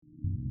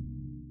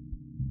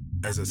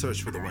As I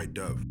search for the white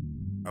dove,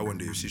 I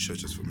wonder if she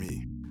searches for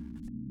me.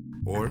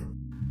 Or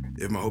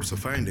if my hopes of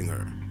finding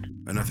her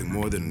are nothing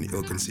more than an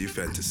ill-conceived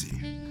fantasy.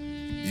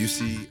 You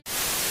see,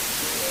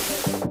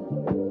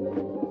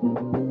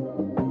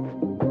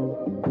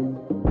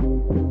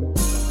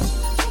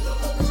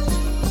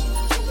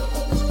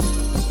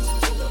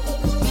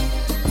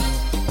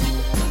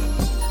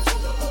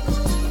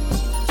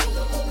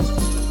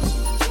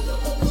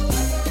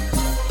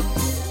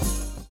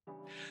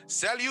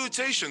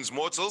 Salutations,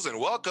 mortals, and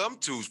welcome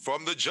to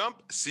From the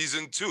Jump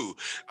Season 2.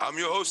 I'm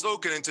your host,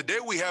 Oken, and today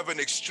we have an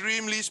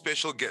extremely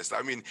special guest.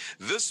 I mean,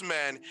 this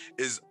man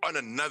is on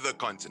another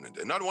continent,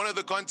 and not one of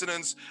the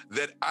continents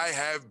that I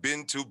have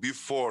been to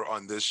before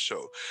on this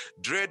show.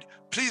 Dread,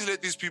 please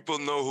let these people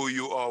know who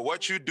you are,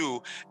 what you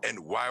do, and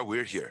why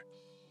we're here.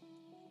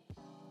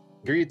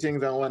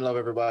 Greetings and one love,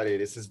 everybody.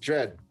 This is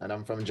Dread, and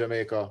I'm from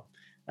Jamaica.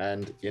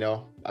 And,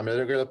 I'm a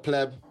regular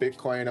pleb,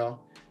 Bitcoiner,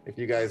 if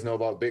you guys know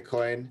about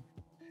Bitcoin.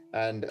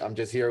 And I'm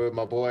just here with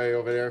my boy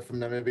over there from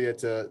Namibia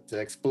to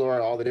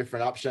explore all the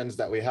different options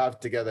that we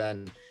have together.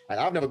 And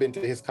I've never been to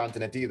his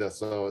continent either.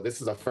 So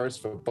this is a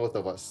first for both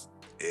of us.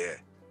 Yeah.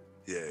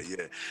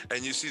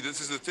 And you see, this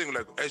is the thing,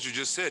 like, as you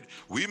just said,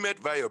 we met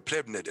via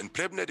Plebnet, and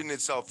Plebnet in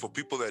itself, for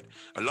people that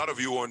a lot of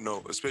you won't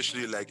know,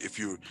 especially like if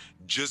you're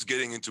just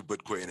getting into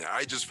Bitcoin, and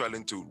I just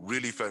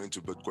really fell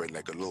into Bitcoin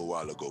like a little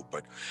while ago,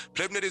 but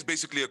Plebnet is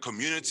basically a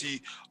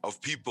community of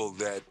people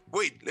that,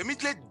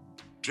 let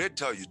Dread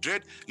tell you.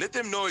 Dread, let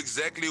them know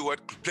exactly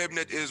what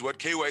Plebnet is, what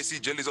KYC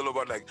Jelly is all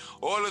about, like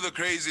all of the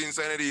crazy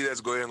insanity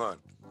that's going on.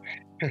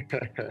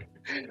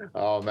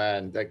 Oh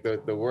man, like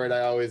the word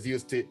I always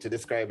use to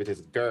describe it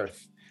is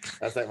girth.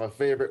 That's like my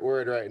favorite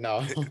word right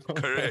now.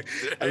 Correct.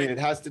 I mean, it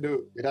has to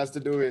do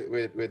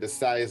with the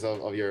size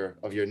of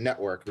your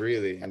network,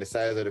 really, and the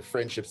size of the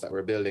friendships that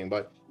we're building.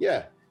 But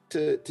yeah,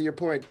 to your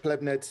point,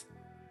 Plebnet,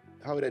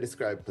 how would I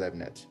describe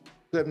Plebnet?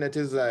 Plebnet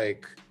is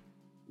like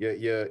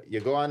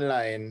you go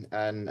online,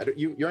 and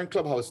you're in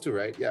Clubhouse too,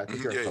 right? Yeah, I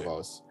think you're in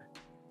Clubhouse.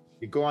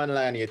 You go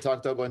online, you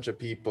talk to a bunch of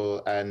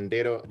people, and they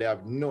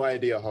have no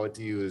idea how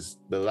to use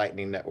the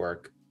Lightning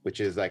Network, which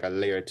is like a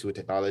layer 2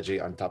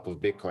 technology on top of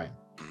Bitcoin.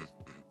 So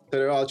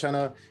they're all trying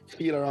to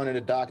feel around in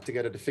the dark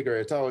together to figure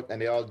it out,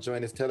 and they all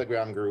join this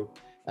Telegram group.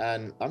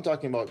 And I'm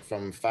talking about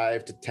from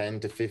 5 to 10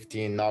 to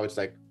 15. Now it's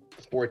like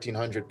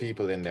 1,400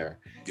 people in there,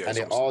 and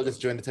they all just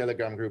join the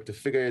Telegram group to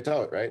figure it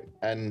out, right?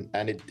 And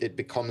it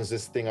becomes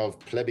this thing of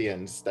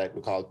plebeians that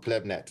we call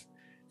Plebnet.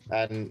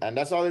 And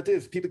that's all it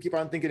is. People keep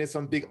on thinking it's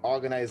some big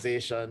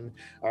organization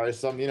or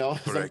some,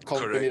 some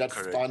company that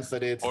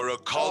sponsored it. Or a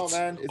cult,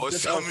 or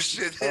some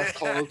shit. Or a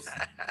cult,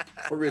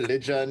 or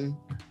religion,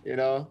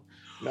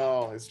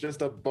 No, it's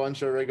just a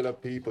bunch of regular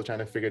people trying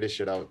to figure this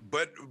shit out.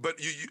 But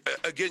you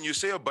again, you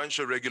say a bunch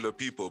of regular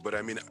people, but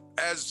I mean,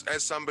 as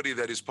somebody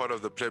that is part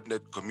of the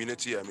Plebnet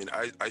community, I mean,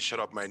 I shut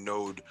up my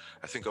node.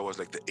 I think I was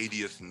like the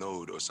 80th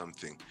node or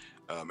something.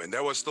 And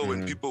that was still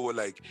when people were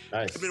like,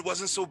 nice. I mean, it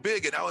wasn't so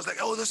big. And I was like,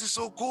 oh, this is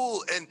so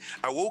cool. And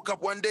I woke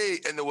up one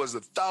day and there was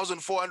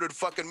 1,400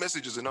 fucking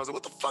messages. And I was like,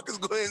 what the fuck is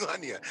going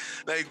on here?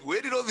 Like,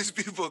 where did all these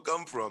people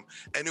come from?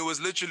 And it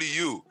was literally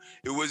you.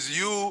 It was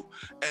you.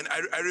 And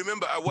I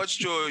remember I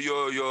watched your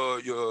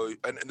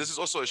and this is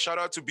also a shout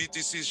out to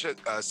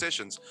BTC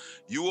Sessions.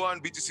 You were on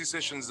BTC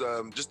Sessions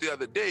just the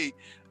other day,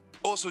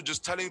 also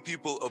just telling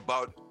people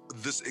about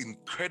this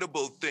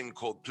incredible thing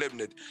called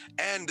Plebnet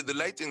and the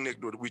Lightning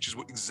Network, which is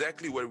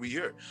exactly what we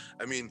hear.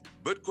 I mean,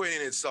 Bitcoin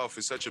in itself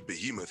is such a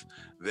behemoth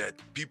that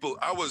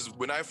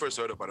when I first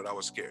heard about it, I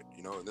was scared,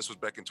 and this was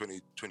back in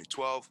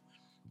 2012.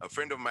 A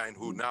friend of mine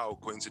who now,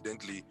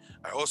 coincidentally,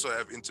 I also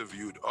have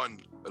interviewed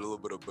on a little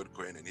bit of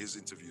Bitcoin, and his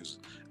interviews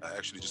are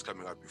actually just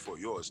coming out before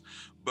yours.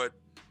 But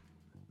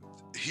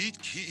he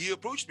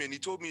approached me and he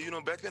told me,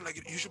 back then,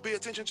 like, you should pay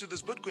attention to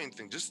this Bitcoin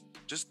thing. Just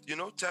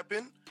tap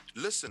in,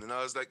 listen. And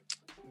I was like,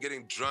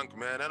 getting drunk,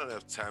 man. I don't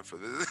have time for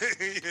this,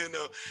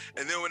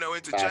 And then when I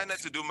went to China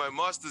to do my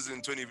master's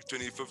in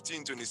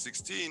 2015,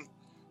 2016,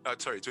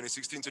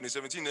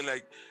 2017, and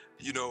like,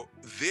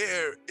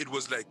 there it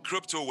was like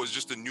crypto was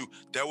just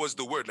that was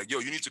the word. Like, yo,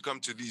 you need to come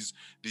to these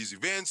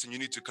events and you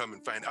need to come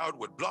and find out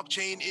what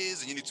blockchain is,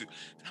 and you need to,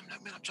 and I'm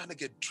like, man, I'm trying to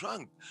get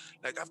drunk.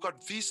 Like, I've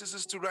got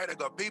theses to write, I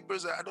got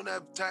papers, I don't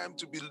have time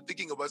to be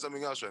thinking about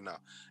something else right now.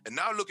 And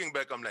now looking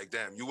back, I'm like,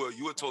 damn, you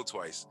were told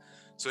twice.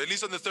 So at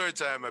least on the third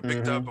time I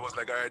picked up, I was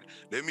like, all right,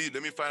 let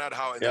me find out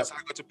how. And that's how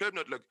I got to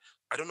Plebnet. Like,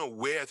 I don't know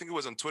where, I think it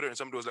was on Twitter, and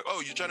somebody was like,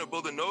 oh, you trying to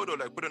build a node or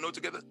like put a node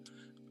together?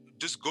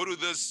 Just go to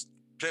this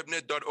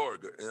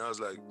plebnet.org. And I was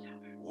like,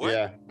 what?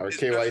 Yeah, or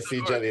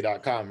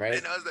kycjelly.com, right?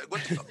 And I was like,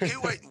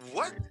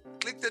 what?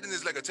 Clicked it, and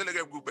it's like a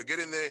Telegram group. I get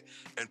in there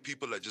and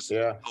people are just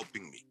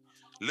helping me.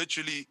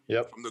 Literally,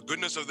 from the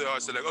goodness of their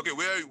hearts, they're like, okay,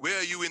 where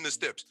are you in the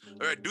steps?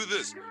 All right, do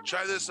this,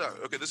 try this out.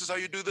 Okay, this is how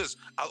you do this.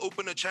 I'll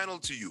open a channel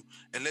to you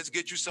and let's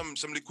get you some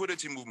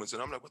liquidity movements.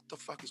 And I'm like, what the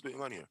fuck is going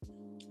on here?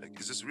 Like,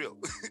 is this real?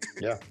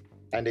 Yeah.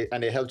 and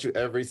they helped you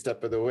every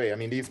step of the way. I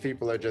mean, these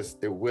people are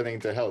they're willing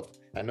to help,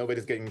 and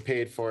nobody's getting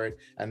paid for it.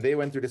 And they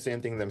went through the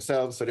same thing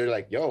themselves, so they're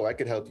like, "Yo, I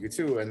could help you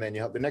too." And then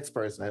you help the next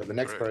person, help the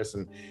next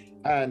person,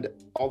 and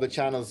all the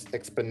channels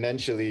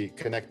exponentially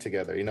connect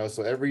together. You know,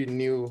 so every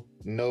new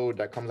node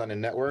that comes on the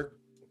network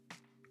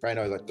right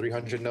now is like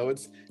 300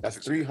 nodes. That's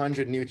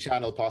 300 new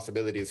channel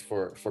possibilities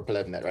for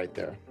PlebNet right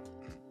there.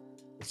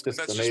 It's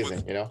just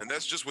amazing, you know? And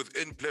that's just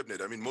within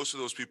PlebNet. I mean, most of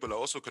those people are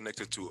also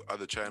connected to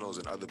other channels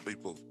and other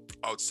people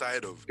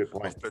outside of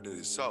PlebNet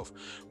itself.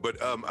 But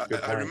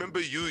I remember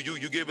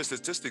you gave us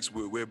statistics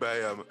whereby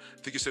I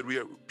think you said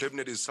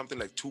PlebNet is something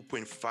like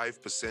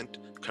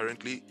 2.5%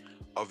 currently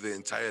of the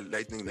entire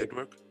Lightning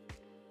network.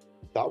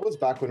 That was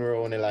back when we were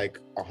only like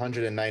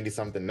 190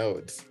 something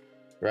nodes.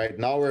 Right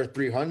now we're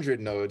 300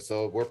 nodes,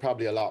 so we're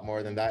probably a lot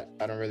more than that.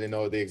 I don't really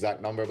know the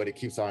exact number, but it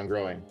keeps on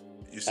growing.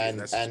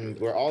 And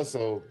we're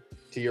also,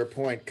 to your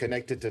point,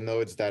 connected to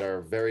nodes that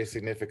are very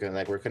significant.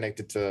 Like we're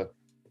connected to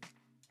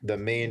the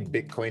main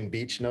Bitcoin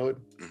Beach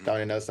node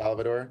down in El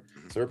Salvador.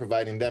 So we're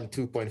providing them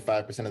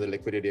 2.5% of the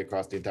liquidity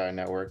across the entire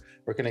network.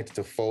 We're connected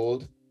to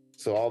Fold.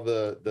 So all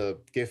the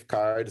gift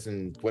cards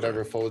and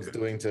whatever Fold's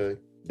doing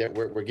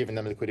we're giving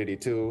them liquidity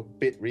too.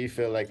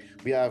 Bitrefill, like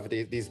we have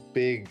these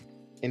big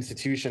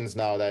institutions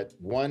now that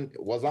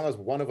as long as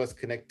one of us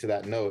connect to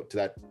that node, to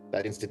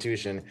that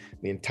institution,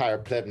 the entire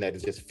PlebNet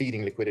is just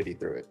feeding liquidity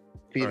through it.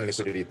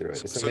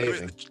 It's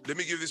amazing. Let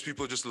me give these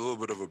people just a little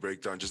bit of a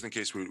breakdown, just in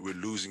case we're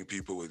losing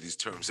people with these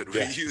terms that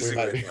we're using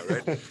right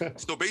now, right?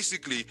 So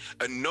basically,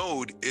 a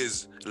node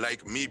is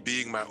like me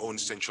being my own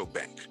central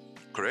bank,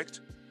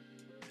 correct?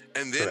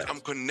 And then I'm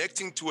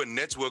connecting to a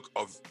network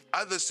of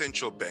other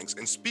central banks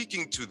and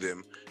speaking to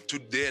them to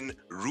then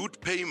route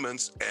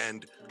payments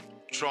and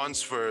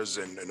transfers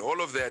and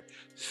all of that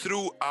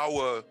through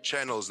our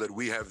channels that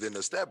we have then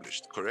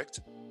established,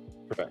 correct?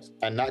 Correct.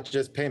 And not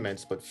just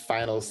payments, but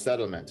final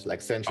settlement,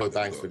 like central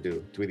banks would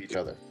do with each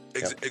other.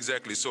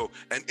 Exactly. So,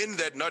 and in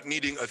that, not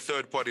needing a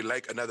third party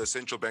like another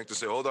central bank to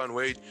say, hold on,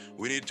 wait,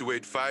 we need to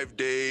wait 5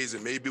 days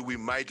and maybe we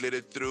might let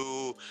it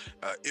through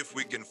if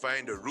we can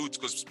find a route.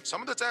 Because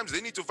some of the times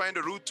they need to find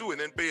a route too and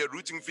then pay a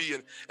routing fee.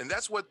 And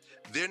that's what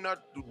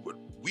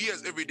we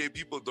as everyday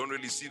people don't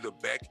really see the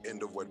back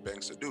end of what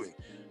banks are doing.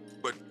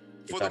 But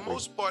for the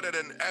most part, at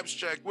an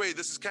abstract way,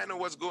 this is kind of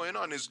what's going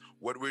on, is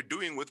what we're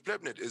doing with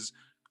PlebNet is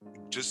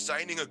just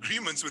signing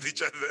agreements with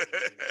each other.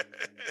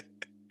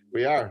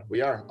 We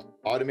are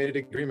automated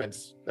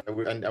agreements, and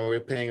we're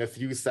paying a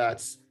few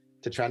sats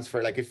to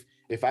transfer. Like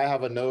if I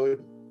have a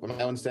node with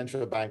my own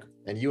central bank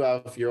and you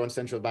have your own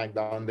central bank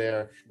down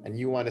there and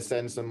you want to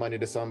send some money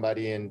to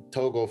somebody in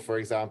Togo, for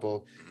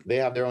example, they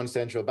have their own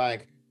central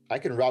bank, I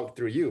can route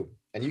through you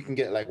and you can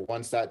get like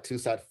 1 sat, 2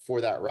 sat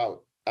for that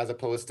route, as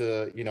opposed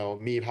to, you know,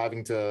 me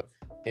having to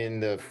in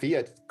the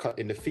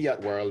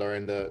fiat world or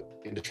in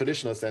the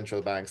traditional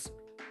central banks,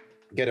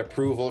 get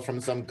approval from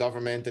some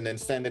government and then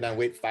send it and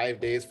wait 5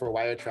 days for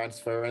wire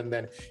transfer and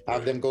then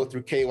have them go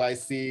through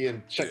KYC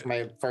and check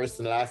my first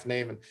and last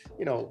name. And,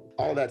 you know,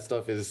 all that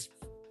stuff is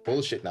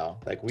bullshit now.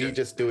 Like we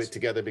just do it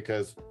together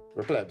because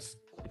we're plebs.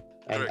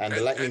 And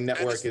the Lightning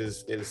Network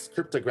is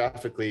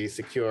cryptographically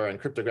secure and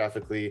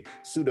cryptographically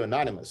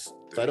pseudo-anonymous.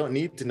 So I don't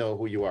need to know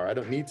who you are. I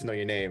don't need to know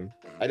your name.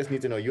 I just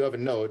need to know you have a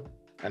node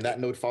and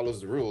that node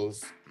follows the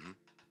rules.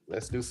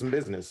 Let's do some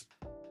business.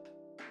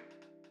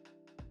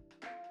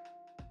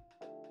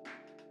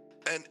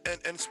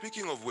 And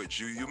speaking of which,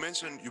 you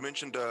mentioned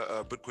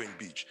Bitcoin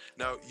Beach.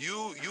 Now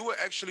you were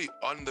actually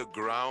on the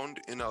ground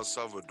in El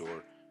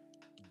Salvador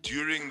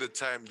during the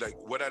time, like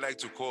what I like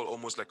to call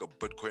almost like a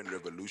Bitcoin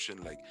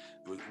revolution. Like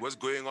what's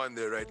going on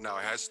there right now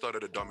has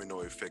started a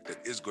domino effect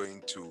that is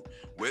going to,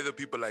 whether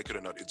people like it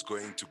or not, it's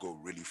going to go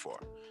really far.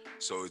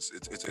 So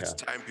it's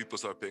time people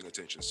start paying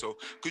attention. So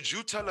could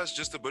you tell us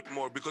just a bit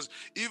more? Because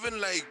even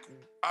like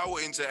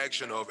our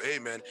interaction of, hey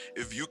man,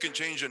 if you can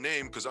change your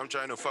name because I'm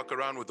trying to fuck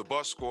around with the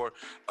boss score,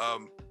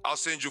 I'll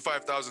send you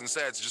 5,000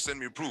 sats, just send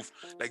me proof.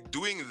 Like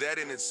doing that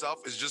in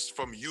itself is just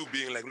from you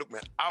being like, look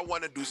man, I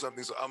want to do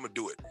something, so I'm gonna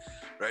do it,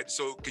 right?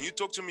 So can you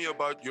talk to me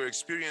about your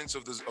experience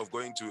of this, of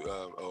going to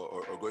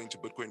or going to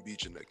Bitcoin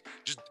Beach and like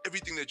just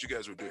everything that you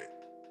guys were doing?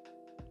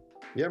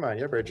 Yeah man,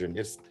 yeah Bridget,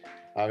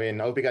 I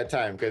hope you got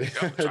time, because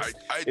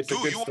I do.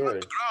 You were on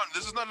the ground.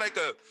 This is not like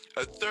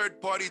a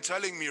third party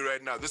telling me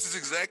right now. This is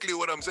exactly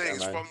what I'm saying.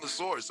 It's from the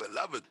source. I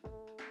love it.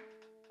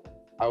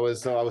 I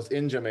was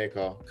in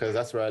Jamaica because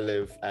that's where I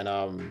live, and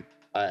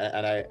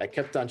I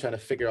kept on trying to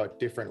figure out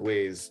different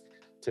ways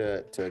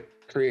to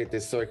create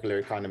this circular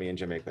economy in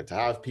Jamaica, to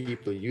have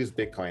people use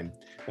Bitcoin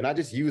and not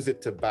just use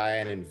it to buy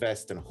and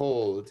invest and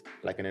hold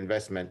like an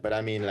investment, but I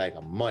mean like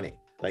money,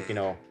 like, you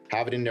know,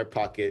 have it in their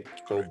pocket,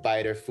 go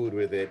buy their food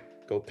with it,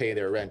 go pay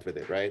their rent with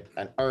it, right?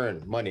 And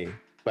earn money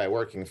by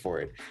working for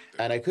it.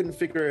 And I couldn't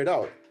figure it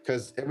out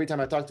because every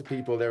time I talked to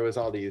people, there was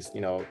all these,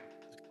 you know,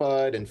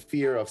 FUD and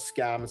fear of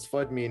scams.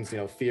 FUD means,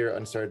 fear,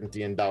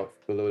 uncertainty, and doubt.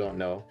 People who don't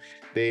know,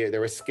 they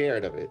were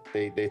scared of it.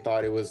 They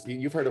thought it was.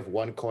 You've heard of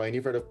OneCoin,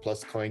 you've heard of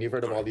PlusCoin, you've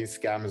heard of all these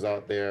scams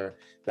out there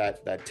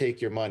that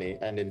take your money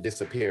and then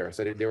disappear.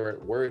 So they were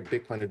worried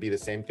Bitcoin would be the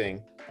same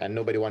thing, and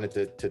nobody wanted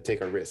to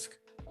take a risk.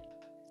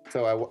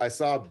 So I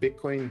saw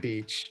Bitcoin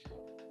Beach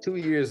 2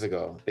 years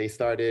ago. They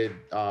started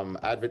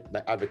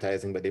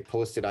advertising, but they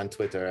posted on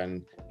Twitter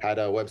and had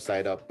a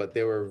website up, but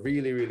they were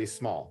really, really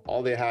small.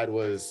 All they had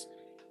was,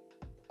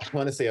 I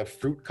want to say, a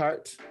fruit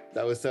cart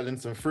that was selling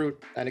some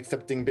fruit and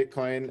accepting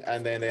Bitcoin.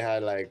 And then they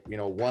had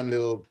one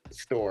little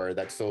store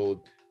that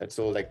sold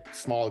like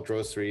small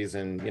groceries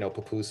and,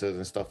 pupusas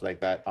and stuff like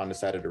that on the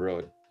side of the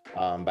road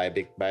by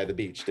the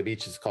beach. The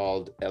beach is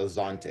called El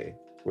Zonte,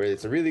 where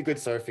it's a really good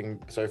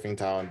surfing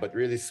town, but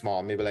really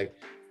small, maybe like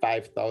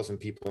 5,000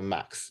 people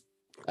max.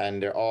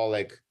 And they're all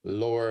like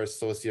lower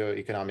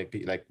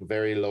socioeconomic, like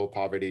very low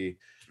poverty.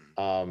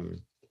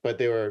 But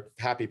they were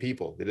happy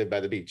people. They lived by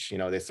the beach, they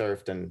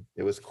surfed, and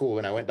it was cool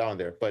when I went down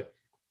there. But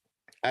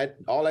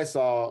all I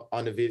saw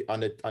on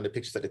the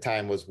pictures at the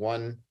time was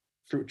one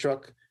fruit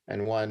truck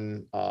and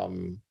one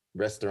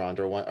restaurant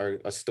or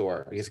a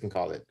store, I guess you can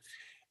call it.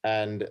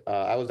 And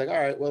I was like, all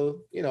right, well,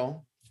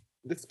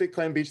 this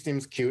Bitcoin Beach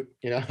seems cute.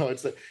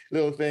 It's a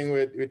little thing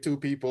with two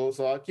people.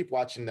 So I'll keep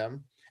watching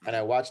them. And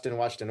I watched and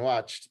watched and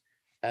watched.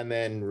 And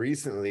then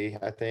recently,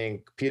 I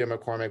think Peter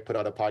McCormack put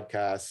out a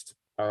podcast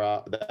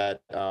that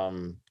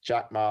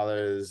Jack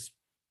Mallers,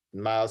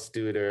 Miles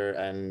Studer,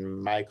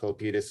 and Michael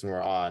Peterson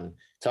were on,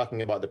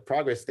 talking about the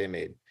progress they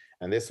made.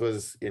 And this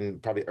was in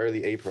probably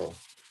early April.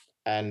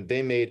 And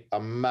they made a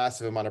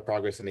massive amount of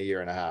progress in a year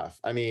and a half.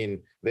 I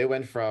mean, they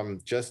went from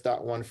just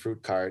that one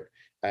fruit cart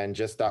and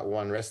just that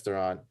one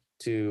restaurant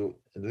to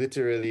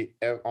literally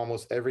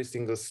almost every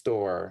single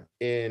store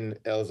in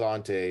El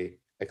Zonte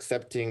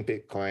accepting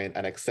Bitcoin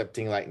and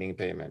accepting Lightning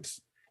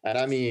payments. And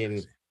I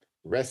mean,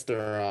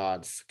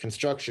 restaurants,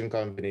 construction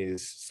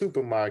companies,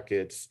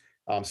 supermarkets,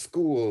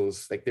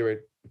 schools, like they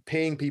were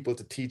paying people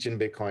to teach in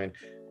Bitcoin.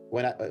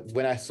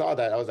 When I saw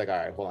that, I was like, all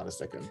right, hold on a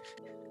second.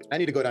 I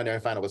need to go down there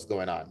and find out what's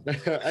going on.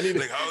 I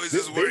need how is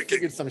this working? They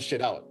figured some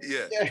shit out.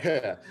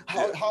 Yeah.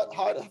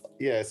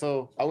 Yeah.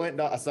 So I went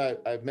down. So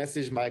I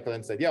messaged Michael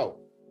and said, yo,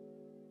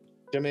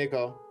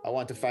 Jamaica, I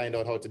want to find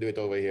out how to do it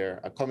over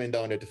here. I'm coming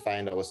down there to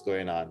find out what's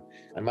going on.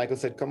 And Michael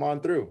said, come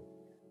on through.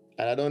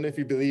 And I don't know if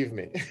you believe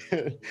me,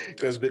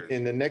 because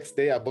in the next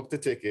day I booked a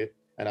ticket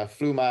and I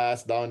flew my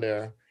ass down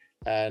there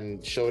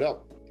and showed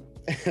up.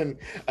 And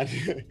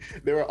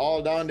they were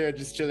all down there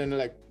just chilling. They're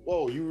like,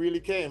 whoa, you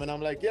really came? And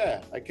I'm like,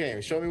 yeah, I came.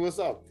 Show me what's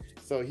up.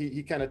 So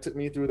he kind of took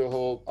me through the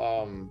whole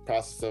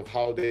process of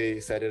how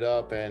they set it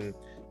up. And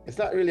it's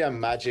not really a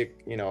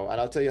magic, and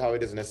I'll tell you how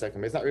it is in a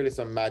second, but it's not really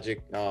some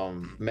magic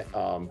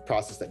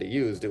process that they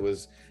used. It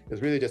was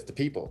really just the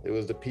people. It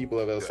was the people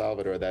of El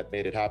Salvador that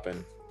made it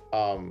happen.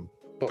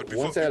 But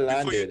once I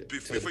landed,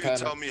 before you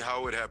tell me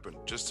how it happened,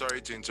 just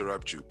sorry to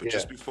interrupt you, but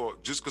just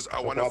because I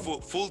want a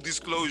full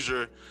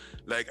disclosure,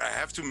 like I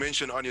have to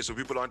mention Anya so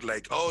people aren't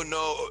like, oh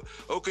no,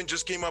 Okan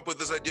just came up with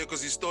this idea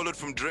because he stole it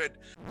from Dread.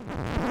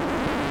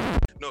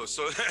 No,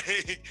 so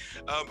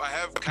I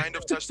have kind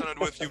of touched on it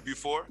with you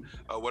before.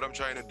 What I'm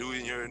trying to do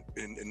in here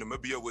in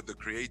Namibia with the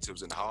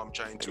creatives and how I'm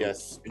trying to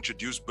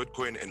introduce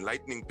Bitcoin and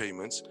Lightning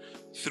payments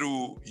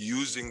through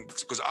using,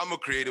 because I'm a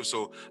creative,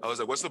 so I was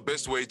like, what's the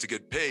best way to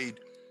get paid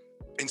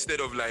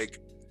instead of like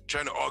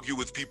trying to argue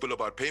with people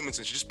about payments,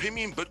 and just pay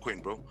me in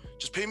Bitcoin, bro.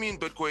 Just pay me in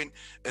Bitcoin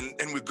and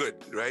we're good,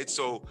 right?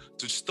 So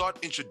to start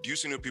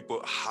introducing to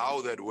people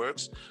how that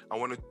works, I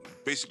want to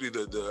basically,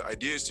 the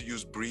idea is to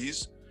use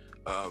Breeze.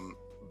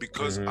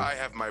 Because I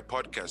have my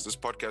podcast, this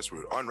podcast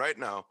we're on right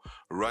now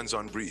runs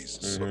on Breeze.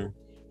 So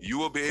you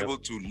will be able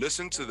to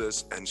listen to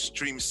this and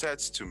stream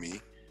sets to me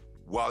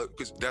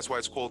because that's why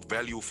it's called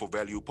value for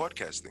value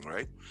podcasting,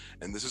 right?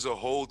 And this is a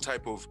whole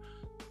type of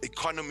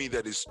economy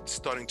that is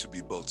starting to be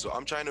built. So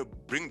I'm trying to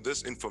bring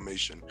this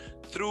information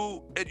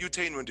through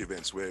edutainment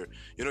events where,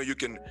 you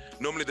can,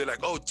 normally they're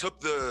like, oh, tip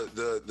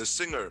the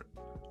singer,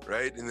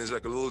 right? And there's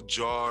like a little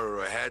jar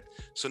or a hat.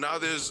 So now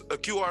there's a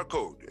QR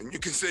code and you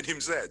can send him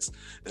sats,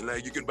 and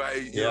like you can buy,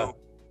 you know,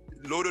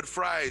 loaded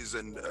fries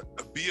and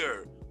a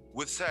beer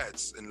with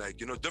sats, and like,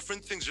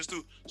 different things, just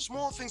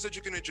small things that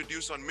you can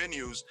introduce on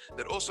menus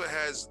that also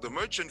has the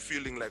merchant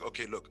feeling like,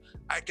 okay, look,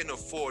 I can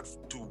afford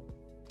to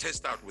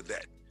test out with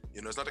that.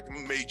 It's not like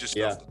major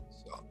stuff.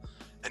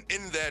 And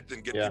in that,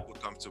 then get people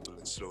comfortable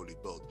and slowly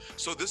build.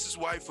 So this is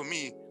why, for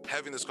me,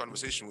 having this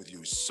conversation with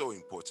you is so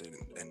important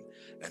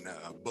and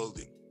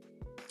building.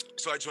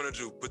 So I just wanted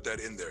to put that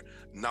in there.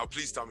 Now,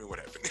 please tell me what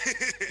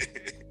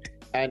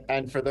happened.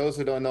 And for those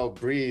who don't know,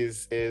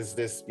 Breeze is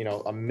this,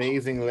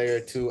 amazing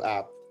layer 2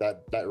 app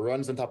that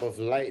runs on top of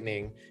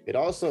Lightning. It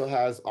also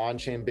has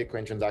on-chain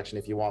Bitcoin transaction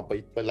if you want,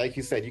 but like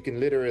you said, you can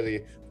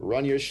literally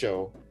run your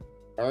show,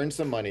 earn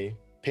some money,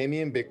 pay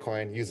me in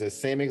Bitcoin, use the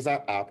same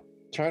exact app,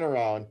 turn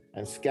around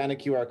and scan a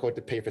QR code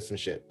to pay for some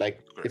shit.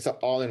 Like it's an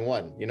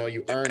all-in-one.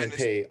 You earn and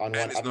pay on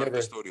one. It's not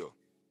custodial.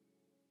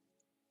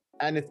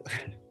 And it's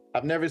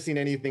I've never seen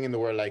anything in the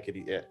world like it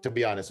yet, to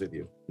be honest with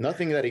you.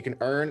 Nothing that you can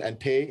earn and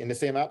pay in the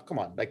same app. Come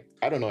on, like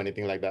I don't know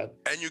anything like that.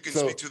 And you can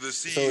So- speak to the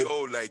so-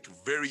 CEO like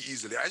very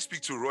easily. I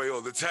speak to Roy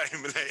all the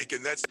time, like,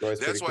 and that's Roy's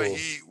that's pretty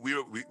why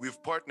cool.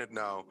 we've partnered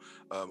now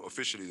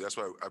officially. That's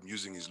why I'm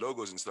using his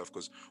logos and stuff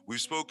because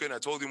we've spoken. I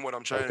told him what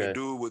I'm trying to Okay.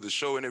 do with the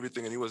show and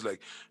everything, and he was like,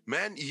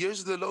 "Man,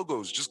 here's the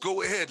logos. Just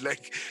go ahead."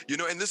 Like, you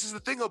know. And this is the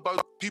thing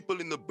about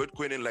people in the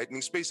Bitcoin and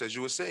Lightning space, as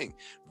you were saying,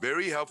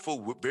 very helpful,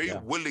 very Yeah.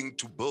 willing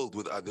to build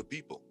with other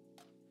people.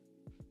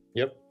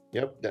 Yep.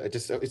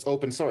 It's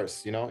open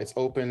source, you know, it's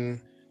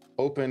open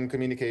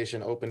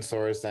communication, open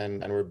source,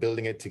 and we're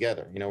building it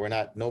together. You know,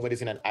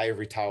 nobody's in an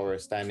ivory tower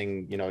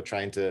standing, you know,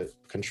 trying to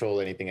control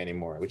anything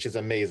anymore, which is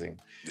amazing.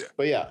 Yeah.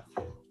 But yeah,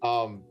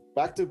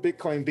 back to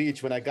Bitcoin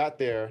Beach. When I got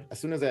there, as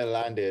soon as I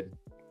landed,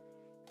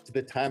 to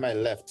the time I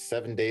left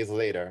 7 days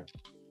later,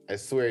 I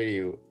swear to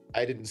you,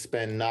 I didn't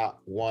spend not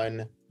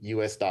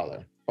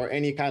 $1 or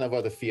any kind of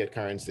other fiat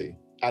currency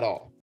at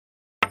all.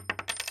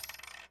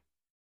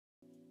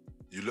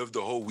 You lived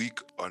the whole week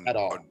At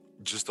all.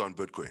 just on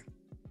Bitcoin.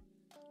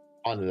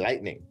 On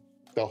Lightning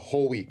the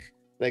whole week.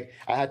 Like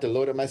I had to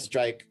load up my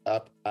Strike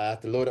app. I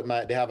had to load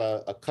up they have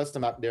a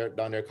custom app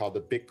down there called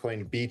the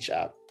Bitcoin Beach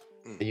app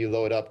that you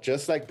load up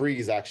just like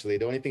Breeze actually.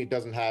 The only thing it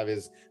doesn't have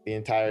is the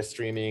entire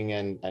streaming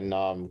and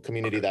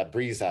community that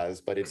Breeze has,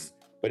 but it's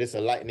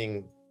a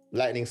Lightning /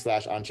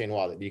 on-chain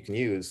wallet you can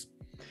use.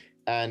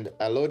 And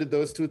I loaded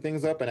those two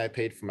things up and I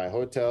paid for my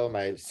hotel,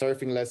 my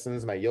surfing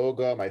lessons, my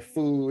yoga, my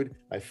food,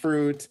 my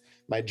fruit,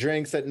 my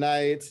drinks at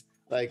night,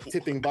 like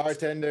tipping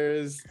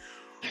bartenders.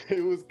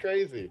 It was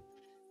crazy.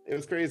 It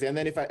was crazy. And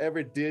then if I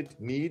ever did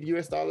need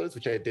US dollars,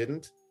 which I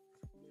didn't,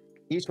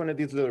 each one of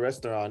these little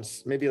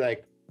restaurants, maybe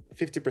like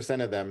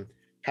 50% of them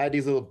had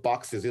these little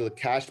boxes, little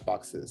cash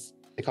boxes.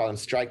 They call them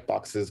Strike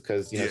boxes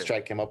because, you know, Yeah.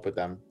 Strike came up with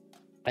them.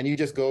 And you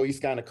just go, you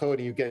scan a code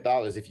and you get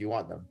dollars if you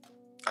want them.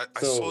 I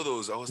So, saw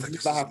those. I was like, you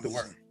this don't is have to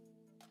amazing. work.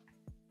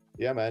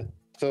 Yeah, man.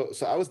 So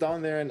I was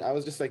down there and I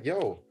was just like,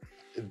 yo,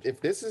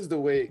 if this is the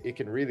way it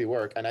can really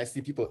work, and I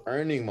see people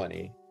earning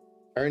money,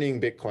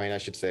 earning Bitcoin, I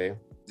should say,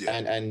 Yeah.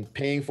 and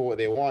paying for what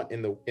they want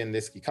in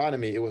this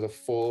economy, it was a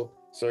full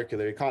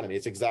circular economy.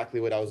 It's exactly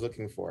what I was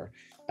looking for.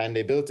 And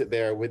they built it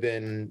there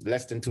within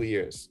less than 2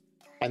 years.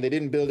 And they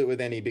didn't build it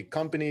with any big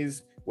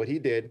companies. What he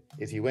did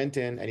is he went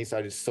in and he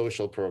started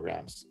social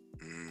programs,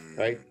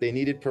 right? They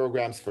needed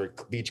programs for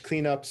beach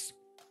cleanups,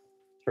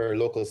 for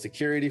local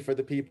security for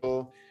the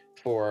people,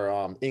 for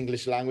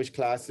English language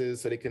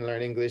classes so they can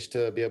learn English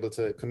to be able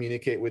to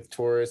communicate with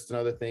tourists and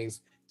other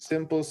things.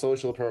 Simple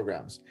social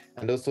programs.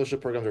 And those social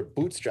programs are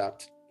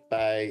bootstrapped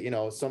by, you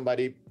know,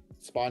 somebody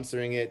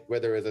sponsoring it,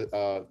 whether it's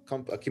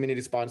a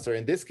community sponsor.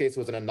 In this case, it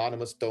was an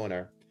anonymous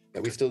donor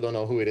that we still don't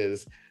know who it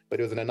is, but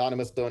it was an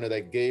anonymous donor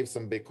that gave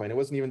some Bitcoin. It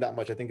wasn't even that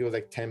much. I think it was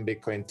like 10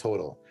 Bitcoin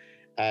total.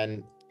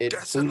 And it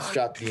That's a lot.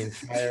 bootstrapped the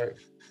entire...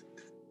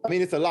 I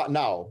mean, it's a lot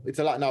now.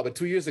 But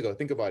 2 years ago,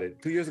 think about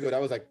it. 2 years ago,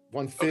 that was like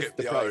 1/5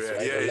 the price,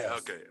 right? Or Yeah.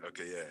 less.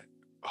 Okay, yeah.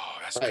 Oh,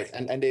 that's Right.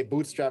 great. And they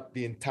bootstrapped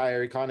the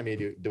entire economy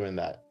doing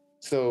that.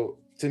 So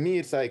to me,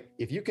 it's like,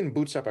 if you can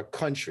bootstrap a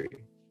country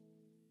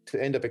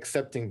to end up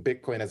accepting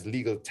Bitcoin as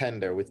legal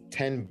tender with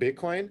 10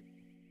 Bitcoin,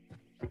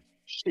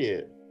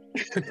 shit.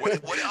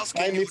 What else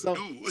can Find me you some-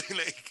 do?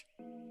 Like,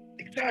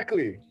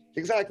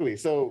 Exactly.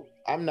 So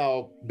I'm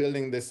now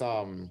building this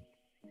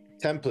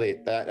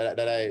template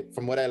that I,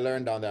 from what I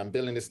learned down there, I'm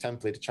building this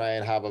template to try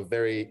and have a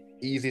very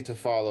easy to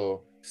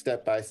follow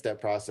step-by-step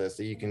process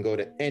so you can go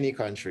to any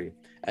country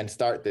and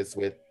start this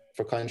with,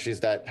 for countries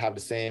that have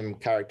the same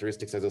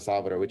characteristics as El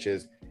Salvador, which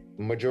is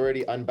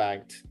majority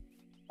unbanked,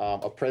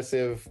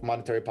 oppressive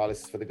monetary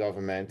policies for the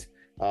government,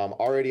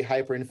 already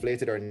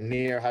hyperinflated or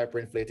near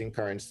hyperinflating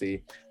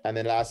currency, and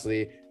then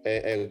lastly,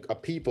 a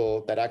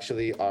people that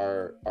actually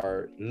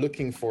are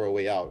looking for a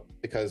way out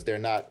because they're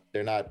not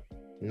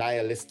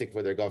nihilistic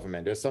for their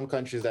government. There's some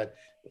countries that,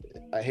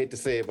 I hate to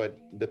say it, but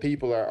the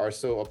people are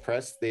so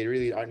oppressed, they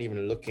really aren't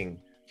even looking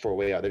for a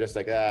way out. They're just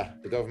like,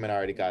 the government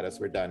already got us,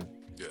 we're done.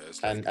 yeah,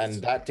 it's like, And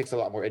that takes a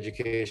lot more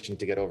education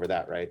to get over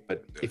that, right?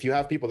 But if you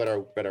have people that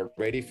are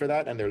ready for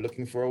that and they're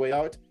looking for a way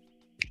out,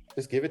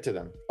 just give it to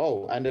them.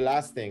 Oh, and the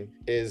last thing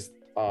is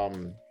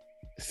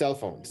cell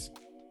phones.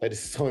 That is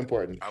so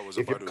important. I was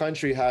If your about to-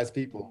 country has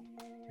people,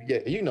 yeah,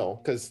 you know,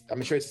 because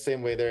I'm sure it's the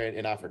same way there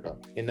in Africa.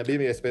 In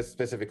Namibia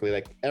specifically,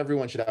 like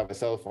everyone should have a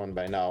cell phone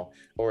by now,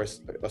 or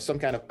some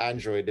kind of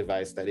Android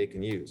device that they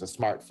can use, a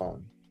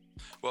smartphone.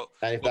 well,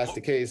 And if that's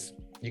the case,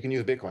 you can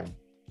use Bitcoin.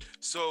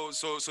 So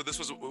this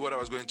was what I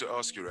was going to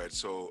ask you, right?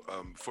 So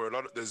for a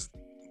lot of there's,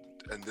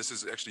 and this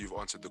is actually, you've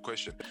answered the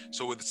question.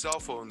 So with cell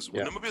phones,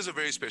 Yeah. Namibia is a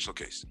very special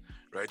case,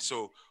 right?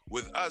 So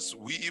with us,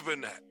 we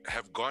even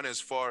have gone as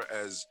far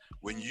as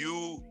when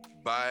you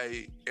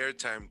buy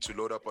airtime to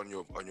load up on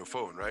your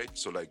phone, right?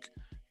 So like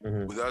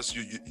Mhm. with us,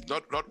 you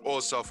not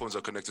all cell phones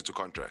are connected to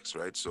contracts,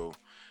 right? So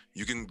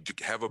you can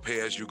have a pay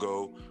as you go,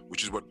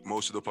 which is what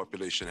most of the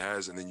population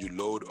has, and then you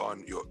load on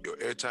your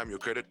airtime, your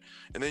credit,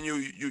 and then you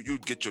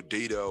get your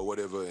data or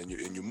whatever, and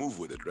you move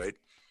with it, right?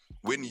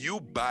 When you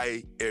buy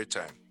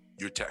airtime,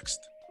 you're taxed.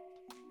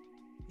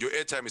 Your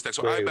airtime is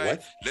taxed. So Wait,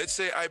 what? let's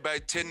say I buy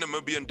 10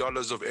 Namibian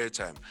dollars of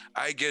airtime.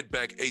 I get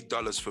back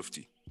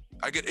 $8.50.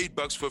 I get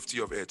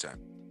 $8.50 of airtime,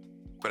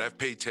 but I've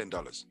paid $10.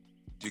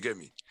 Do you get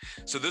me?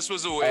 So this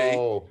was a way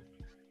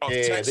of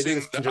they do taxing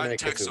this the in Jamaica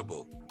too.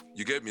 untaxable.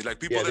 You get me? Like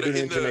people Yeah, that they are do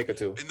it in in Jamaica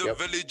too. the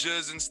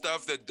villages and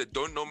stuff that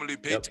don't normally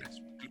pay Yep. tax,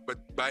 but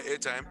buy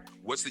airtime.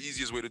 What's the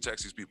easiest way to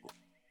tax these people?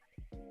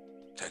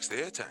 Tax the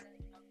airtime.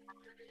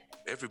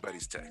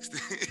 Everybody's taxed.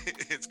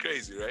 It's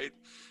crazy, right?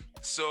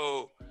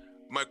 So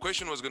my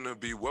question was gonna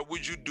be, what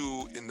would you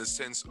do in the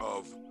sense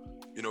of,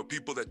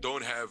 people that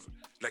don't have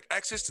like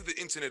access to the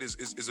internet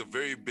is a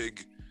very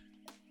big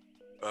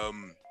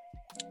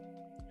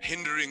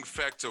hindering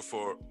factor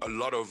for a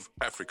lot of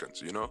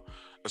Africans,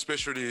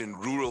 especially in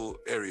rural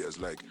areas.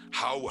 Like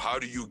how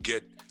do you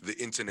get the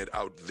internet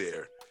out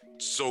there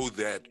so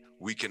that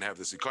we can have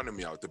this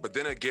economy out there? But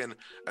then again,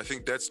 I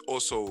think that's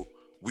also,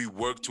 we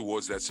work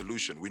towards that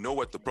solution. We know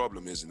what the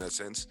problem is in that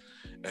sense,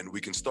 and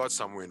we can start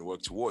somewhere and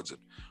work towards it.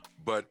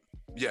 But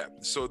yeah,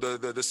 so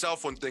the cell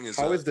phone thing is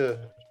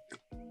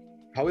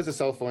how is the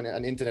cell phone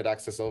and internet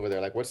access over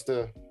there? Like what's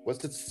the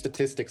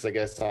statistics, I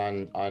guess,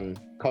 on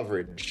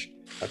coverage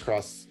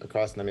across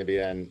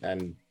Namibia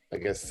and I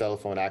guess cell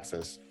phone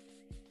access?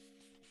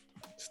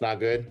 It's not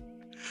good.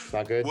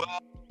 Well,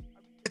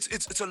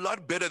 it's a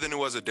lot better than it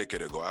was a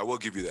decade ago. I will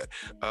give you that.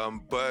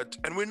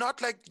 And we're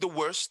not like the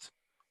worst,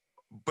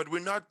 but we're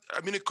not. I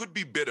mean, it could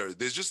be better.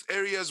 There's just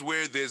areas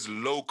where there's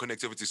low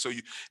connectivity. So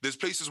there's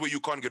places where you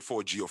can't get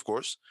 4G, of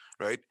course,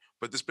 right?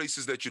 But there's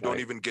places that you don't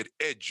even get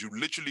edge. You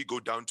literally go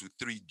down to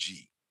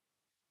 3G.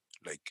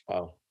 Like,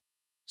 wow.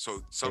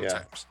 So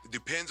sometimes it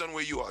depends on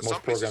where you are. Most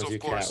Some places, programs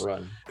of course, can't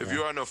run. If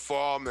you're on a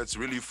farm that's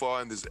really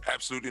far and there's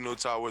absolutely no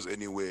towers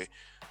anywhere,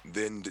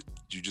 then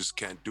you just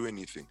can't do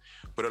anything.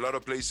 But a lot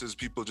of places,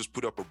 people just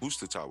put up a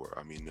booster tower.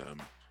 I mean,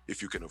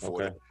 if you can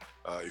afford it,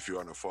 if you're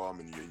on a farm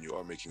and you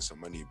are making some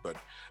money. But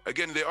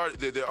again, there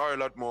are a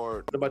lot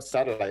more. What about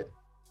satellite?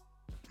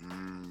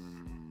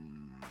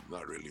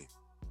 Not really.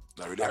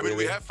 I mean,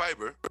 we have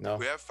fiber. No.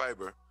 We have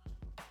fiber.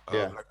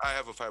 Like I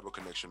have a fiber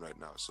connection right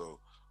now. So,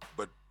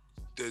 but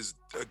there's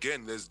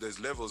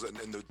levels,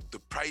 and the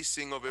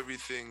pricing of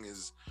everything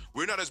is,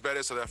 we're not as bad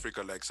as South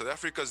Africa. Like South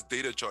Africa's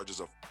data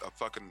charges are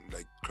fucking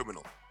like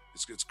criminal.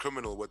 It's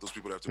criminal what those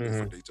people have to pay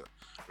for data,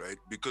 right?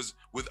 Because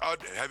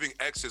without having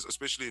access,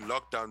 especially in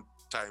lockdown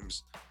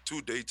times, to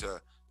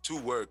data, to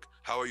work,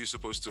 how are you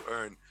supposed to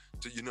earn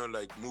to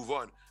move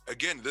on?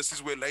 Again, this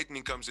is where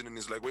lightning comes in and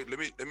is like, wait,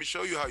 let me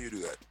show you how you do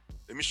that.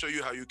 Let me show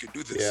you how you can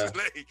do this. Yeah.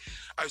 Like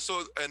I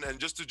saw, and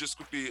just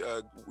quickly,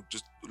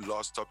 just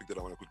last topic that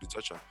I want to quickly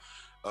touch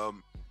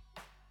on.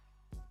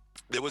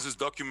 There was this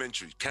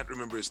documentary, can't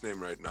remember its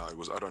name right now. It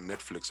was out on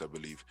Netflix, I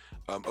believe.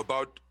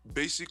 About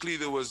basically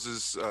there was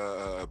this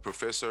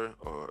professor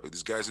or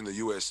these guys in the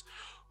US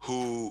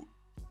who,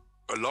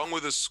 along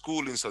with a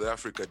school in South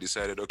Africa,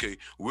 decided, okay,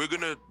 we're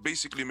gonna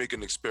basically make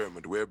an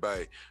experiment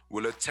whereby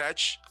we'll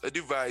attach a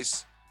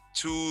device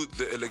to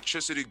the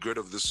electricity grid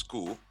of the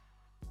school,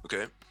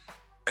 okay,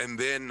 and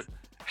then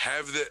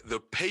have the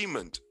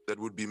payment that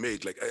would be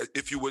made. Like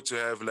if you were to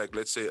have, like,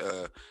 let's say,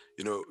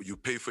 you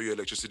pay for your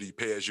electricity, you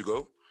pay as you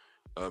go.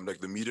 Like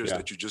the meters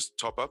that you just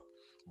top up,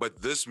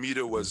 but this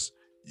meter was,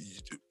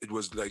 it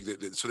was like,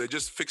 so they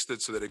just fixed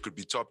it so that it could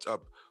be topped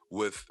up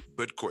with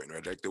Bitcoin,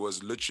 right? Like there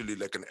was literally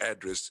like an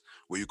address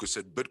where you could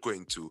set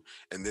Bitcoin to,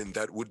 and then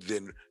that would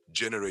then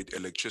generate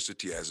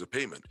electricity as a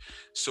payment.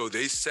 So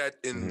they sat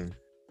in,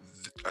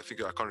 I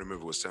think, I can't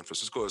remember, it was San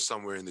Francisco or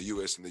somewhere in the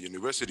US in the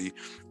university,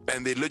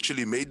 and they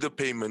literally made the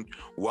payment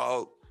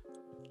while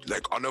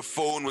like on a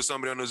phone with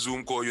somebody on a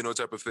Zoom call,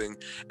 type of thing,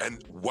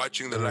 and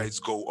watching the lights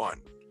go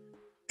on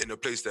in a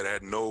place that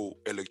had no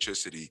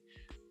electricity,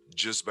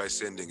 just by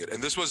sending it.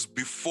 And this was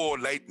before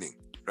lightning,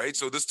 right?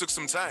 So this took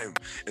some time,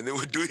 and they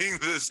were doing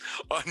this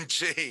on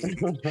chain.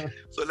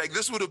 So like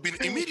this would have been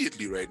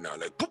immediately right now,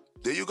 like, boop,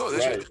 there you go.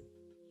 Right.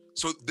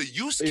 So the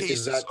use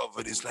cases of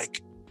it is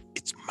like,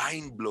 it's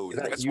mind blowing.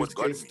 That's what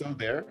got me. Still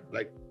there?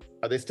 Like,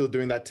 are they still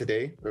doing that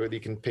today, where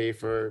you can pay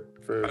for?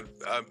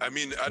 I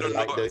mean, I don't know.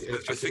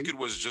 I think it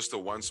was just a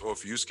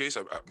once-off use case.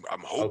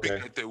 I'm hoping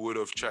that they would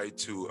have tried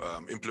to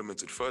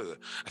implement it further.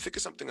 I think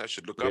it's something I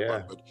should look up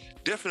on. But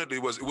definitely,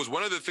 it was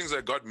one of the things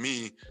that got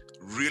me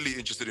really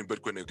interested in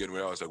Bitcoin again.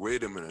 Where I was like,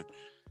 wait a minute,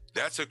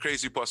 that's a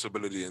crazy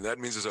possibility, and that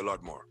means there's a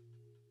lot more.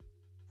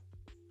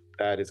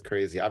 That is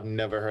crazy. I've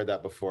never heard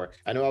that before.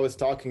 I know I was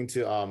talking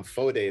to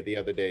Fode the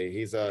other day.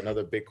 He's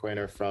another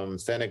Bitcoiner from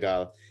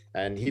Senegal,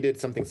 and he did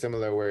something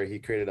similar where he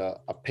created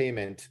a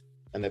payment,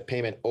 and the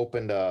payment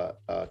opened a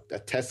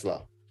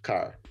Tesla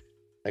car.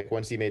 Like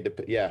once he made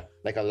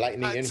like a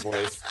lightning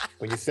invoice.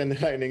 When you send the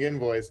lightning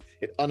invoice,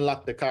 it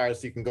unlocked the car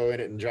so you can go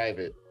in it and drive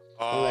it.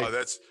 Oh,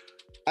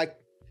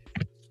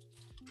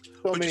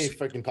 so many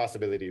freaking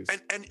possibilities.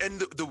 And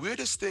the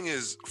weirdest thing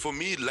is, for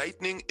me,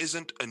 lightning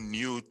isn't a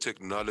new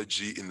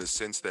technology in the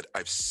sense that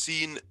I've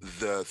seen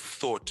the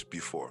thought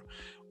before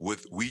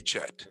with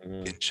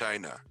WeChat in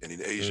China and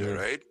in Asia,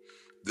 right?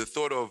 The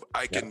thought of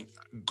I can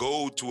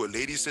go to a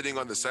lady sitting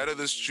on the side of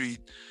the street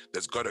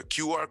that's got a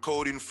QR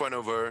code in front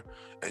of her,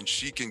 and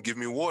she can give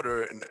me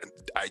water, and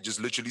I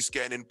just literally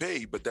scan and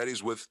pay. But that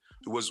is with,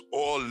 it was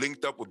all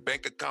linked up with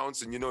bank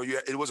accounts, and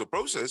it was a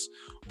process,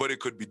 but it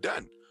could be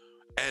done.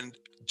 And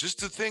just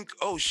to think,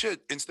 oh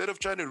shit, instead of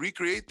trying to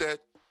recreate that,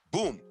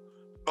 boom.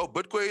 Oh,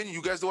 Bitcoin,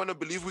 you guys don't want to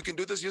believe we can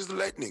do this? Here's the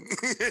Lightning.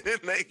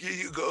 Like, here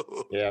you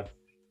go. Yeah.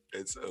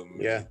 It's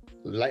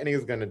Lightning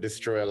is going to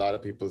destroy a lot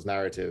of people's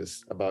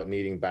narratives about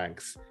needing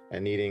banks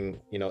and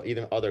needing,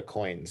 even other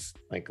coins.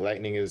 Like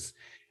Lightning is,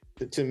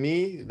 to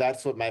me,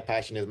 that's what my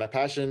passion is. My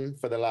passion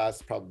for the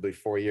last probably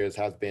 4 years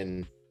has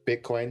been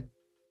Bitcoin,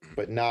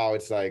 but now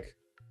it's like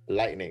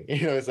Lightning.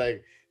 It's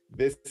like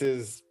this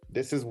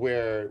is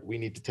where we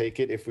need to take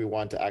it if we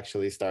want to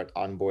actually start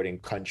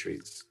onboarding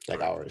countries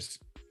like ours.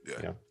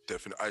 Yeah,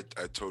 definitely.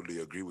 I totally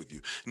agree with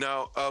you.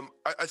 Now,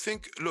 I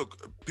think,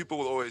 look, people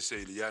will always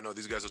say, yeah, no,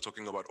 these guys are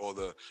talking about all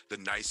the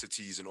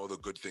niceties and all the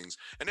good things,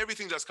 and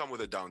everything does come with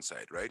a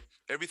downside, right?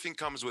 Everything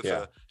comes with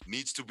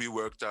needs to be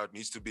worked out,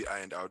 needs to be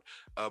ironed out.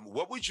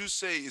 What would you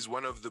say is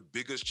one of the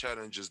biggest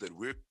challenges that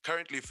we're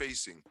currently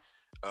facing,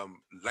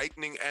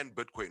 Lightning and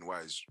Bitcoin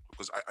wise?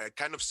 Because I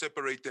kind of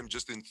separate them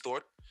just in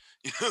thought,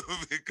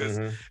 because,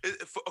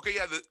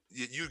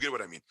 you get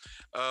what I mean.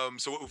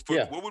 So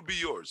what would be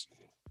yours?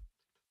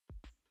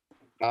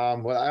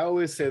 Well, I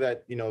always say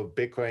that,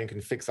 Bitcoin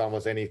can fix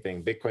almost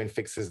anything. Bitcoin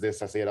fixes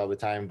this. I say it all the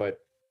time. But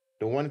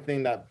the one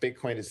thing that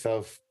Bitcoin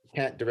itself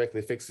can't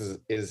directly fix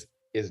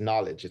is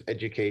knowledge, is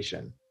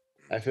education.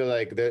 I feel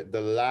like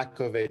the lack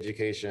of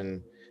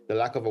education, the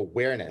lack of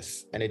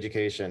awareness and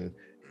education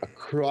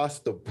across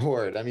the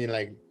board. I mean,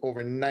 like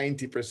over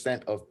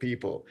 90% of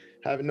people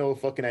have no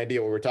fucking idea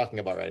what we're talking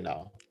about right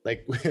now.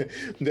 Like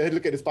they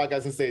look at this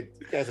podcast and say,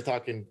 you guys are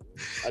talking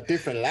a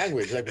different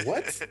language. Like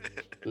what?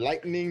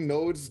 Lightning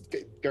nodes,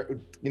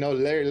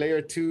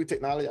 layer 2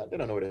 technology. They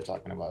don't know what they're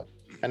talking about.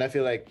 And I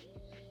feel like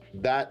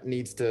that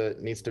needs to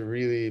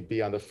really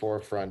be on the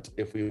forefront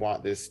if we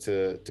want this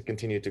to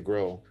continue to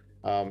grow.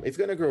 It's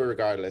going to grow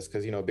regardless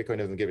because, Bitcoin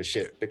doesn't give a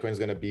shit. Bitcoin's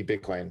going to be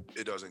Bitcoin.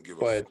 It doesn't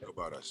give a fuck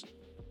about us.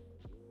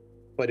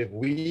 But if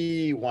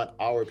we want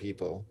our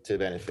people to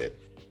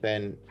benefit,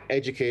 then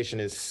education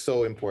is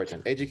so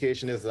important.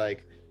 Education is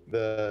like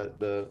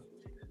the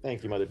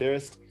thank you, Mother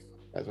Dearest.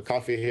 There's a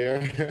coffee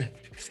here.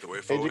 It's the way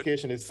forward.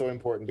 Education is so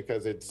important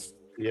because it's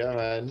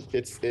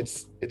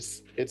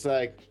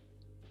like,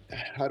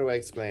 how do I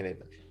explain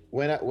it?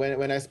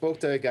 When I spoke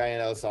to a guy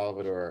in El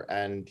Salvador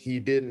and he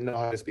didn't know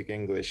how to speak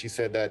English, he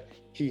said that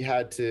he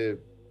had to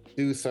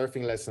do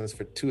surfing lessons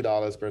for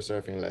 $2 per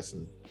surfing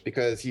lesson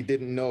because he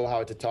didn't know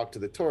how to talk to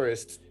the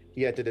tourists.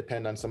 He had to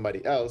depend on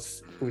somebody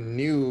else who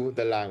knew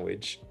the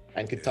language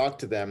and could talk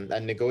to them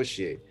and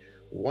negotiate.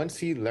 Once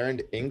he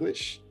learned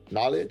English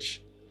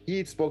knowledge,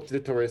 he spoke to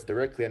the tourists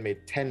directly and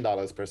made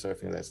 $10 per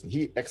surfing lesson.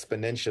 He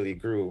exponentially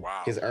grew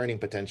his earning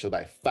potential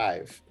by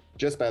 5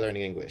 just by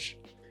learning English.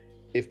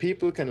 If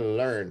people can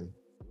learn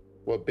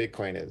what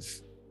Bitcoin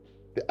is,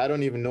 I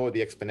don't even know what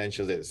the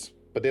exponential is,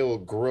 but they will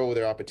grow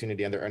their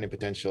opportunity and their earning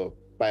potential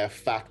by a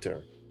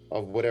factor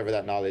of whatever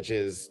that knowledge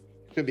is.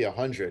 Could be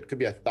 100, could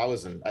be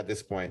 1,000 at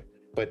this point,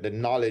 but the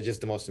knowledge is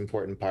the most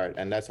important part.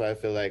 And that's why I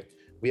feel like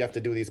we have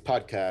to do these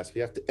podcasts. We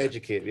have to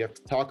educate. We have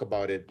to talk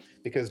about it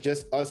because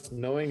just us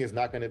knowing is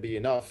not going to be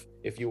enough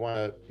if you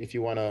want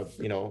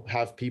to,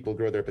 have people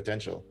grow their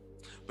potential.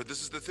 But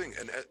this is the thing,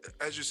 and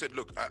as you said,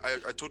 look,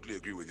 I totally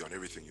agree with you on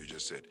everything you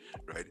just said,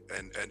 right?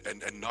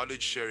 And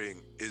knowledge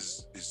sharing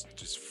is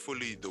just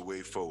fully the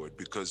way forward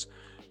because,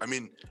 I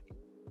mean,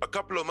 a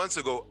couple of months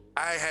ago,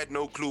 I had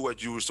no clue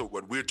what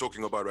we're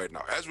talking about right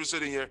now. As we're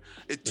sitting here,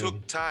 it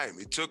took time.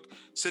 It took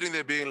sitting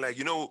there being like,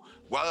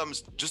 while I'm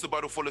just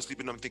about to fall asleep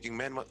and I'm thinking,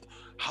 man,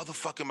 how the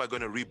fuck am I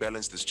going to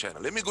rebalance this channel?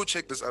 Let me go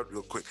check this out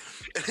real quick.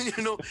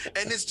 And,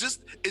 and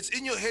it's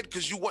in your head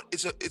because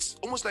it's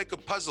almost like a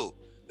puzzle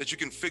that you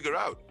can figure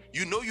out.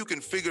 You can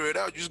figure it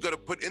out. You just got to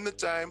put in the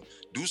time,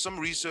 do some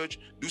research,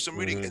 do some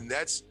reading. And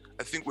that's,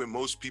 I think, where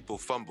most people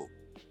fumble,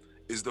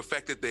 is the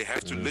fact that they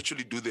have to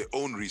literally do their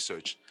own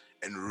research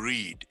and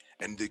read,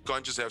 and they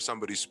can't just have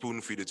somebody spoon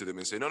feed it to them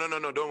and say, no,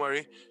 don't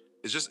worry.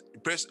 It's just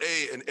press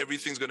A and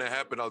everything's gonna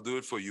happen. I'll do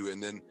it for you.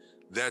 And then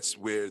that's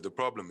where the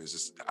problem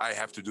is I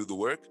have to do the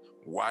work.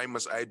 Why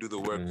must I do the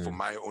work for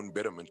my own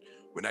betterment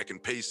when I can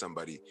pay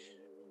somebody?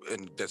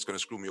 And that's gonna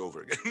screw me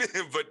over again.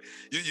 But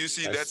you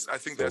see, I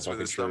think that's where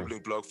the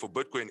stumbling block for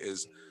Bitcoin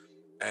is.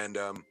 And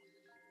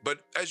but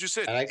as you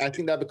said, and I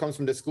think that becomes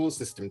from the school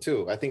system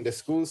too. I think the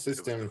school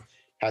system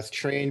has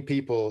trained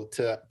people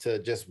to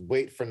just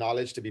wait for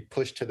knowledge to be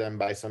pushed to them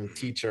by some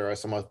teacher or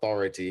some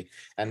authority,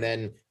 and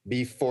then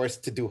be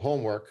forced to do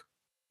homework,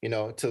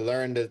 to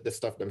learn the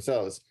stuff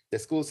themselves. The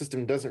school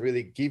system doesn't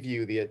really give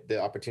you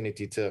the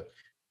opportunity to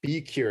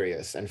be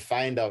curious and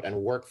find out and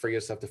work for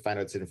yourself to find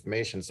out this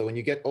information. So when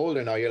you get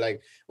older now, you're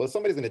like, well,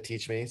 somebody's going to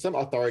teach me. Some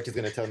authority is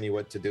going to tell me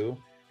what to do.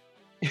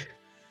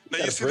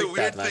 Now, you see, the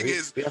weird thing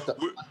is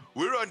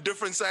we're on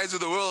different sides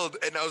of the world,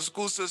 and our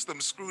school system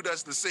screwed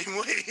us the same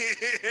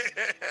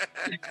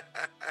way.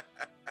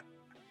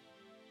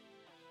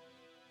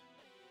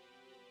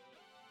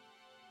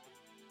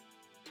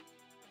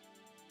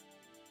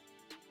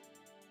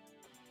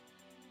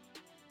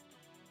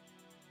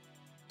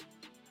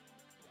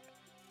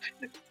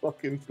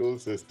 Fucking school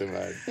system,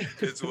 man.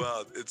 It's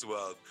wild. It's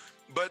wild.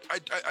 But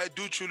I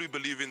do truly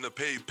believe in the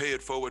pay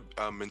it forward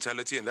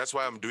mentality, and that's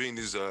why I'm doing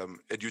these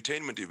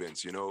edutainment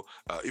events. You know,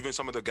 even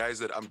some of the guys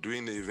that I'm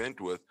doing the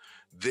event with,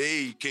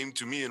 they came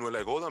to me and were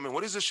like, "Hold on, man,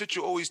 what is the shit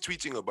you're always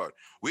tweeting about?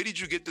 Where did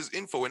you get this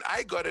info?" And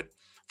I got it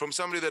from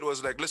somebody that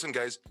was like, "Listen,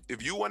 guys,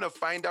 if you want to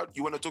find out,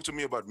 you want to talk to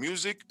me about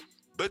music,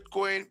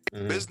 Bitcoin,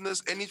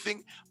 business,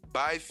 anything,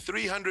 buy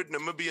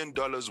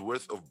 $300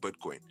 worth of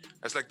Bitcoin.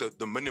 That's like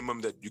the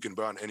minimum that you can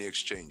buy on any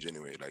exchange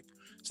anyway. Like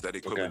it's that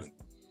equivalent." Okay.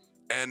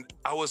 And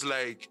I was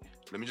like,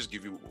 let me just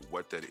give you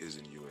what that is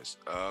in US.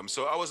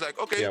 So I was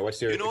like, okay, Yeah,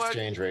 what's your you know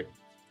exchange rate?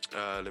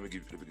 let me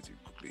give it to you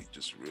quickly,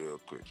 just real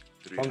quick.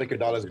 I don't think your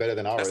dollar's better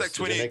than ours. That's like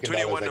So 20, Jamaican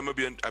 21 dollars, like-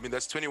 Namibian. I mean,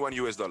 that's 21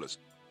 US dollars.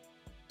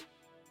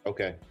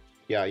 Okay.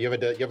 Yeah, you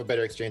have a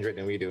better exchange rate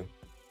than we do.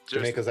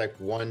 Seriously. Jamaica's like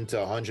 1 to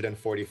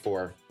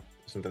 144,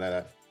 something like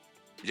that.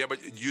 Yeah, but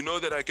you know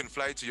that I can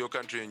fly to your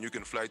country and you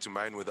can fly to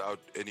mine without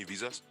any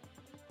visas?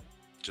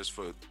 Just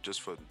for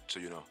so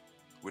you know.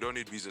 We don't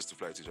need visas to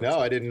fly to each other. No,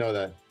 I didn't know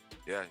that.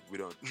 Yeah, we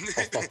don't.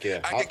 Oh, fuck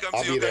yeah. I can come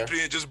I'll to your be there.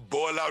 country and just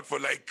ball out for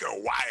like a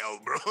while,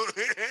 bro.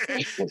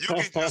 You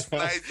can just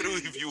fly through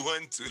if you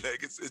want to.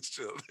 Like it's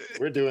chill.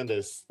 We're doing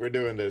this.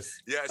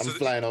 Yeah, I'm so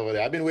flying over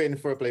there. I've been waiting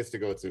for a place to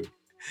go to.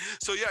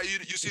 So yeah,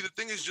 you see, the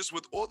thing is just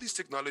with all these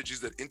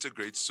technologies that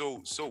integrate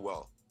so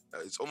well,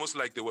 it's almost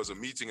like there was a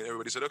meeting and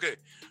everybody said, okay,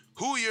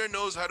 who here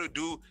knows how to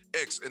do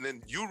X? And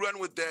then you run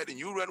with that and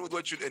you run with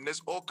what you, and let's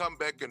all come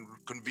back and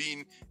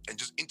convene and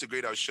just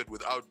integrate our shit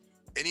without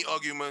any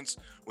arguments,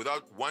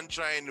 without one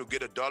trying to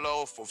get $1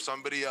 off of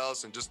somebody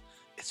else, and just,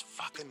 it's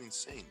fucking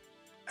insane.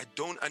 I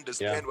don't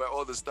understand why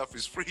all this stuff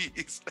is free.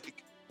 It's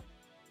like,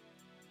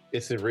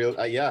 It's a real,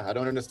 yeah, I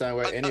don't understand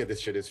why any of this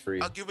shit is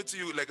free. I'll give it to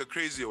you like a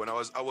crazy one.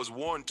 I was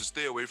warned to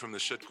stay away from the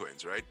shit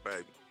coins, right?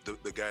 By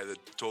the guy that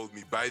told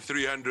me buy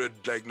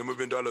 300 like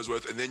Namibian dollars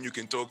worth and then you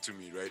can talk to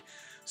me, right?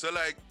 So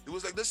like it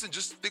was like, listen,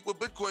 just stick with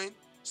Bitcoin.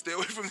 Stay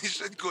away from these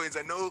shit coins.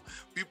 I know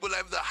people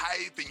have the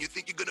hype and you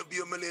think you're gonna be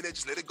a millionaire,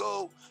 just let it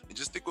go and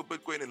just stick with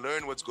Bitcoin and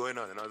learn what's going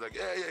on. And I was like,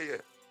 yeah.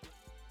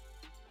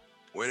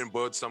 Went and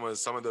bought some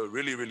of the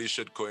really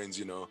shit coins,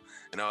 you know.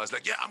 And I was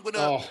like, yeah, I'm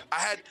gonna.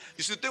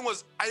 You see, the thing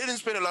was, I didn't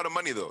spend a lot of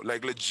money though.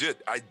 Like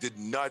legit, I did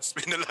not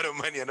spend a lot of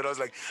money. And then I was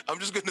like, I'm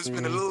just gonna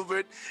spend a little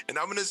bit, and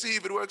I'm gonna see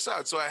if it works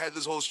out. So I had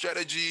this whole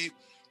strategy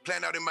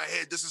planned out in my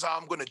head. This is how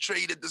I'm gonna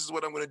trade it. This is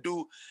what I'm gonna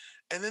do.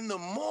 And then the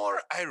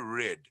more I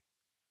read,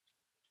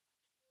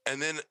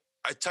 and then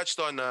I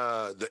touched on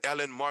the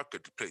Allen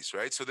Marketplace,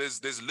 right? So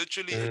there's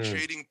literally a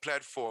trading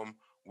platform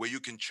where you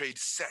can trade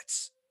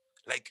sets,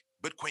 like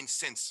Bitcoin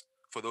cents.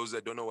 For those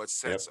that don't know what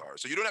sets are.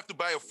 So you don't have to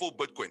buy a full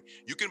Bitcoin.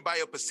 You can buy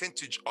a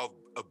percentage of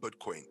a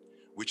Bitcoin,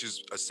 which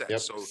is a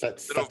set. So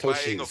instead of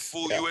buying a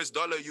full US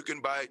dollar, you can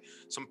buy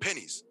some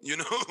pennies, you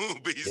know,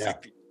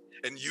 basically,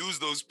 and use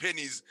those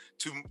pennies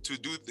to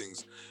do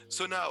things.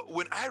 So now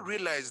when I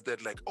realized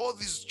that like all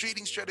these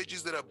trading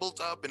strategies that are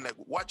built up and like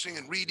watching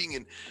and reading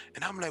and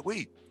I'm like,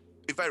 wait,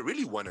 if I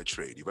really want to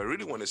trade, if I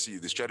really want to see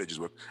if the strategies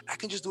work, I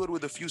can just do it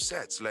with a few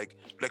sets, like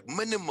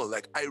minimal.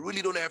 Like I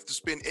really don't have to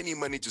spend any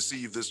money to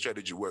see if this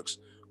strategy works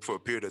for a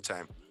period of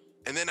time.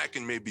 And then I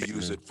can maybe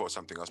use it for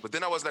something else. But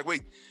then I was like,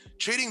 wait,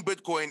 trading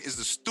Bitcoin is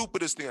the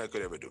stupidest thing I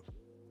could ever do.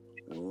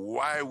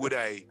 Why would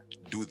I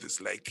do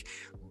this? Like,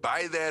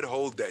 buy that,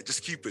 hold that,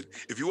 just keep it.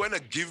 If you want to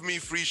give me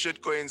free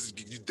shit coins,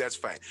 that's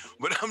fine.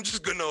 But I'm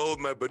just going to hold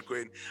my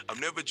Bitcoin. I'm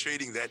never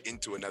trading that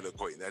into another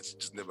coin. That's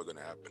just never going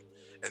to happen.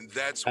 And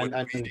that's what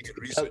reading and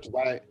research.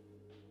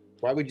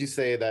 Why would you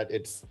say that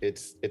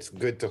it's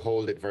good to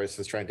hold it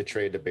versus trying to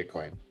trade the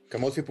Bitcoin?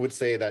 Because most people would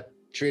say that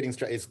trading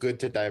is good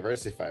to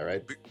diversify,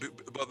 right?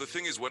 But the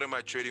thing is, what am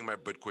I trading my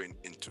Bitcoin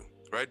into?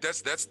 Right?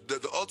 That's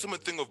the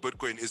ultimate thing of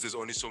Bitcoin is there's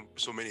only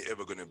so many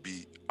ever going to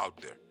be out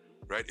there,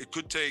 right?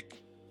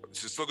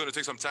 It's still going to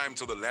take some time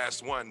till the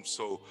last one.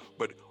 So,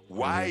 but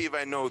why, if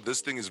I know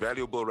this thing is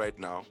valuable right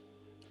now,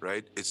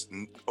 right? It's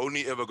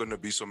only ever going to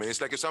be so many.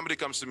 It's like if somebody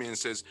comes to me and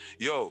says,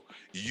 yo,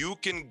 you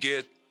can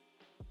get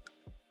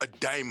a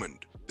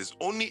diamond. There's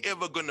only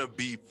ever going to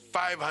be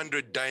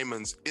 500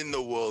 diamonds in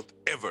the world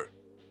ever.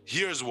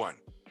 Here's one.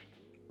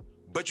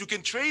 But you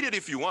can trade it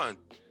if you want.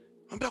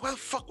 I'm like, why the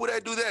fuck would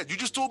I do that? You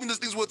just told me this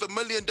thing's worth $1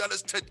 million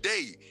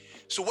today.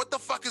 So what the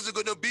fuck is it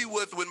going to be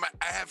worth when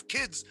I have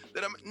kids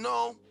that I'm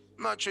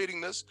not trading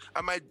this.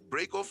 I might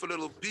break off a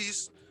little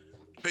piece,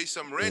 pay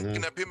some rent.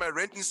 Can I pay my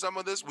rent in some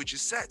of this? Which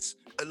is sets,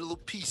 a little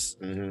piece.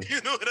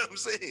 You know what I'm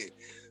saying?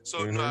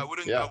 So no, I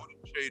wouldn't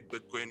trade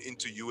Bitcoin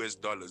into US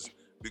dollars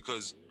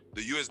because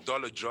the US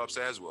dollar drops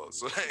as well.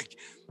 So like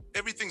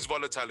everything's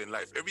volatile in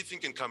life. Everything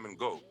can come and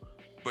go.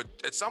 But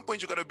at some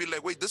point you gotta be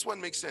like, wait, this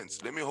one makes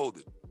sense. Let me hold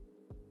it.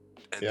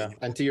 And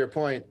and to your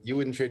point, you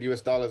wouldn't trade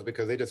US dollars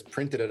because they just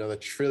printed another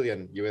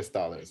trillion US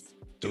dollars.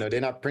 You know,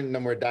 they're not printing no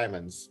more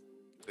diamonds.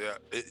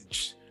 Yeah,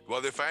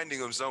 well, they're finding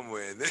them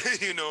somewhere,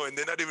 you know, and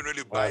they're not even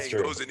really buying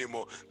those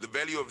anymore. The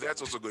value of that's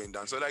also going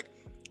down. So, like,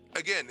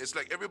 again, it's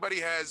like everybody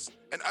has,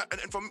 and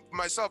for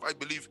myself, I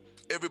believe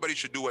everybody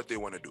should do what they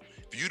want to do.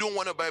 If you don't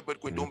want to buy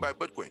Bitcoin, don't buy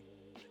Bitcoin.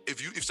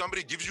 if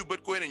somebody gives you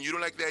Bitcoin and you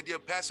don't like the idea,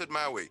 pass it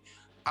my way.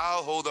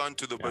 I'll hold on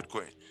to the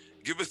Bitcoin.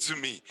 Give it to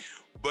me.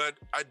 But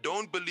I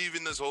don't believe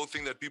in this whole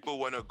thing that people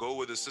want to go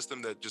with a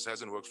system that just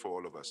hasn't worked for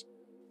all of us.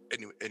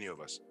 Any of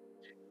us.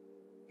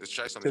 Let's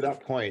try something. To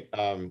that point,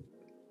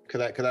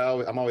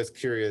 I'm always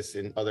curious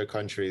in other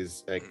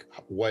countries, like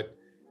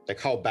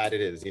how bad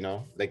it is,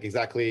 like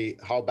exactly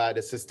how bad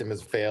the system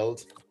has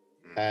failed.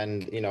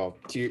 And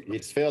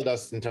it's failed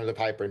us in terms of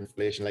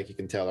hyperinflation. Like you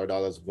can tell, our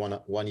dollar's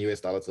one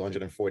US dollar is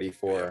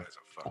 144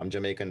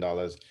 Jamaican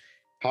dollars.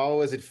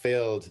 How has it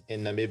failed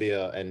in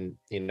Namibia? And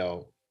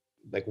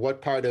like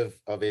what part of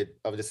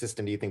the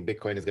system do you think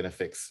Bitcoin is going to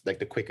fix? Like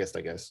the quickest,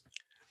 I guess.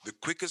 The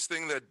quickest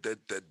thing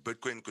that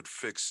Bitcoin could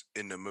fix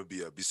in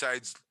Namibia,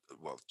 besides,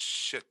 well,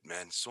 shit,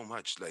 man, so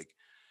much. Like,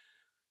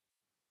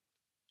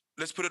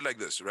 let's put it like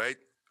this, right?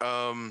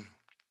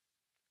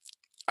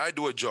 I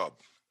do a job.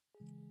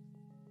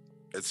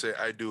 Let's say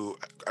I do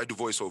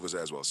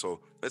voiceovers as well. So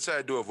let's say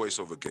I do a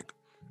voiceover gig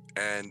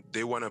and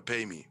they want to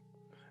pay me.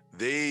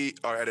 They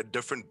are at a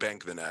different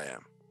bank than I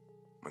am.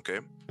 Okay.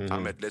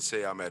 Mm-hmm. Let's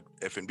say I'm at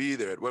FNB,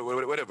 they're at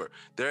whatever.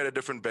 They're at a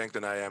different bank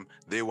than I am.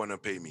 They want to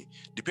pay me.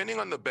 Depending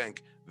on the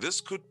bank,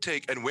 this could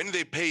take, and when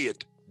they pay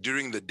it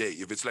during the day,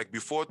 if it's like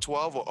before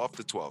 12 or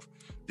after 12,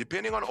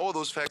 depending on all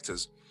those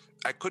factors,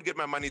 I could get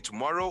my money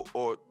tomorrow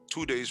or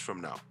 2 days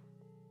from now.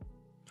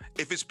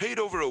 If it's paid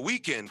over a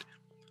weekend,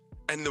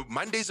 and the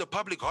Monday's a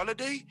public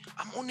holiday,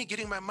 I'm only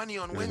getting my money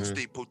on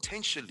Wednesday,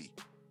 potentially.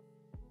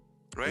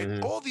 Right?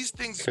 Mm-hmm. All these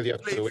things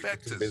play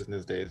factors.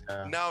 Business days.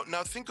 Yeah.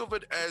 Now think of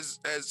it as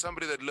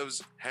somebody that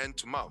lives hand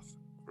to mouth,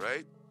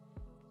 right?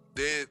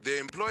 Their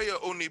employer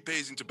only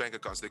pays into bank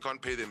accounts. They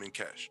can't pay them in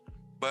cash.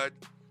 But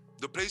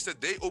the place that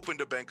they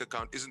opened a bank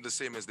account isn't the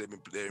same as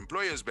their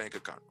employer's bank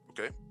account,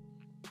 okay?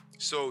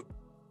 So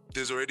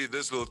there's already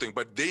this little thing.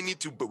 But they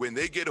need to, but when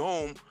they get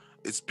home,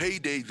 it's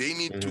payday. They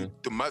need to,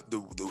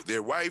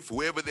 their wife,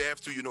 whoever they have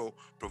to,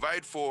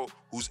 provide for,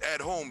 who's at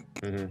home.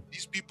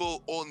 These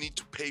people all need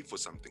to pay for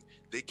something.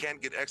 They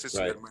can't get access to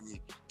that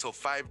money till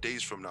 5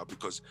 days from now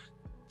because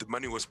the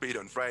money was paid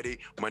on Friday.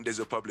 Monday's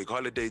a public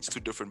holiday. It's 2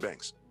 different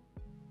banks.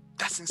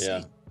 That's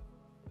insane. Yeah.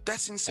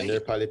 That's insane. And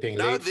they're probably paying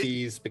late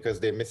fees because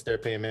they missed their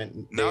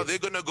payment. Now they're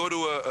gonna go to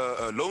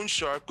a loan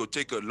shark, go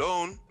take a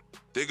loan.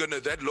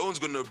 That loan's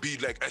gonna be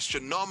like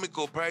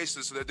astronomical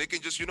prices so that they can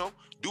just,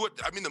 do it.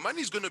 I mean, the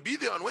money's gonna be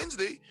there on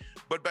Wednesday,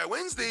 but by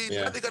Wednesday,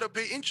 now they gotta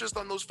pay interest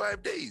on those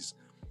 5 days.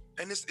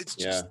 And it's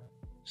just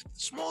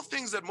small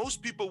things that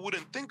most people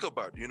wouldn't think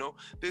about,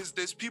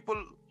 There's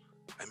people,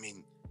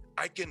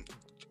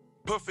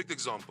 perfect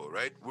example,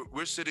 right?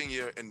 We're sitting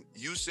here and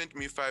you sent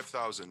me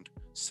 5,000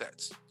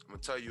 sats. I'm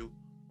gonna tell you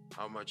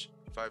how much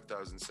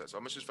 5,000 sats. How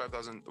much is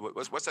 5,000?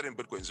 What's that in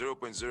Bitcoin?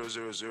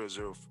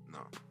 0.0000?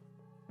 No.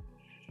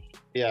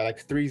 Yeah, like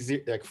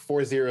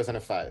 4 zeros and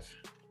a 5.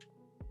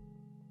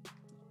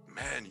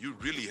 Man, you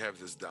really have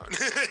this down.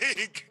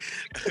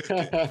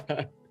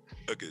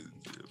 Okay. 1,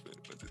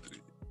 2,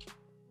 3.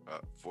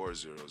 4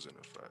 zeros and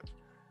a 5.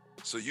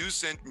 So you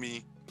sent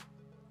me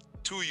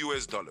 $2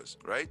 US,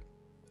 right?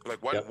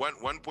 Like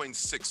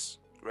 1.6,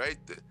 right?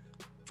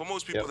 For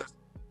most people,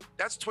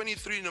 that's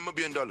 23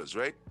 Namibian dollars,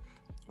 right?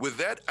 With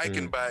that, I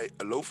can buy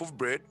a loaf of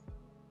bread,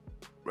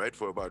 right?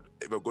 For about,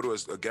 if I go to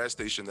a gas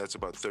station, that's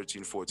about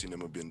 13, 14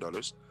 Namibian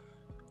dollars.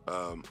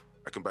 I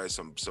can buy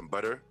some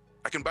butter.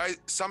 I can buy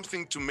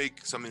something to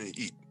make something to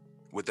eat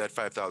with that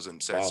 5,000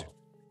 sats. Wow.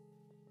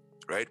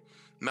 Right?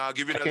 Now I'll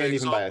give you another example. I can't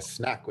even buy a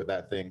snack with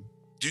that thing.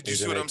 Do you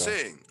see what I'm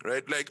saying?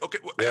 Right? Like, okay,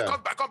 I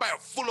can't buy a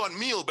full-on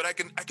meal, but I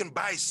can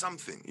buy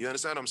something. You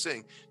understand what I'm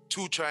saying?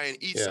 To try and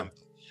eat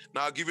something.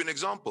 Now I'll give you an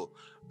example.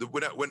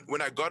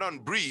 When I got on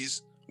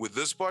Breeze with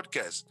this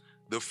podcast,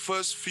 the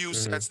first few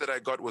sats that I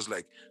got was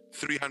like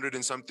 300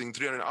 and something,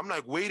 300. I'm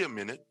like, wait a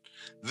minute.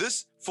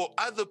 This, for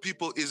other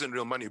people, isn't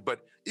real money.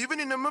 But even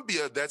in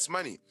Namibia, that's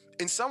money.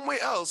 In some way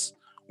else,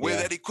 where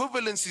that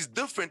equivalence is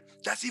different,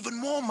 that's even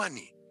more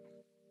money.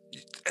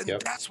 And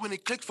that's when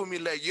it clicked for me,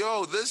 like,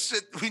 yo, this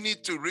shit, we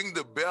need to ring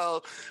the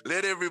bell,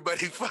 let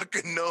everybody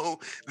fucking know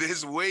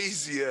there's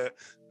ways here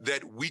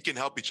that we can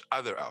help each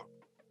other out.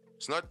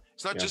 It's not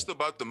just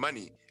about the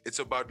money. It's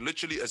about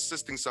literally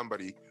assisting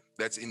somebody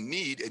that's in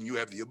need and you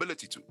have the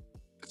ability to.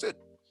 That's it.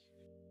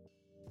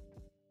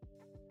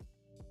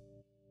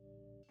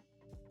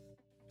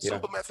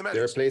 Simple mathematics.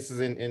 There are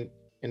places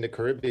in the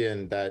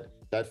Caribbean that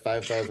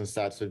 5,000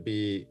 sats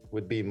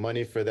would be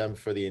money for them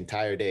for the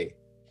entire day,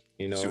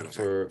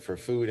 for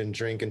food and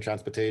drink and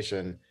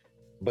transportation,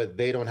 but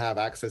they don't have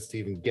access to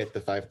even get the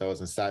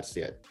 5,000 sats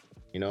yet,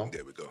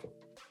 There we go.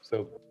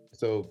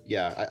 So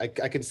yeah, I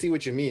can see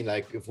what you mean.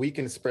 Like if we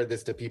can spread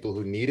this to people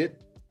who need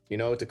it,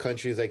 to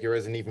countries like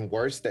yours and even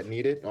worse that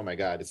need it, oh my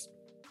God, it's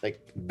like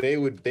they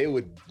would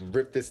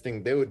rip this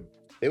thing.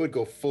 They would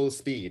go full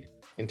speed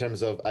in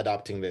terms of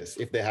adopting this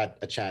if they had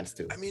a chance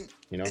to. I mean,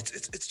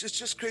 it's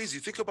just crazy.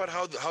 Think about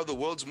how the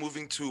world's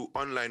moving to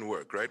online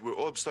work, right? We're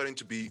all starting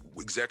to be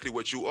exactly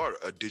what you are,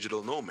 a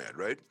digital nomad,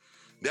 right?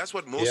 That's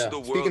what most of the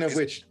world. Speaking of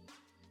which,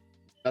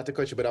 not to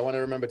cut you, but I want to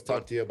remember to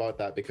talk to you about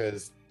that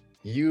because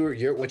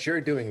what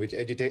you're doing with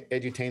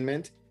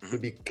edutainment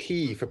would be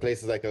key for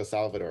places like El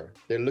Salvador.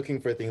 They're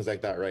looking for things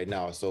like that right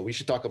now. So we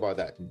should talk about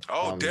that.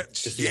 Oh,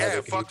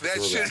 yeah, fuck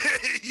that shit.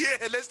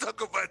 Yeah, let's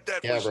talk about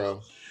that. Yeah, for bro.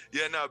 Sure.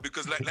 Yeah, no,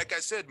 because like I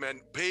said,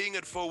 man, paying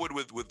it forward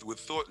with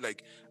thought,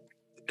 like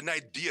an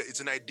idea,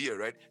 it's an idea,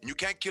 right? And you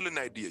can't kill an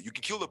idea. You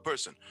can kill the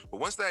person. But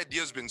once the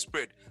idea has been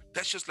spread,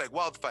 that's just like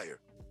wildfire.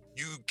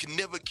 You can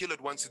never kill it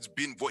once it's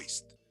been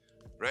voiced,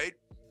 right?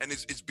 And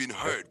it's been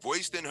heard,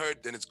 voiced and heard,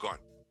 then it's gone.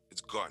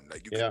 It's gone.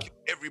 Like you can kill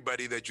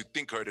everybody that you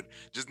think heard it.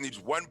 Just needs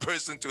one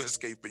person to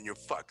escape and you're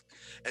fucked.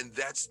 And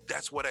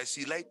that's what I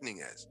see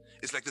lightning as.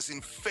 It's like this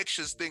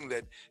infectious thing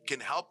that can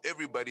help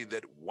everybody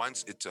that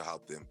wants it to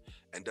help them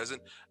and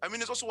doesn't. I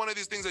mean, it's also one of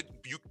these things that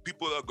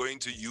people are going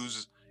to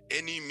use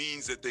any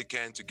means that they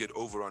can to get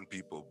over on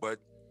people. But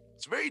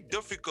it's very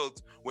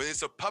difficult when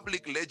it's a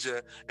public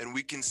ledger and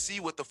we can see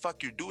what the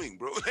fuck you're doing,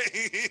 bro.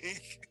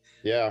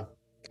 Yeah.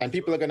 And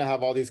people are going to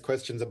have all these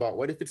questions about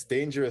what if it's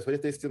dangerous? What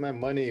if they steal my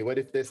money? What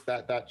if this,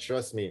 that?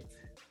 Trust me.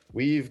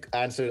 We've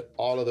answered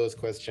all of those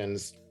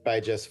questions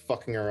by just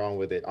fucking around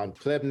with it on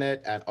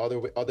Plebnet and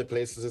other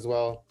places as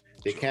well.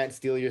 They can't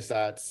steal your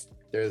sats.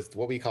 There's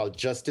what we call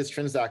justice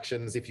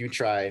transactions if you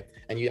try,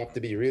 and you have to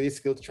be really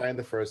skilled to try in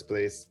the first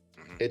place.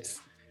 It's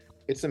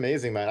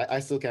amazing, man. I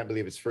still can't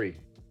believe it's free,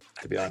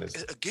 to be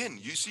honest. Again,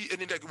 you see,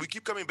 and like we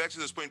keep coming back to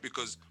this point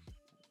because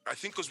I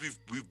think because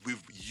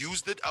we've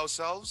used it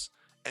ourselves.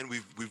 And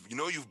we've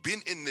you've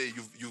been in there,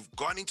 you've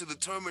gone into the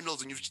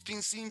terminals and you've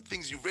seen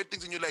things, you've read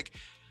things, and you're like,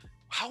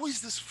 how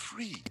is this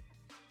free?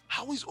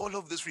 How is all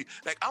of this free?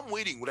 Like I'm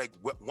waiting. Like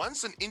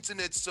once an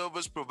internet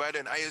service provider,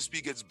 an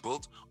ISP gets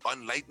built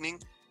on Lightning,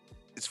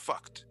 it's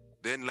fucked.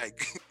 Then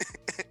like,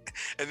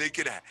 and they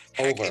can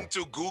hack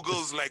into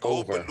Google's like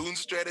whole balloon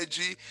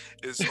strategy.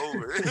 It's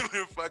over.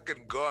 We're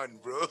fucking gone,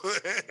 bro.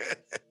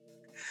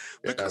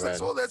 Because that's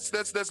all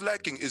that's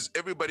lacking is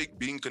everybody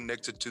being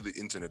connected to the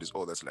internet is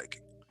all that's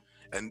lacking.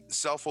 And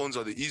cell phones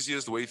are the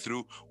easiest way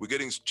through. We're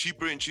getting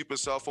cheaper and cheaper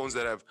cell phones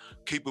that have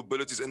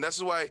capabilities. And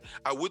that's why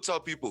I would tell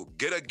people,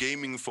 get a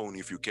gaming phone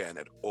if you can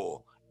at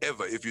all.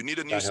 Ever. If you need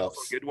a new cell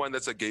phone, get one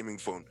that's a gaming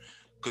phone.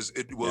 Because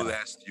it will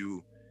last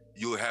you.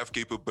 You'll have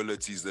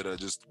capabilities that are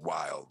just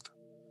wild.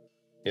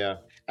 Yeah.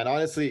 And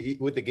honestly,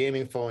 with the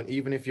gaming phone,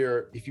 even if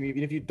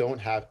you don't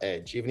have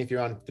Edge, even if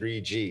you're on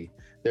 3G,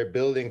 they're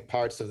building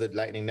parts of the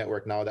Lightning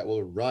Network now that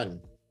will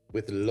run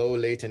with low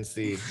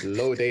latency,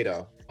 low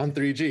data on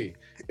 3G.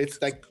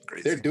 It's like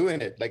they're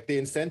doing it. Like the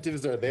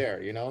incentives are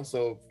there,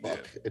 So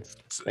it's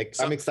like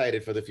I'm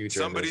excited for the future.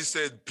 Somebody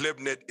said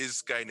Plebnet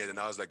is Skynet, and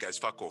I was like, guys,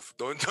 fuck off.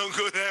 Don't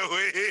go that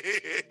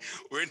way.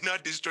 We're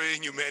not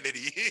destroying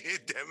humanity.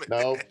 Damn it.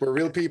 No, we're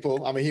real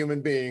people. I'm a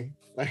human being.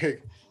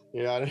 Like,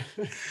 you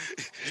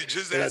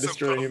just had some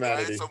coffee,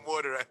 humanity. Some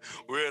water.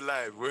 We're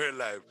alive.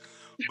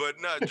 But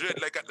no,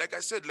 Dread, like I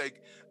said, and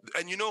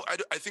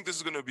I think this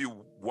is gonna be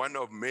one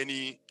of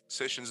many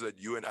sessions that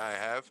you and I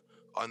have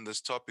on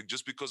this topic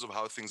just because of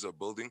how things are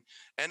building.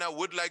 And I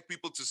would like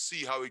people to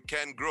see how it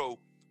can grow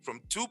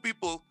from two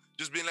people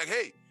just being like,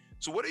 hey,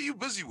 so what are you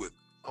busy with?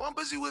 Oh, I'm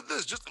busy with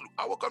this. Just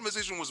our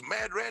conversation was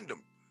mad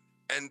random.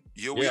 And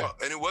here we are.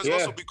 And it was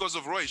also because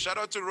of Roy. Shout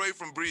out to Roy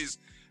from Breeze.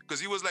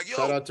 Because he was like, yo,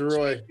 shout out to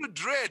Roy.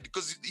 Dread,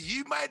 because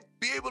he might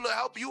be able to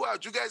help you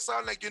out. You guys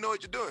sound like you know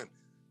what you're doing.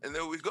 And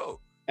there we go.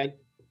 And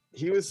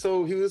he was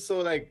so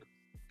like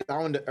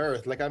down to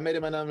earth. Like I met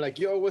him and I'm like,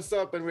 yo, what's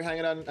up? And we're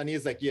hanging out. And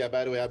he's like, yeah,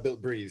 by the way, I built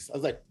Breeze. I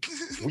was like,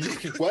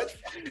 what?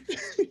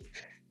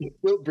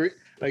 Built Breeze?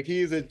 Like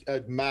he's a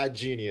mad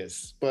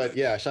genius. But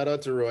yeah, shout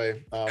out to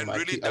Roy. And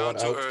really down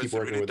to earth,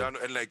 really down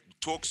and like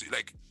talks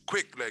like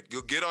quick, like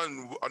you'll get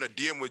on a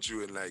DM with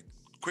you and like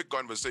quick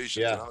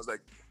conversations. Yeah. And I was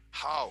like,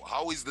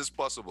 how is this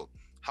possible?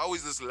 How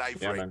is this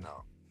life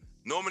now?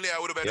 Normally I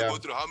would have had to go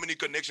through how many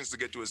connections to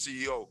get to a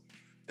CEO.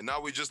 And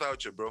now we're just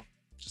out here, bro.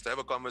 Just to have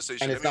a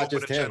conversation. And it's not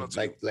just him.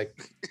 Like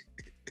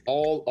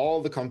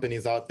all the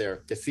companies out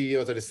there, the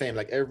CEOs are the same.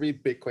 Like every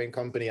Bitcoin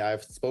company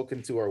I've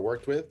spoken to or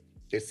worked with,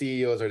 their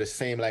CEOs are the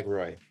same like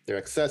Roy. They're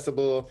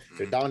accessible,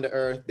 they're down to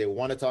earth, they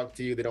want to talk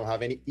to you, they don't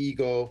have any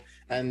ego,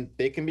 and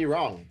they can be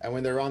wrong. And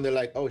when they're wrong, they're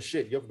like, oh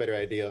shit, you have a better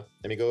idea.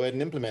 Let me go ahead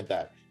and implement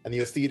that. And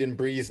you'll see it in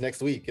Breeze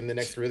next week in the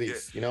next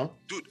release,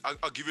 Dude,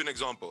 I'll give you an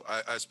example.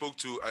 I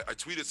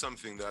tweeted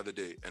something the other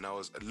day, and I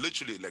was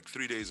literally like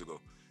 3 days ago.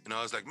 And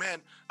I was like,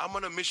 man, I'm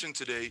on a mission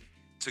today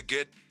to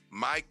get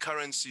my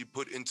currency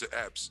put into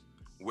apps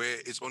where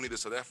it's only the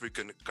South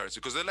African currency,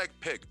 because they're like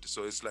pegged.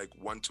 So it's like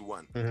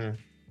 1-to-1. Mm-hmm.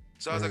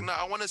 So I was like,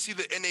 I want to see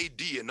the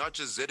NAD and not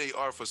just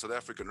ZAR for South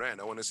African Rand.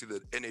 I want to see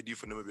the NAD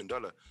for Namibian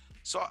dollar.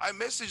 So I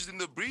messaged in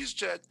the Breeze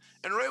chat,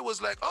 and Ray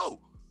was like, oh,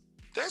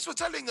 thanks for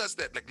telling us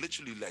that. Like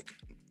literally like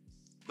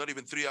not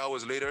even 3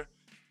 hours later,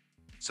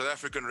 South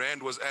African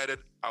Rand was added.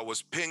 I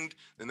was pinged.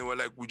 Then they were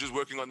like, we're just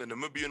working on the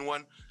Namibian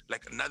one.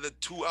 Like another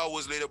 2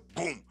 hours later,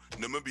 boom,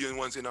 Namibian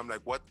one's in. I'm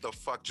like, what the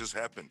fuck just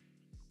happened?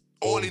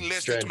 All in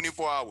less than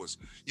 24 hours.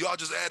 Y'all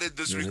just added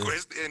this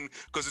request in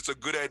because it's a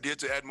good idea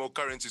to add more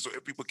currency so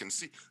people can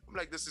see. I'm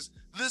like, this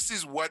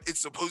is what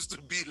it's supposed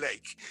to be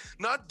like.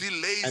 Not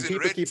delays and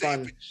red tape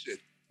and shit.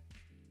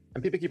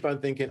 And people keep on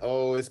thinking,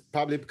 oh, it's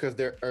probably because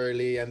they're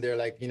early and they're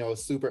like,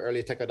 super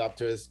early tech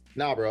adopters.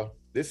 Nah, bro.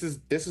 This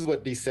is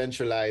what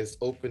decentralized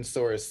open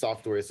source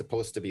software is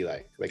supposed to be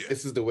like. Like, Yeah.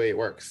 this is the way it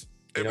works.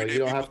 Everyday You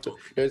don't people have to.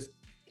 talking. There's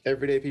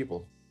everyday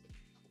people.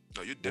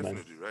 No, you're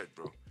definitely right,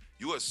 bro.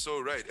 You are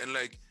so right, and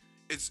like,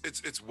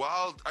 it's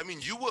wild. I mean,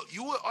 you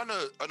were on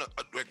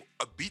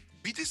a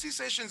BTC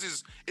sessions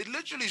is it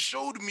literally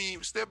showed me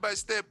step by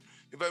step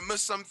if I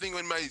missed something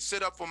in my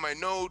setup for my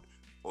node.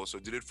 Also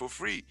did it for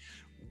free,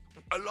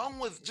 along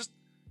with just.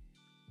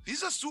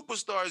 These are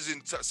superstars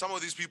in some of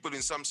these people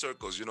in some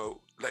circles,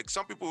 like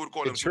some people would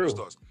call them It's true.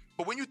 superstars.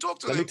 But when you talk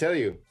to Let them, me tell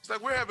you. it's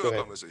like we're having Go a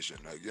ahead. conversation,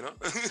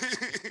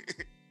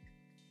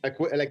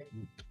 Like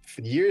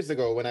years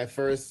ago when I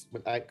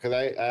because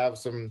I have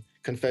some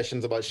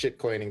confessions about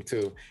shitcoining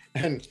too,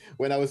 and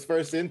when I was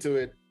first into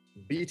it,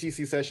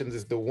 BTC Sessions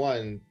is the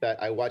one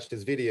that I watched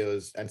his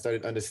videos and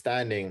started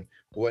understanding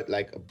what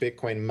like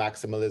Bitcoin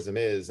maximalism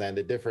is and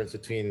the difference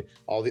between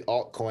all the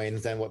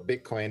altcoins and what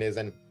Bitcoin is.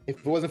 And if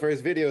it wasn't for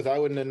his videos, I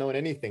wouldn't have known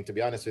anything, to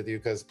be honest with you,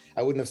 because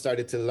I wouldn't have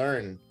started to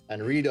learn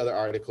and read other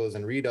articles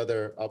and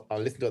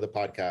listen to other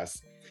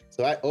podcasts.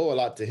 So I owe a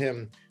lot to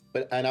him.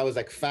 And I was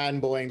like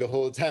fanboying the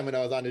whole time when I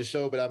was on his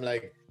show, but I'm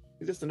like,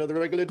 he's just another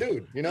regular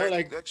dude,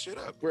 like that shit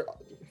up.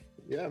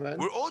 Yeah, man.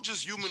 We're all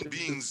just human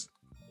beings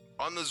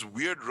on this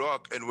weird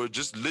rock, and we're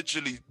just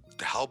literally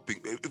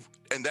helping.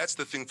 And that's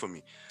the thing for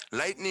me.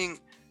 Lightning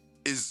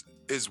is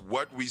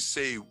what we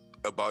say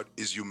about,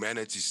 is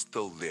humanity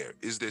still there?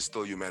 Is there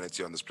still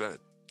humanity on this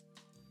planet?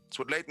 It's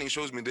what Lightning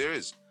shows me there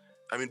is.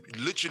 I mean,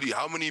 literally,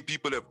 how many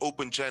people have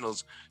open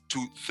channels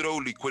to throw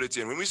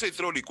liquidity? And when we say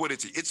throw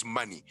liquidity, it's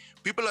money.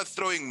 People are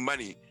throwing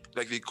money,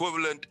 like the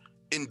equivalent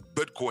in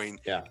Bitcoin,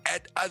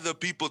 at other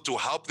people to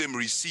help them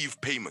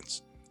receive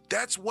payments.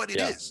 That's what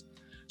it is.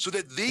 So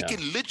that they can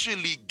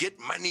literally get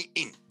money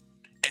in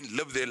and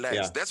live their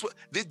lives. That's what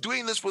they're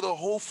doing this for the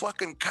whole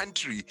fucking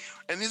country.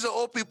 And these are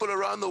all people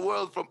around the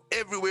world, from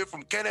everywhere,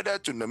 from Canada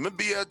to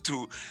Namibia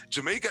to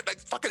Jamaica, like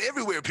fucking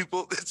everywhere,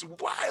 people. It's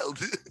wild.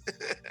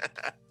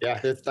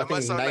 There's I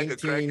must sound like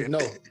a 19, crackhead.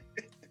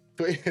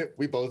 no.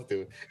 We both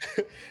do.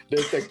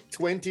 There's like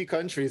 20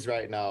 countries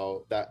right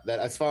now that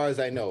as far as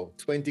I know,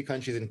 20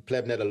 countries in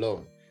Plebnet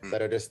alone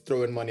that are just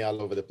throwing money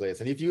all over the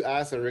place. And if you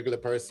ask a regular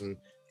person,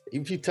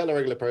 if you tell a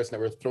regular person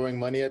that we're throwing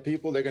money at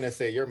people, they're gonna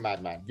say, "You're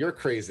madman. You're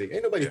crazy.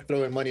 Ain't nobody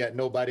throwing money at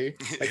nobody.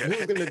 Like,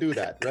 who's gonna do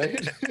that,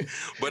 right?"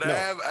 But No, I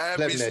have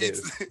Plebnet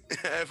receipts.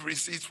 I have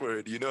receipts for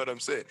it. You know what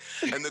I'm saying?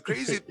 And the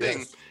crazy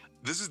thing,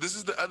 this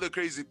is the other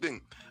crazy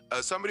thing.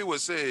 Somebody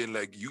was saying,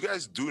 like, you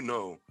guys do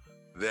know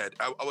that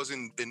I was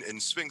in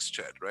Sphinx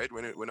chat, right?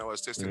 When I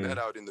was testing that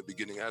out in the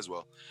beginning as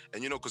well.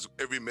 And because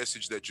every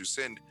message that you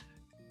send,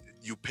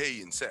 you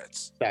pay in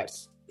sats.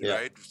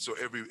 Right? So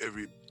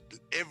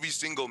every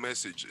single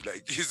message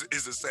like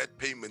is a set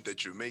payment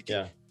that you're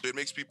making. So it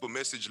makes people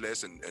message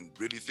less and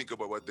really think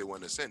about what they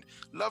want to send.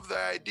 Love the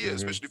idea,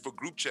 especially for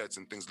group chats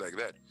and things like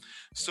that.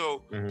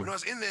 So when I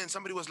was in there and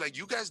somebody was like,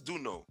 you guys do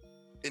know,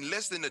 in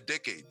less than a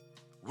decade,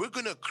 we're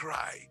gonna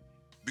cry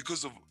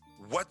because of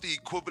what the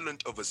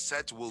equivalent of a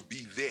set will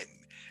be then.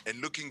 And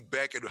looking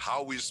back at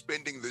how we're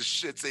spending this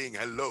shit saying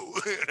hello,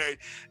 right?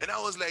 And I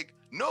was like,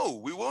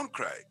 no, we won't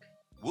cry.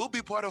 We'll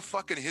be part of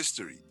fucking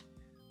history.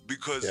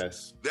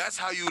 Because that's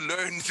how you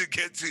learn to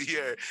get to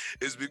here,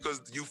 is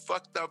because you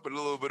fucked up a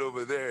little bit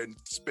over there and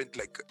spent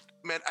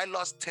I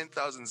lost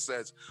 10,000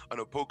 sats on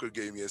a poker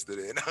game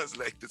yesterday. And I was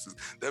like,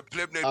 that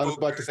Plebnet poker. I was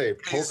about to say,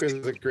 poker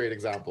is a great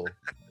example.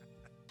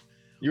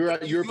 You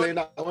were playing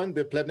that one,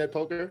 the Plebnet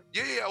poker?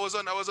 Yeah, I was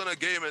on a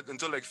game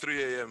until like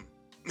 3 a.m.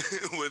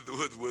 with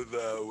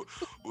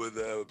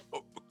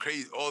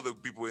crazy all the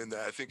people in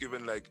there. I think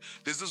even like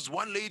there's this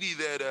one lady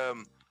that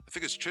I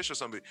think it's Trish or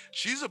somebody.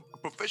 She's a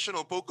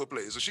professional poker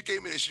player. So she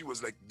came in and she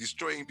was like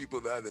destroying people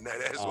the other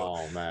night as well.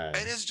 Oh, man.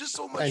 And it's just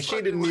so much And fun.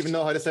 she didn't even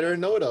know how to set her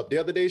node up. The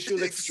other day, she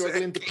was like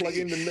struggling to plug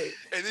in the node.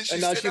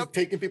 And now she's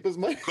taking people's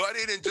money. Got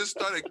in and just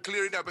started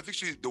clearing up. I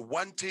think the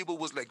one table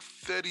was like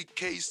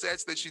 30K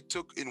sets that she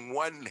took in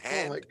one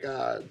hand. Oh, my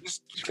God.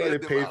 She probably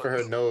paid for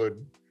her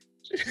node.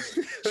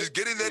 She's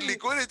getting that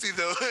liquidity,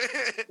 though.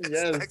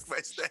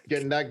 Yes.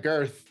 Getting that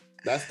girth.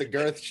 That's the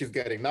girth she's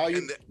getting. Now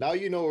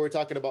you know what we're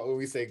talking about when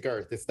we say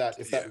girth. It's that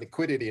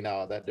liquidity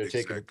now that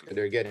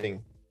they're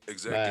getting.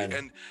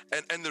 Exactly.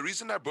 And the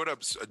reason I brought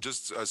up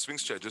just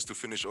Sphinx Chat, just to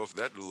finish off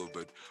that a little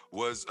bit,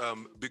 was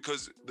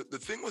because the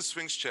thing with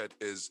Sphinx Chat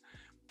is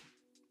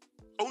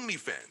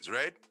OnlyFans,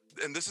 right?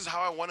 And this is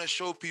how I want to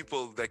show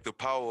people like the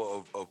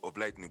power of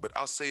Lightning, but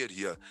I'll say it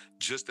here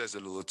just as a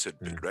little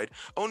tidbit, right?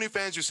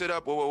 OnlyFans, you set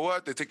up,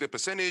 what? They take the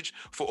percentage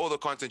for all the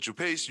content you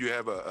paste. You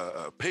have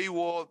a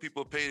paywall,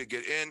 people pay to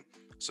get in,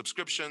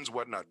 subscriptions,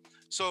 whatnot.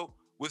 So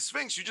with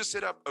Sphinx, you just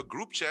set up a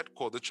group chat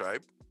called the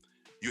Tribe.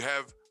 You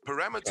have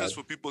parameters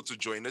for people to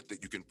join it,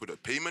 that you can put a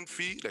payment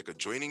fee, like a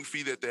joining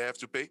fee that they have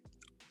to pay,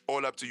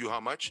 all up to you how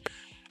much,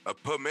 a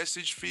per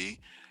message fee,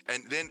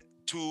 and then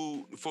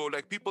for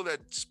like people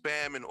that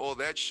spam and all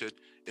that shit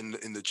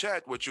in the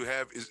chat, what you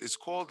have is it's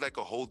called like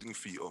a holding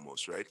fee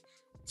almost, right?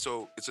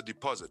 So it's a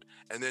deposit.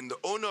 And then the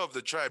owner of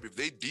the tribe, if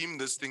they deem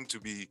this thing to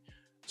be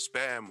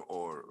spam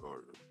or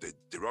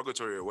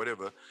derogatory or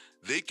whatever,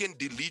 they can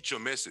delete your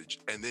message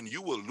and then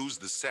you will lose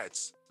the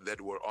sats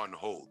that were on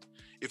hold.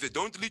 If they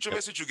don't delete your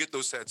message, you get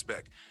those sats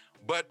back.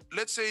 But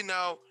let's say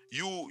now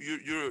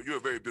you're a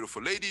very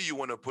beautiful lady, you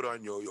want to put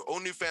on your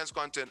OnlyFans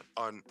content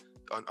on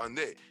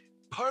there.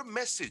 Per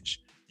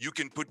message, you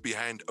can put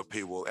behind a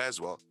paywall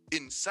as well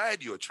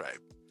inside your tribe.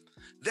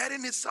 That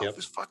in itself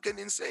is fucking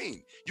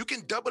insane. You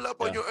can double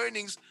up on your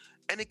earnings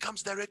and it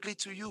comes directly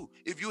to you.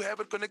 If you have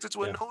it connected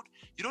to a node,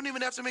 you don't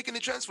even have to make any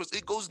transfers.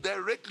 It goes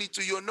directly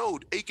to your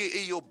node,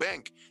 aka your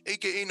bank,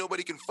 aka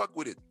nobody can fuck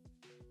with it.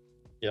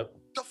 Yep.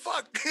 The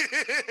fuck?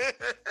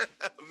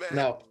 Man.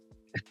 Now,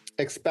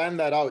 expand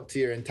that out to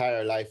your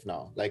entire life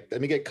now. Like,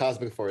 let me get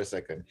cosmic for a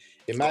second.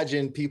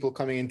 Imagine people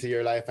coming into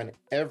your life and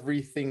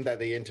everything that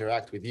they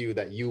interact with you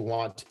that you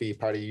want to be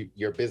part of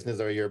your business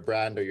or your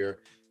brand or your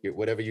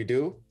whatever you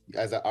do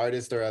as an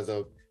artist or as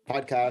a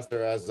podcast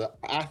or as an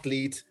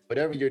athlete,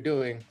 whatever you're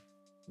doing,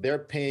 they're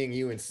paying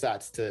you in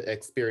sats to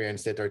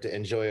experience it or to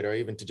enjoy it or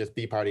even to just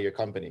be part of your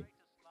company.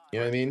 You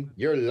know what I mean?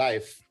 Your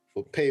life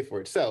will pay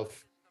for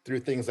itself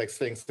through things like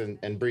Sphinx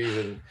and Breeze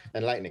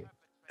and Lightning.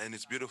 And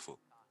it's beautiful.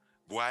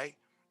 Why?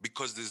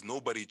 Because there's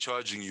nobody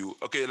charging you.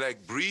 Okay,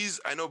 like Breeze,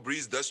 I know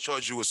Breeze does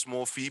charge you a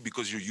small fee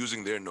because you're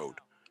using their node,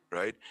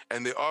 right?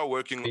 And they are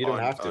working you don't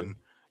have to.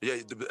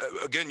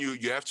 Again, you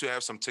have to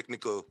have some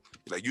technical,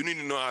 like you need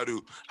to know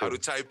how to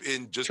type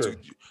in just to.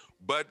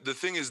 But the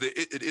thing is that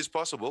it is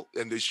possible,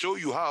 and they show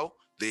you how.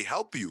 They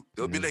help you.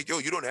 They'll be like, yo,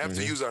 you don't have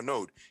to use our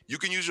node. You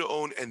can use your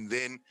own, and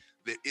then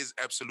there is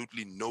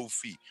absolutely no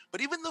fee.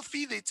 But even the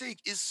fee they take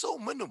is so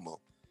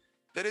minimal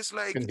that it's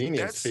like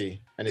convenience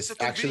fee, and it's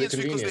a actually convenience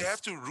because they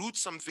have to route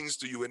some things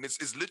to you, and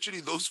it's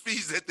literally those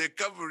fees that they're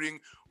covering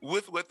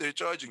with what they're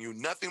charging you,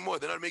 nothing more.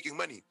 They're not making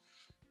money.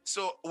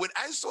 So when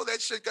I saw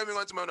that shit coming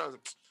onto my mind, I was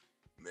like,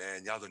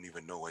 man, y'all don't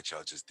even know what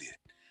y'all just did.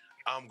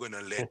 I'm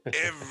gonna let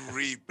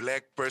every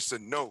black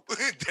person know.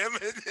 Damn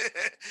it.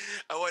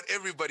 I want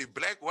everybody,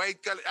 black,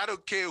 white, color. I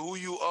don't care who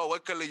you are,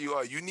 what color you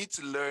are. You need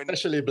to learn.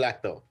 Especially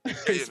black though.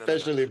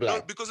 Especially black.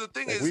 No, because the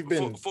thing like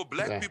is, for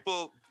black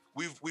people,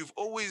 we've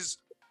always,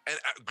 and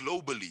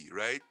globally,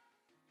 right?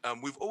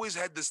 We've always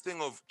had this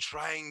thing of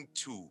trying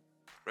to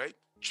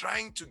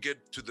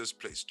get to this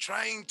place,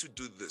 trying to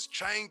do this,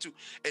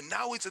 and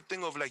now it's a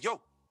thing of like, yo,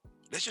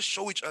 let's just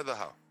show each other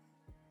how.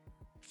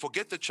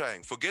 Forget the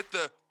trying, forget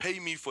the pay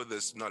me for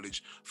this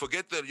knowledge,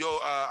 forget the, yo,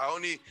 I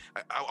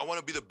want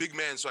to be the big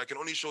man so I can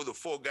only show the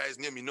 4 guys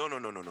near me. No.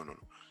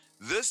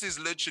 This is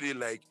literally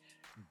like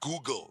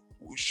Google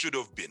should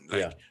have been.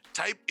 Like,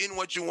 type in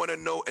what you want to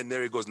know, and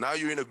there it goes. Now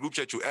you're in a group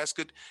chat, you ask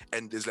it,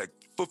 and there's like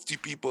 50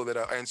 people that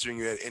are answering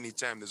you at any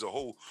time. There's a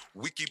whole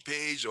wiki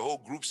page, a whole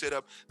group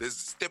setup. There's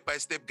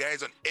step-by-step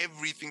guides on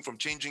everything from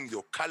changing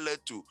your color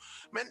to,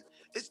 man,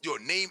 it's your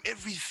name,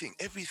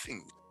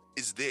 everything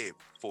is there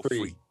for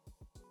free.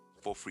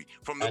 For free.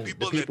 From the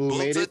people that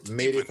built it,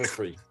 made it for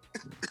free.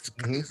 It's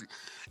crazy.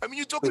 I mean,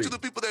 you're talking to the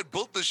people that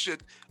built the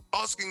shit,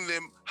 asking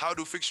them how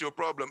to fix your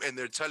problem, and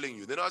they're telling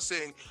you. They're not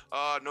saying,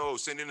 no,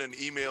 send in an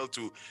email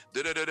to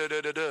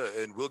da-da-da-da-da-da,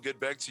 and we'll get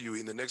back to you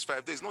in the next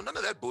 5 days. No, none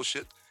of that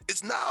bullshit.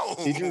 It's now.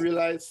 Did you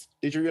realize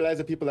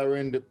the people that were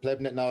in the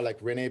PlebNet now, like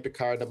Rene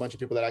Picard and a bunch of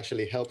people that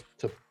actually helped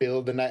to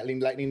build the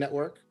Lightning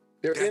Network?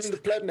 They're in the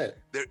PlebNet.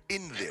 They're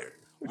in there.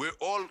 We're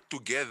all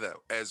together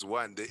as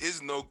one. There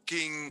is no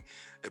king,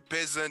 a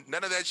peasant.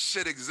 None of that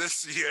shit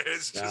exists here.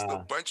 It's just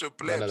a bunch of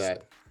plebs. None of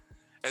that.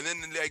 And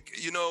then, like,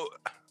 you know,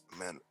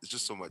 man, it's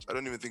just so much. I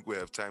don't even think we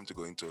have time to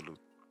go into it.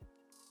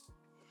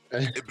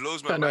 It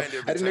blows my mind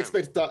every time.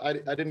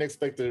 I didn't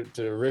expect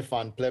to riff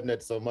on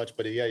PlebNet so much,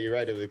 but yeah, you're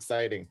right. It was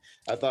exciting.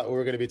 I thought we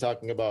were going to be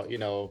talking about, you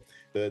know,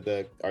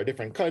 our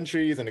different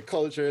countries and the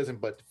cultures,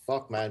 but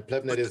fuck, man,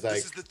 PlebNet is like.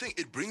 This is the thing.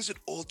 It brings it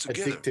all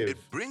together. Addictive. It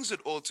brings it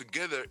all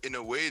together in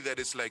a way that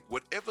it's like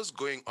whatever's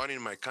going on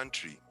in my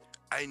country,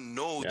 I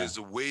know there's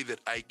a way that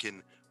I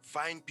can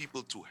find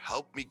people to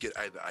help me get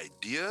either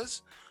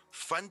ideas,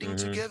 funding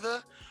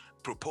together,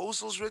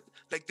 proposals written.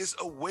 Like, there's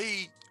a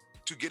way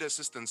to get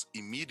assistance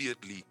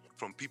immediately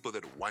from people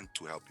that want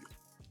to help you.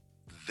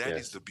 That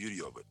is the beauty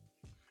of it.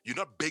 You're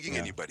not begging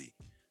anybody,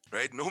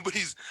 right?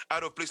 Nobody's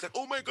out of place like,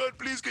 oh my God,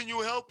 please, can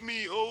you help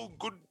me? Oh,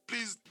 good,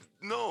 please.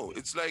 No,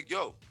 it's like,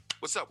 yo,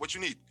 what's up? What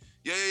you need?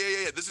 Yeah.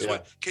 This is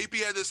what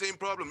KP had the same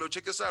problem. No,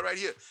 check this out right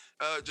here.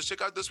 Just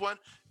check out this one.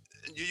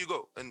 And here you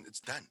go. And it's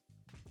done.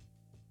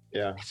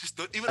 Yeah. It's just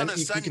even on a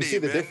Sunday, you can see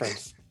the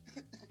difference.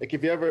 Like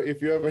if you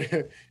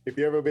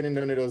ever been in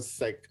one of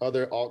those like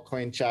other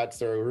altcoin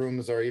chats or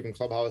rooms or even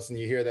Clubhouse, and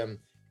you hear them,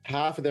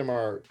 half of them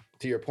are,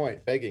 to your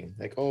point, begging,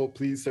 like, oh,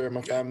 please, sir,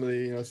 my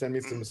family, you know, send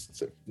me some,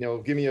 you know,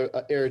 give me a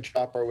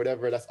airdrop or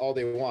whatever. That's all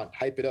they want.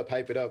 Hype it up.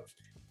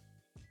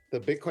 The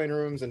Bitcoin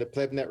rooms and the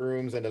PlebNet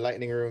rooms and the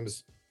Lightning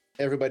rooms,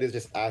 everybody's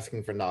just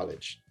asking for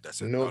knowledge.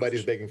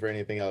 Nobody's begging for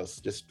anything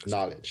else, just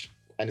knowledge.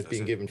 And it's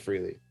being given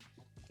freely.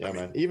 Yeah, I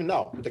mean, man. Even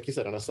now, like you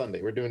said, on a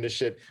Sunday, we're doing this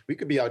shit. We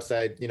could be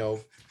outside,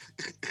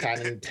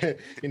 tanning,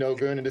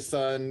 going in the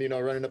sun,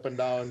 running up and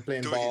down,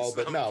 playing doing ball.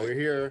 But no, something. we're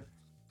here.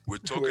 We're We're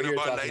talking here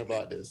about talking lightning.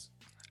 about this.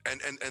 And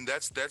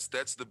that's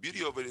the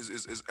beauty of it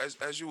is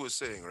as you were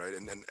saying, right?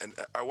 And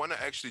I want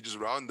to actually just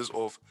round this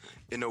off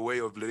in a way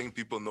of letting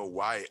people know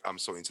why I'm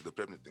so into the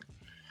Plebnet thing.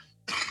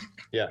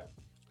 Yeah.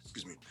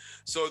 Excuse me.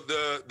 So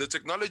the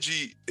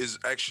technology is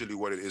actually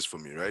what it is for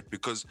me, right?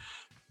 Because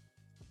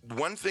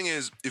one thing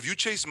is, if you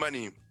chase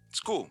money, it's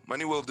cool.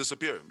 Money will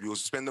disappear. You'll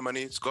spend the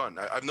money, it's gone.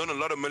 I've known a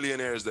lot of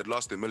millionaires that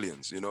lost their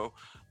millions, and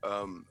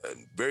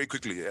very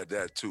quickly at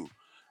that too.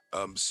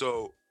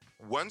 So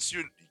once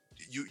you're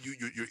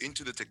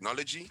into the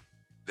technology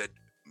that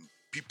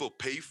people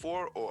pay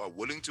for or are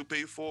willing to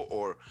pay for,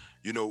 or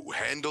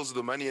handles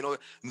the money and all that,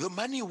 the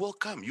money will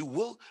come. You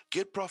will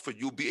get profit.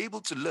 You'll be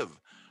able to live,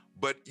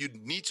 but you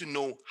need to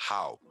know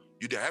how.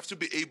 You have to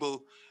be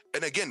able.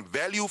 And again,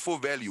 value for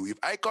value. If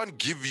I can't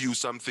give you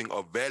something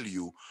of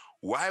value,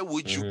 why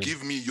would you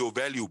give me your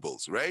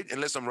valuables, right?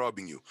 Unless I'm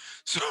robbing you.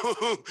 So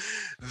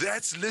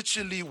that's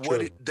literally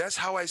that's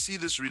how I see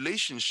this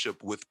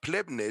relationship with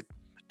Plebnet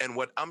and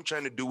what I'm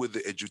trying to do with the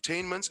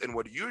edutainments and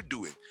what you're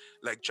doing.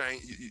 Like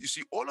you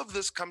see, all of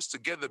this comes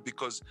together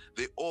because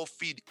they all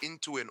feed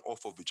into and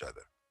off of each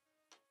other.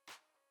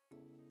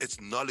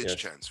 It's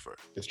knowledge transfer.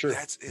 It's true.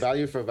 That's it.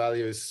 Value for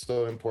value is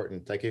so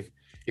important. Like if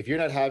you're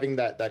not having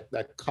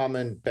that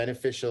common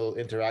beneficial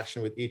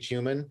interaction with each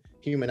human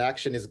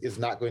action is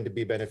not going to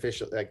be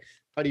beneficial. Like,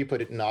 how do you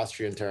put it in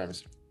Austrian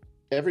terms?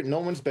 No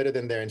one's better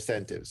than their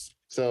incentives.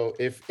 So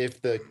if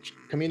the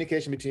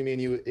communication between me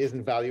and you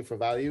isn't value for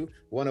value,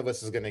 one of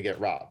us is going to get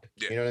robbed.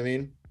 Yeah. You know what I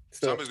mean?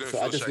 So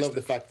I just love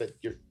the fact that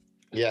you're.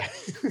 Yeah,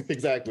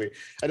 exactly.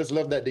 I just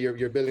love that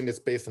you're building this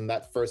based on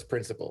that first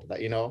principle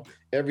that,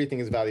 everything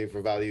is value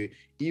for value,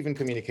 even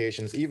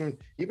communications, even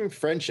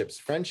friendships.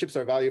 Friendships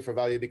are value for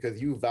value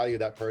because you value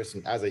that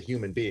person as a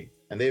human being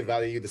and they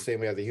value you the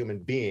same way as a human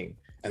being.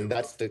 And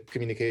that's the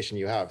communication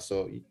you have.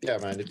 So yeah,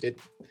 man,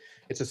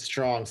 it's a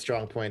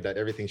strong point that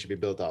everything should be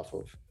built off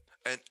of.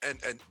 And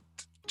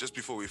just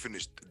before we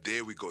finish,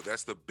 there we go.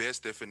 That's the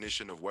best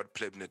definition of what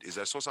Plebnet is.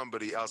 I saw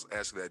somebody else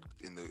ask that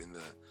in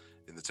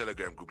the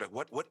Telegram group, like,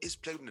 what is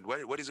Plebnet?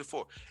 What is it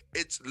for?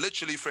 It's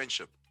literally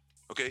friendship,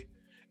 okay?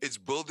 It's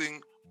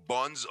building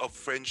bonds of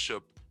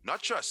friendship,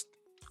 not trust,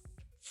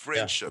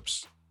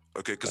 friendships,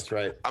 okay? Because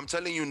I'm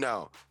telling you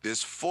now,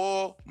 there's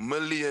 4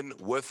 million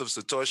worth of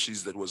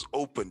Satoshis that was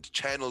opened,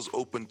 channels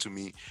opened to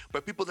me by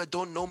people that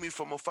don't know me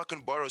from a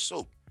fucking bar of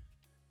soap.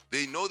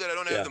 They know that I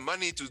don't have the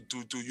money to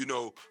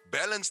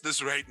balance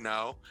this right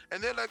now.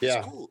 And they're like,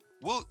 it's cool.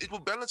 It will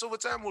balance over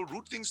time. We'll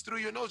root things through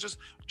your nose. Just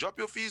drop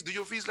your fees, do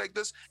your fees like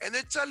this. And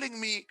they're telling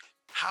me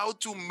how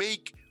to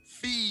make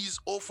fees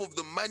off of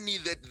the money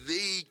that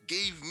they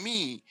gave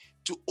me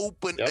to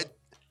open.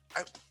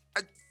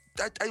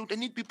 I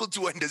need people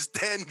to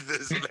understand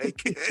this.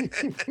 Like,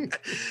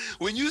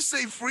 when you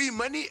say free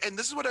money, and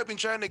this is what I've been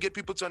trying to get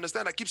people to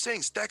understand. I keep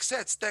saying stack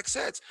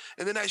sats.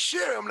 And then I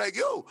share. I'm like,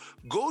 yo,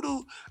 go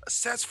to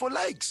Sats for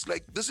Likes.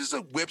 Like, this is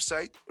a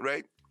website,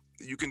 right?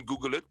 You can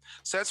Google it.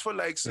 Sats for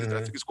Likes, I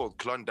think it's called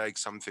Klondike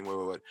something.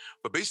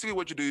 But basically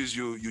what you do is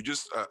you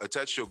just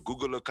attach your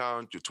Google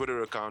account, your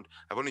Twitter account.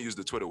 I've only used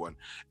the Twitter one.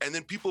 And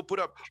then people put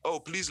up, oh,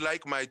 please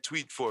like my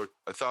tweet for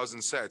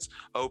 1,000 sats.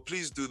 Oh,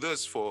 please do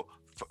this for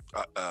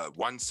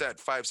 1 sat,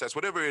 5 sats,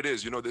 whatever it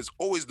is. There's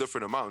always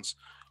different amounts.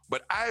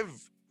 But I've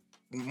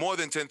more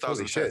than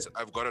 10,000 sats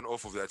I've gotten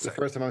off of that site.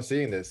 The first time I'm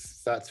seeing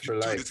this, Sats for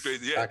Likes. Dude, it's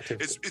crazy. Yeah,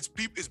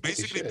 it's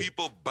basically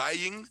people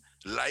buying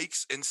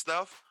likes and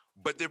stuff,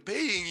 but they're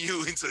paying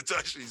you in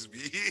Satoshis,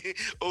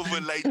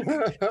 over Lightning.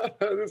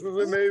 This is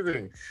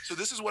amazing. So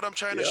this is what I'm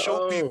trying to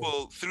show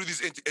people through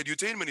these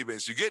edutainment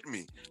events. You get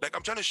me? Like,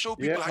 I'm trying to show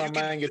people how you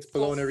can gets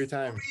blown every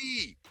time.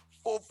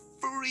 For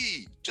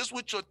free, just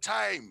with your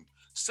time.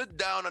 Sit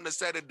down on a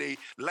Saturday,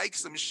 like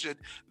some shit,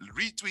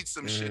 retweet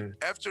some shit.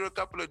 After a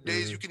couple of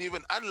days, you can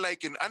even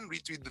unlike and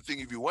unretweet the thing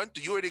if you want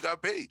to. You already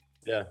got paid.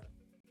 Yeah.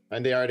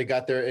 And they already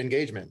got their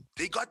engagement.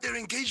 They got their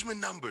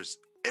engagement numbers.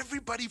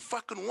 Everybody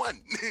fucking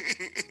won.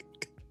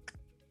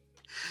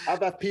 I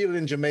have people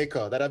in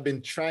Jamaica that have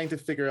been trying to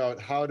figure out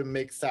how to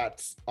make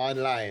sats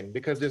online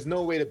because there's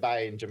no way to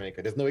buy in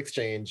Jamaica. There's no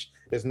exchange.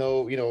 There's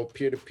no,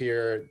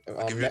 peer-to-peer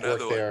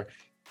network there.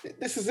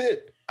 This is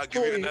it. I'll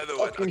give you another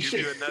one.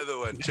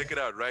 Check it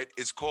out, right?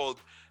 It's called,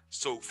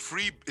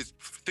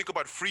 think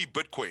about free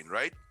Bitcoin,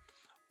 right?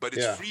 But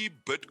it's free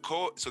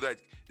Bitcoin, so that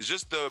it's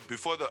just let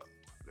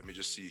me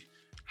just see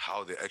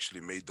how they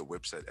actually made the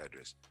website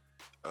address.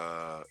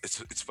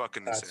 It's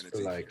fucking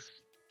insanity.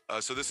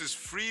 So this is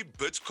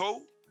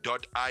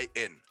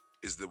freebitco.in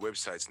is the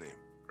website's name,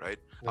 right?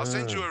 I'll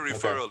send you a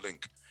referral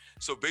link.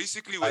 So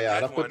basically with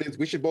that one,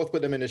 we should both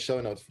put them in the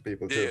show notes for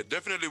people too. Yeah,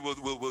 definitely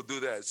we'll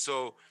do that.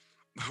 So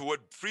what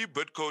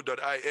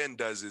freebitco.in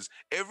does is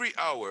every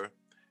hour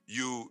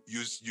you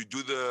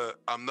do the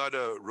I'm not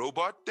a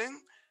robot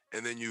thing,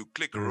 and then you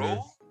click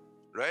roll,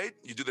 right?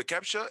 You do the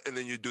captcha and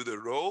then you do the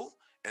roll,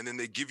 and then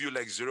they give you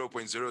like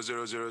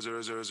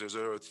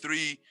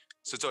 0.0000003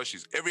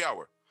 Satoshis every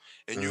hour.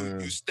 And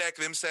you stack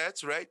them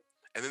sats, right?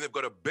 And then they've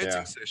got a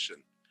betting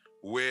session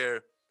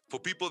where for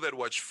people that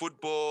watch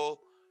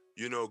football,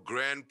 you know,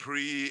 Grand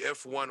Prix,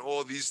 F1,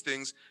 all these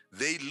things,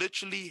 they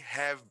literally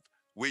have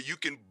where you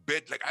can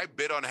bet. Like I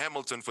bet on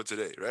Hamilton for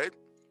today, right?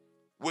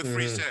 With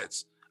free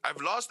sats.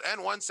 I've lost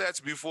and won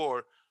sats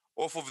before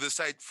off of the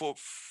site for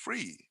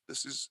free.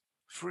 This is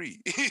free.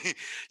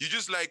 You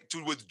just like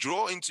to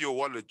withdraw into your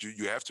wallet,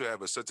 you have to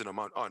have a certain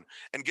amount on.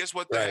 And guess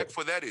what the hack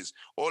for that is?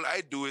 All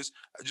I do is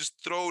I just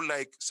throw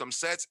like some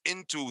sats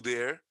into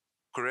there,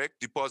 correct?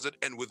 Deposit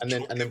and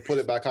withdraw. And then pull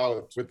it back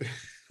out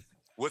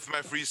with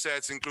my free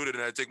sats included,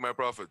 and I take my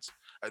profits.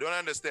 I don't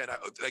understand.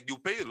 Like you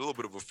pay a little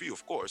bit of a fee,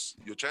 of course,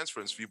 your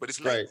transference fee, but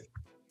it's like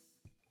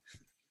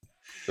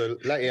So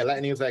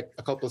Lightning is like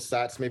a couple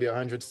sats, maybe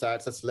 100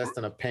 sats. That's less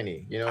than a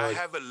penny. You know, I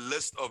have a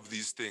list of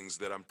these things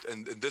that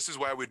and this is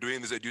why we're doing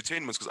these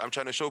edutainments, because I'm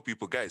trying to show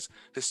people, guys,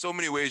 there's so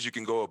many ways you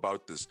can go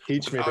about this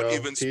without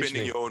even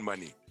spending your own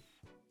money.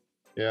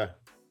 Yeah.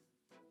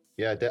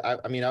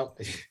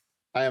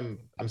 I'm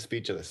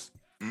speechless.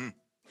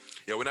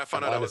 Yeah, when I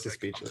found out, I was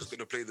like, I'm just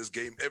gonna play this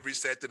game every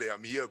Saturday.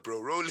 I'm here,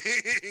 bro, rolling.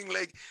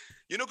 Like,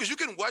 you know, because you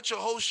can watch a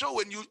whole show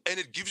and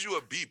it gives you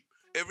a beep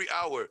every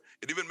hour.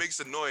 It even makes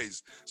a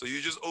noise. So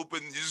you just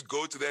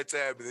go to that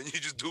tab and then you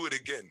just do it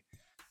again.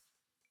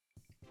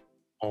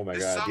 Oh my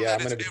God. Yeah, I'm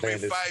gonna be every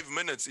playing 5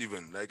 minutes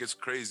even. Like it's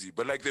crazy.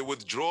 But like the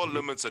withdrawal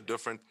limits are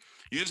different.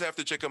 You just have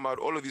to check them out.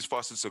 All of these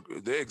faucets,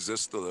 they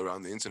exist still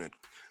around the internet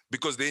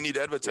because they need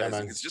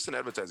advertising. It's just an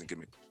advertising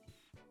gimmick.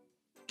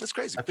 That's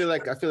crazy. I feel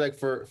like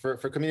for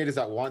communities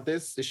that want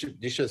this,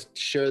 you should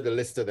share the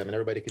list of them and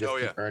everybody can just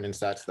keep earning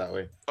sats that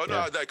way. Oh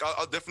no, like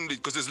I'll definitely,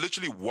 because there's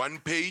literally one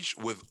page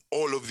with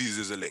all of these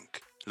as a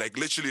link. Like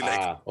literally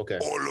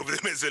all of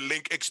them is a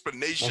link,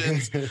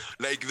 explanations,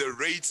 like the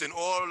rates and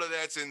all of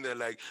that's in there.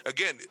 Like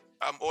again,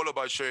 I'm all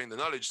about sharing the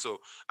knowledge. So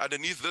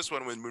underneath this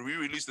one, when we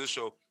release this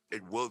show,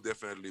 it will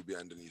definitely be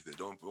underneath it.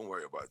 Don't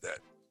worry about that.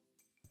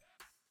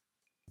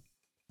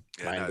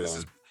 Yeah,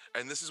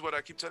 this is what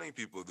I keep telling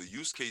people. The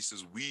use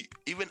cases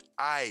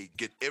I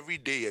get every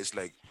day is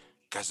like,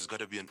 guys, there's got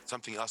to be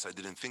something else I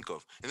didn't think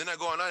of. And then I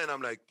go online and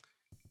I'm like,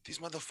 these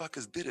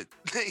motherfuckers did it.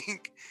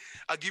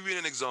 I'll give you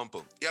an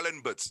example.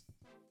 Ellen Butts.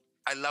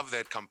 I love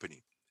that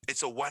company.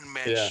 It's a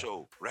one-man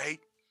show, right?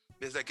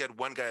 There's like that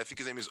one guy, I think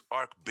his name is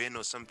Ark Ben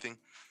or something.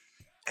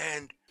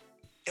 And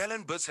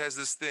Ellen Butts has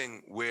this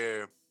thing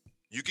where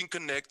you can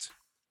connect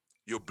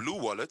your Blue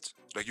wallet,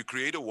 like you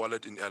create a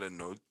wallet in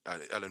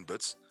Ellen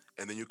Butts,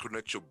 and then you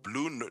connect your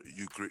Blue.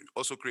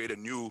 Also create a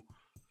new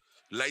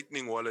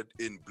Lightning wallet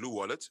in Blue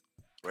Wallet,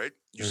 right?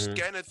 You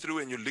scan it through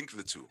and you link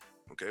the two.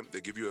 Okay,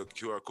 they give you a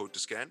QR code to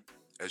scan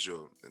as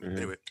your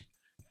anyway.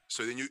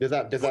 So then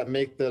does that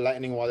make the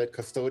Lightning wallet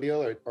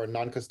custodial or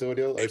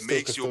non-custodial? It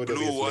makes your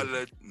Blue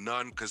wallet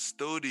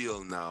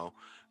non-custodial now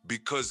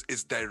because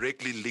it's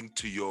directly linked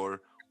to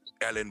your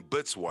Ellen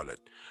Butts wallet.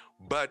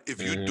 But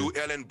if you do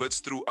Ellen Butts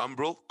through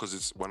Umbrel, because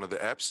it's one of the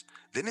apps,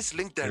 then it's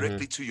linked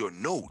directly to your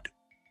node.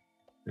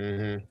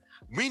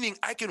 Meaning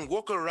I can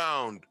walk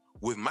around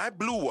with my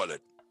Blue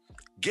wallet,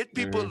 get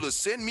people to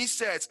send me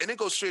sats, and it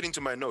goes straight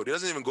into my node. It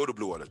doesn't even go to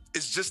Blue Wallet.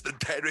 It's just a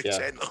direct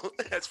channel.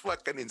 That's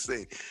fucking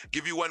insane.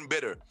 Give you one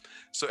better.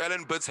 So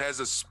Ellen Butts has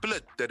a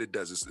split that it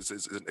does. It's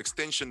an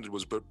extension that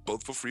was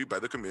built for free by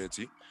the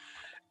community.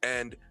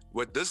 And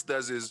what this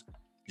does is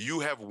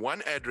you have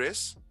one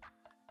address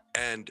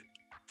and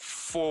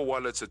 4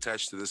 wallets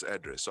attached to this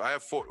address. So I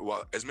have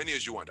 4, as many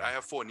as you want. I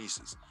have 4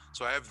 nieces.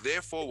 So I have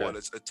their 4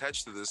 wallets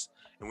attached to this.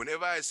 And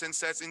whenever I send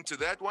sats into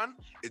that one,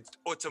 it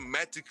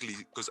automatically,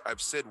 because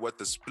I've said what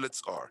the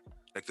splits are,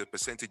 like the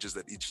percentages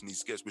that each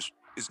niece gets, which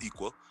is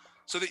equal.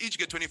 So they each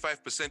get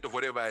 25% of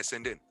whatever I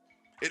send in.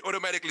 It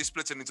automatically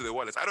splits it into their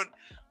wallets.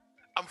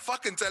 I'm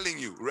fucking telling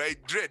you, right?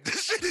 Dread,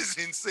 this shit is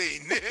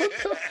insane.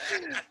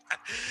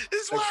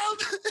 It's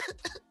wild.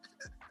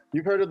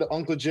 You've heard of the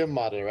Uncle Jim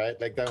model, right?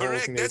 Like that.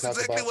 Correct. That's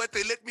exactly what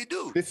they let me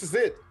do. This is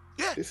it.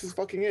 Yeah. This is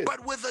fucking it.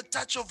 But with a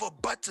touch of a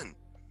button.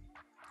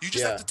 You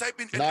just have to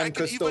type in, and I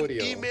can even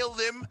email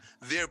them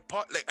their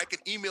part. Like I can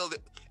email them.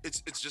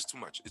 It's just too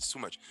much. It's too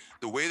much.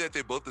 The way that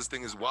they built this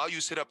thing is while you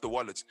set up the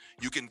wallets,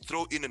 you can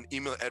throw in an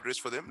email address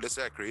for them. Let's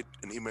say I create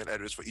an email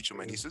address for each of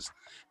my nieces,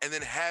 and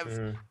then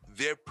have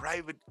their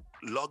private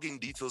login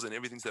details and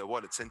everything to their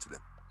wallet sent to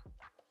them.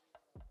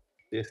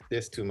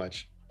 This too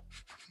much.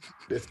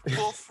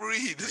 For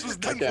free. This was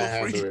done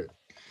for free.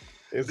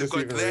 They've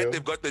got that. Real?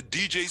 They've got the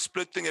DJ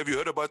split thing. Have you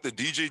heard about the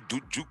DJ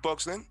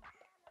jukebox thing?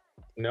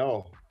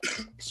 No.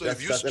 So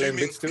if you're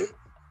streaming,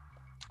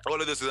 all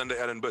of this is under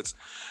Ellen Butts.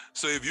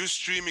 So if you're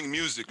streaming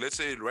music, let's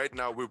say right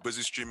now we're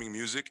busy streaming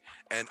music,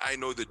 and I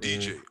know the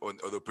DJ or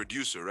the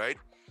producer, right?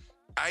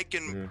 I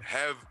can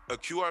have a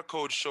QR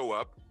code show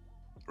up,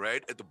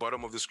 right, at the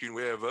bottom of the screen,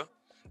 wherever.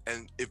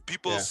 And if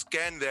people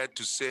scan that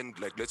to send,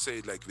 like, let's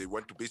say, like they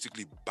want to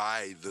basically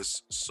buy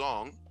this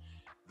song,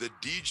 the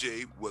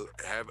DJ will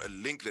have a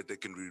link that they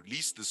can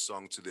release the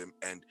song to them.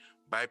 And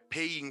by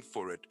paying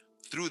for it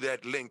through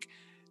that link,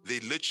 they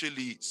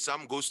literally,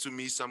 some goes to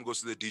me, some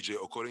goes to the DJ,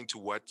 according to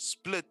what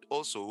split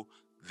also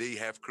they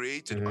have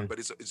created on, but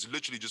it's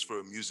literally just for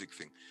a music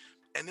thing.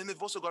 And then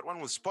they've also got one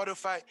with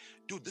Spotify.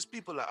 Dude, these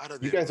people are out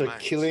of You their guys are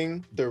minds.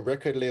 killing the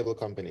record label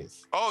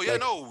companies. Oh, yeah,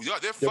 Like, they're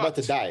they're fucked. about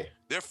to die.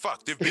 They're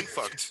fucked. They've been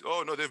fucked.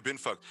 Oh, no, they've been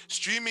fucked.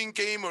 Streaming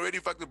came already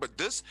fucked. But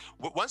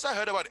once I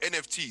heard about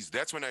NFTs,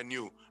 that's when I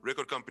knew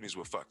record companies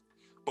were fucked.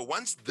 But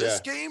once this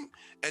came,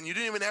 and you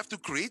didn't even have to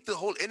create the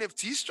whole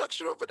NFT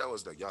structure of it, I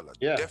was like, y'all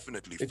are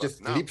definitely It fucked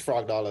just now.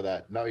 leapfrogged all of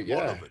that. Now,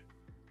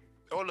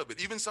 All of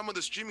it. Even some of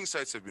the streaming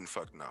sites have been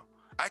fucked now.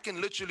 I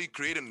can literally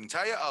create an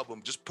entire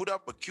album, just put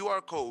up a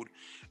QR code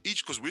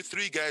each, because we're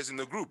 3 guys in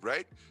the group,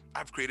 right?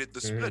 I've created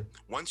the split.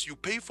 Once you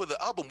pay for the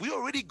album, we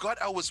already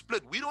got our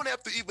split. We don't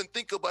have to even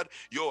think about,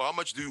 how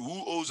much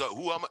who owes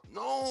how much?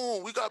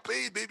 No, we got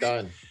paid, baby.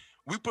 Done.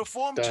 We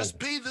performed, Done. just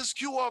pay this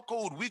QR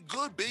code. We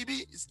good,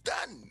 baby. It's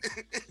done.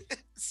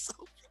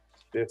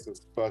 This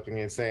is fucking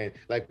insane.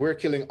 Like, we're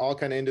killing all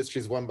kind of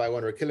industries one by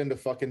one. We're killing the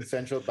fucking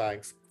central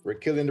banks. We're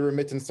killing the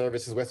remittance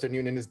services. Western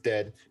Union is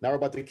dead. Now we're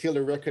about to kill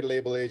the record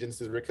label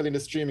agencies. We're killing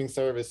the streaming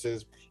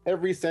services.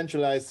 Every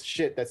centralized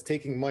shit that's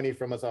taking money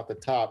from us off the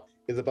top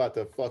is about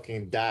to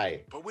fucking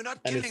die. But we're not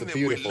And killing it's them.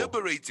 beautiful. We're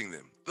liberating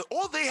them.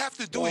 All they have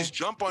to do is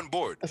jump on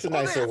board. That's a All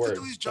they nicer have word.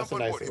 to do is jump That's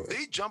a on board. nicer If word.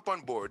 they jump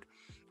on board,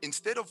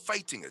 instead of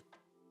fighting it,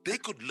 they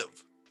could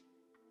live.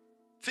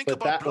 Think But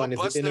about that one is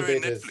the Blockbuster and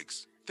innovators.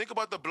 Netflix. Think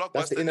about the Blockbuster.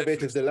 That's the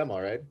innovator's Netflix.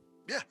 dilemma, right?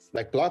 Yeah.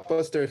 Like,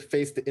 Blockbuster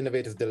faced the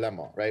innovator's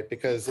dilemma, right?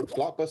 Because if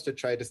Blockbuster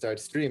tried to start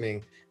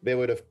streaming, they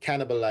would have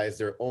cannibalized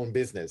their own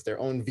business, their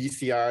own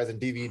VCRs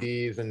and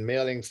DVDs and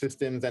mailing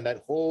systems, and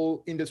that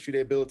whole industry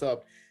they built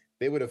up.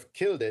 They would have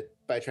killed it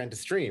by trying to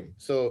stream.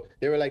 So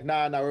they were like,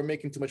 nah, we're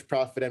making too much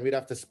profit and we'd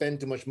have to spend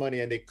too much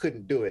money, and they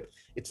couldn't do it.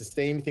 It's the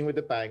same thing with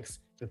the banks.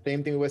 It's the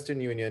same thing with Western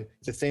Union.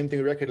 It's the same thing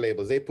with record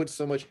labels. They put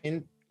so much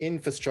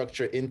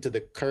infrastructure into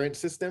the current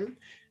system,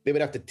 they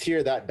would have to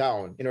tear that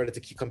down in order to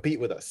compete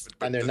with us.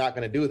 And they're not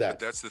going to do that.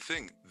 But that's the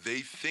thing. They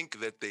think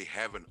that they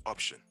have an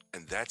option,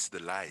 and that's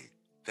the lie.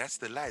 That's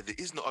the lie. There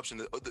is no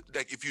option.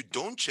 Like, if you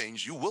don't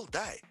change, you will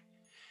die.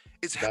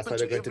 It's happened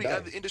to every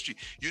other industry.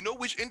 You know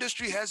which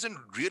industry hasn't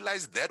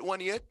realized that one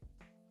yet?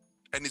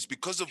 And it's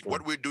because of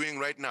what we're doing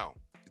right now.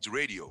 It's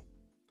radio.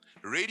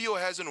 Radio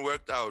hasn't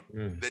worked out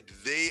that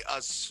they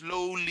are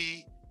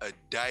slowly a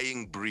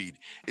dying breed.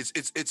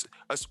 It's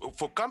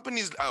for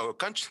companies,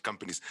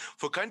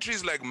 for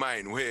countries like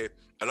mine, where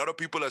a lot of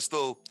people are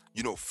still,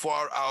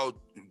 far out.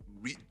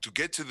 To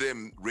get to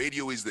them,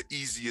 radio is the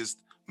easiest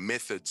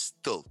method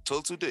still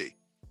till today.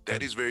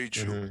 That is very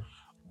true.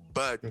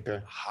 But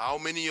how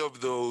many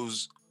of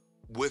those,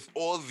 with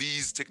all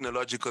these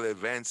technological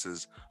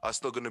advances, are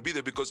still going to be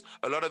there? Because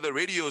a lot of the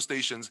radio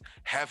stations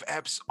have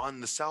apps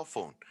on the cell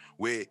phone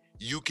where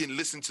you can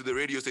listen to the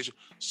radio station.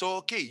 So,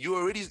 okay, you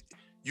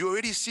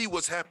already see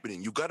what's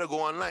happening. You got to go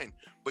online,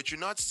 but you're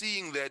not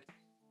seeing that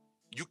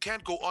you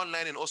can't go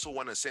online and also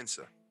want to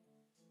censor.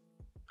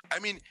 I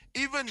mean,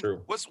 even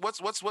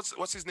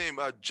what's his name?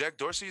 Jack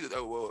Dorsey,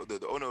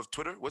 the owner of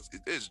Twitter.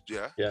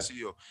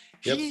 CEO.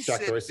 He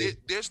Jack said Dorsey.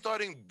 they're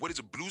starting, what is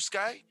it, Blue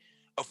Sky,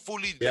 a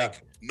fully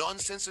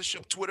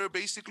non-censorship Twitter,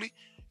 basically.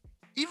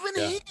 Even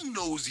he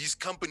knows his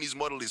company's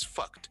model is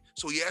fucked,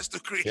 so he has to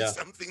create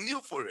something new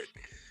for it.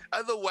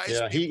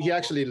 Otherwise, he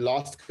actually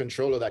lost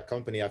control of that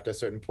company after a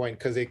certain point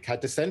because they had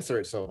to censor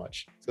it so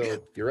much.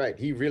 So you're right.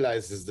 He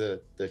realizes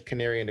the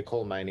canary in the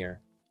coal mine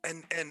here.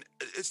 And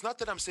it's not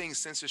that I'm saying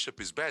censorship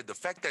is bad. The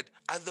fact that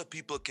other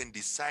people can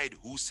decide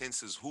who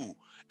censors who,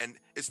 and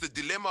it's the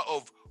dilemma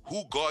of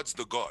who guards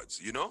the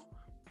gods,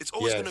 It's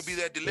always going to be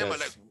that dilemma.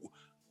 Like,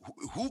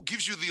 who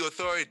gives you the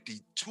authority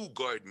to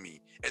guard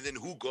me? And then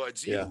who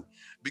guards you?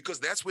 Because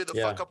that's where the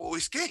fuck up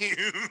always came,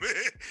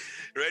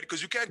 right?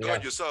 Because you can't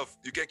guard yourself.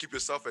 You can't keep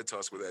yourself at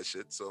task with that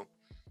shit, so.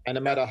 And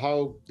no matter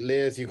how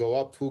layers you go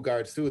up, who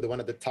guards who, the one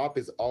at the top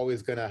is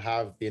always going to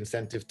have the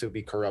incentive to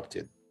be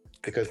corrupted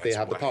because they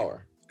have the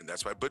power. And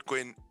that's why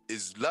Bitcoin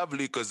is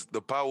lovely, because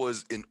the power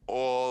is in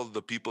all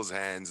the people's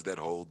hands that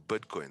hold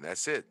Bitcoin.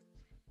 That's it.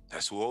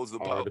 That's who holds the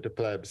power. The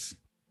plebs.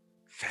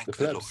 Thank the the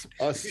plebs.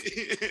 Lord. Us.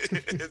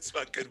 It's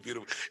fucking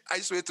beautiful. I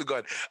swear to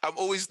God, I'm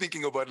always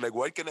thinking about, like,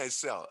 what can I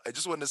sell? I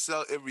just want to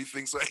sell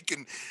everything so I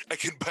can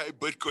buy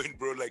Bitcoin,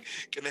 bro. Like,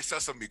 can I sell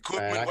some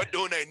equipment? What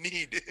don't I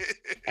need?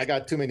 I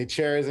got too many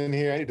chairs in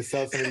here. I need to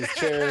sell some of these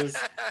chairs.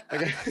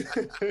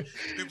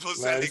 People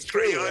selling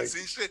crayons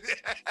and shit.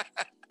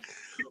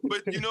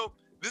 But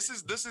this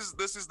is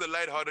the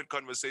lighthearted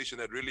conversation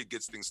that really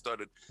gets things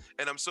started.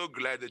 And I'm so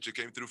glad that you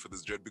came through for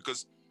this, Dread,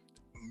 because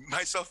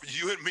myself,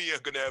 you and me are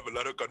going to have a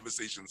lot of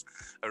conversations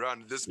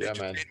around this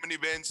entertainment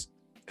events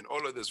and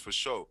all of this for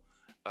sure.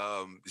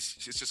 It's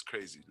just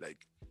crazy.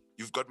 Like,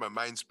 you've got my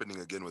mind spinning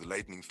again with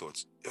lightning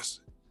thoughts. Yes.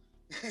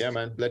 Yeah,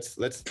 man. Let's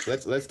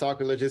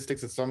talk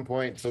logistics at some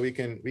point so we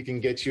can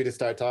get you to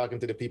start talking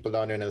to the people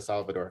down there in El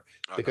Salvador.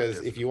 Because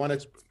if you want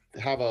to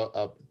have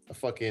a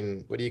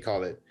fucking, what do you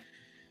call it?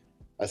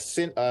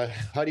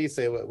 How do you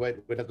say,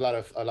 with a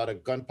lot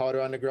of gunpowder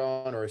on the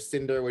ground, or a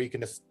cinder where you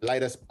can just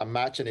light a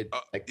match and it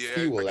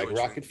fuel, like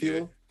rocket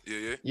fuel.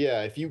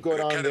 Yeah, if you go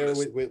down there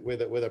Catalyst.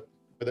 with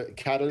a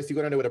catalyst, you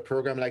go down there with a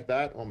program like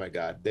that. Oh my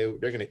God, they're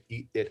gonna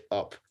eat it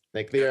up.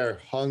 Like they Yeah.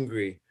 are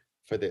hungry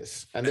for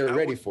this, and And they're I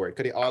ready would, for it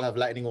because they all have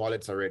Lightning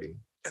wallets already.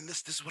 and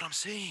this is what I'm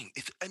saying.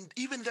 And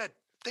even that,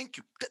 thank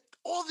you.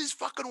 All these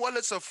fucking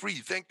wallets are free.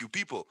 Thank you,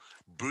 people.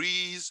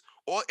 Breeze,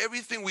 all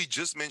everything we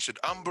just mentioned,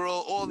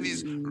 Umbro, all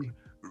these. Free.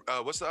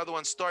 What's the other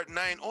one?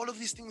 Start9. All of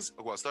these things.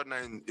 Well,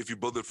 Start9, if you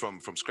build it from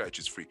scratch,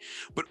 it's free.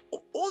 But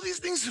all these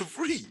things are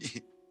free.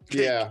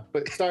 Yeah,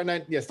 but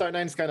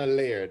Start9 is kind of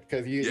layered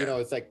because you Yeah. know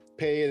it's like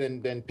pay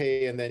and then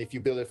pay, and then if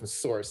you build it from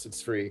source,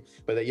 it's free.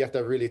 But you have to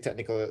have really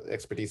technical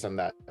expertise on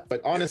that.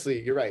 But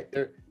honestly, you're right.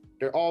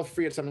 They're all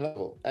free at some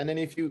level. And then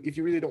if you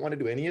really don't want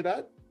to do any of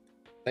that,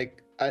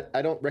 like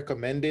I don't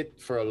recommend it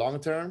for a long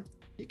term.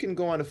 You can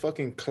go on a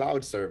fucking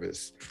cloud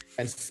service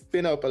and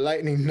spin up a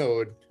Lightning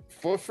node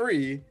for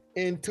free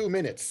in 2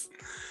 minutes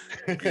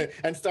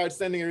and start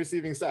sending and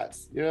receiving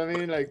sats. You know what I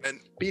mean? Like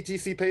And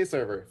BTC Pay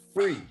server,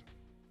 free.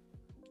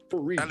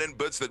 Free. Allen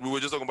Butts that we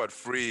were just talking about,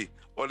 free.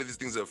 All of these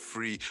things are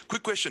free.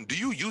 Quick question: do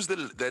you use that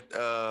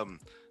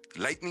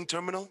Lightning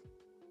terminal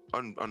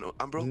on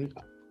Umbro?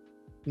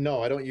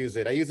 No, I don't use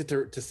it. I use it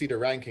to see the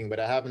ranking, but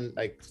I haven't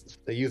like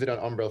I use it on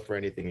Umbro for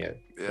anything yet.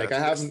 Yeah, Like I I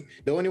think haven't.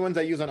 The only ones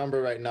I use on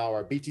Umbro right now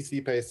are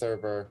BTC Pay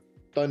server,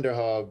 Thunder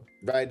Hub,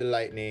 Ride the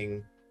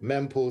Lightning,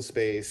 Mempool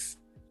Space.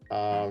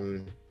 I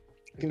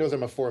think those are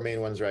my 4 main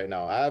ones right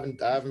now. I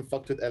haven't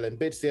fucked with LN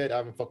Bits yet. I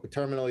haven't fucked with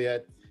Terminal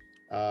yet.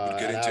 Get And I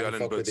into haven't Allen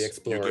fucked with the Butts. You're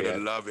Explorer gonna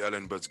yet. love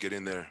Allen Butts. Get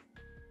in there.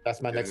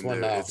 That's my Get next in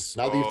one there. now. It's,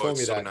 Now that you've told it's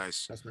me so that,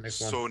 nice. that's my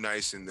next one. So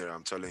nice in there.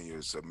 I'm telling you,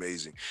 it's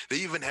amazing. They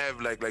even have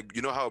like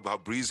you know how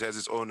Breeze has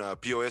its own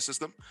POS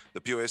system,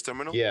 the POS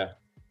terminal. Yeah.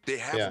 They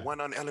have Yeah.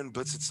 one on Allen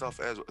Butts itself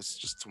as well. It's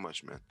just too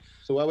much, man.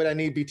 So why would I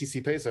need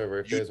BTC Pay server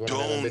if You there's one of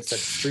them bits that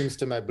don't. streams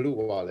to my Blue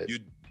wallet? You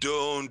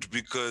don't,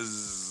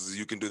 because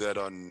you can do that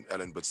on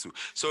Allen Butts too.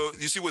 So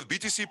you see, with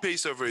BTC Pay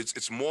server,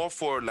 it's more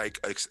for like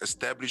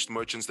established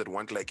merchants that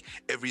want like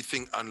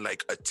everything on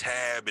like a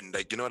tab and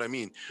like, you know what I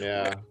mean?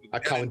 Yeah, Allen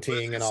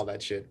accounting Butts and all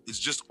that shit. It's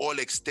just all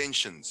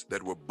extensions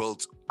that were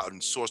built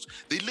on source.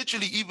 They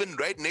literally even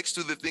right next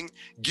to the thing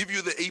give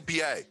you the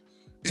API.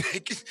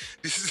 Like,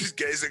 these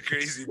guys are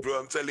crazy, bro.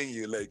 I'm telling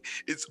you, like,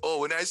 it's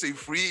all, when I say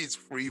free, it's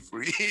free.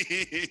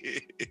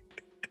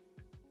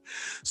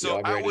 So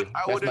Yeah, I'm ready.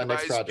 I would That's my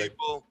next advise project.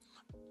 people,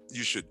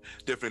 you should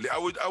definitely. I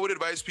would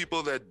advise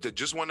people that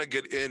just want to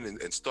get in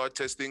and start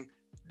testing,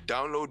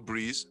 download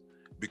Breeze,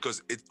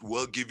 because it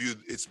will give you,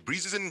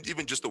 Breeze isn't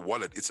even just a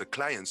wallet, it's a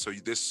client. So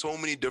there's so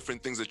many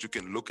different things that you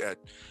can look at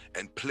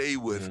and play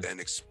with and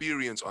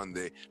experience on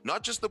there.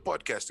 Not just the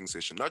podcasting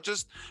session, not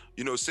just,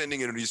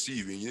 sending and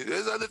receiving.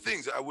 There's other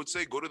things. I would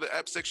say go to the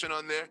app section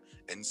on there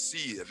and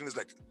see. I think there's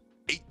like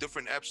 8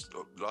 different apps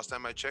last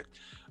time I checked.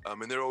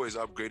 And they're always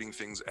upgrading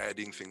things,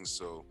 adding things.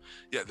 So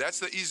yeah, that's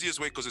the easiest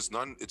way, because it's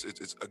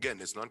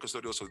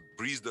non-custodial. So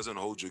Breeze doesn't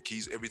hold your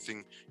keys.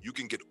 Everything, you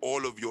can get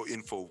all of your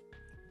info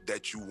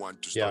that you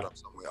want to start up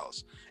somewhere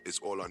else. It's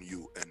all on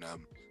you. And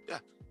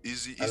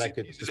easy. I like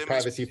it. Easy It's limits.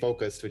 privacy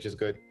focused, which is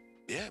good.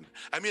 Yeah,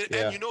 I mean,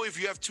 and if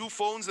you have 2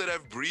 phones that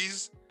have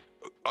Breeze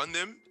on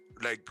them,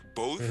 like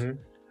both,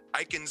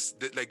 I can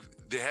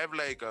they have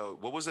like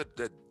what was it,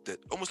 that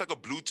almost like a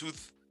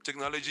Bluetooth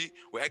technology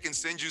where I can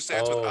send you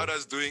sats without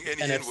us doing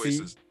any NFC?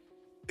 invoices.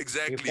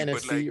 Exactly, but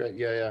NFC, like right?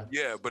 Yeah.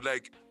 yeah, but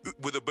like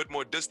with a bit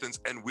more distance,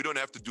 and we don't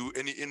have to do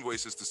any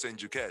invoices to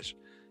send you cash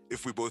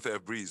if we both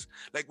have Breeze.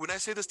 Like, when I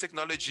say this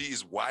technology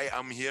is why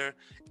I'm here,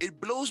 it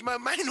blows my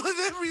mind with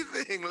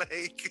everything.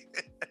 Like,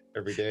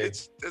 Every day.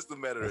 it's just a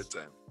matter of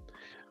time.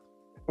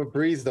 For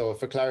Breeze, though,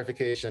 for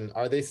clarification,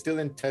 are they still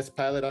in test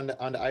pilot on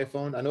the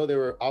iPhone? I know they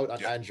were out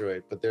on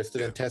Android, but they're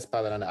still in test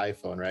pilot on the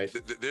iPhone, right?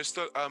 They're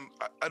still.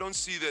 I don't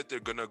see that they're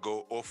gonna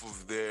go off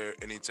of there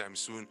anytime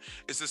soon.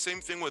 It's the same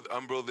thing with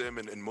Umbro them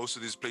and most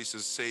of these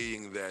places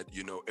saying that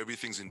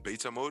everything's in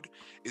beta mode,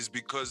 is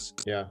because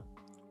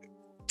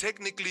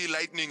technically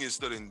Lightning is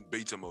still in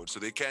beta mode, so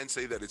they can't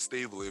say that it's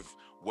stable if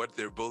what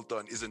they're built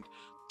on isn't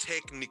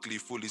technically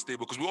fully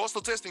stable, because we're all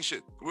still testing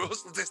shit. We're all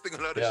still testing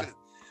a lot of shit.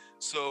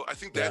 So I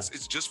think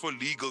it's just for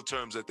legal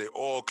terms that they're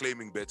all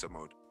claiming beta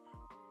mode.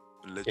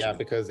 Literally. Yeah,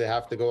 because they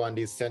have to go on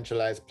these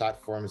centralized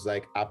platforms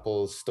like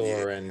Apple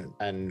Store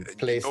and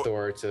Play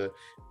Store to.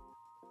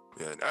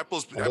 Yeah, and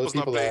Apple's those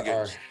not people playing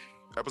are games.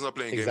 Apple's not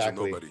playing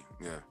Exactly. games with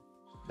nobody. Yeah.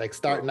 Like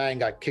Start9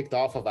 got kicked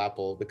off of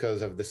Apple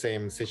because of the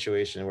same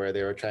situation where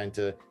they were trying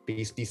to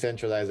be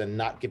decentralized and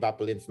not give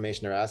Apple the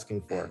information they're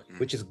asking for,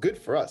 which is good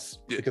for us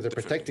because they're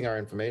protecting our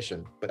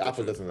information. But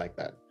Apple doesn't like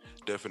that.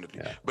 Definitely.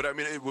 Yeah. But I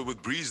mean,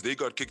 with Breeze, they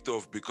got kicked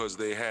off because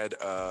they had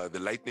the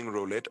Lightning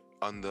Roulette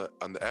on the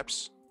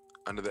apps,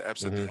 under the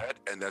apps that they had,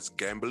 and that's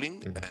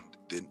gambling, and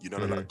then you're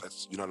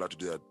not allowed to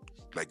do that,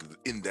 like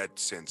in that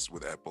sense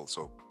with Apple.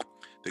 So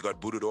they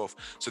got booted off.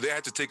 So they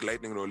had to take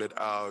Lightning Roulette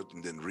out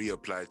and then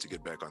reapply to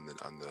get back on the.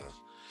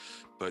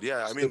 But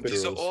yeah, I mean, Stupid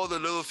these rules. are all the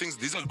little things.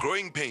 These are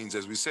growing pains,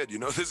 as we said.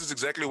 This is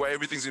exactly why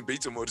everything's in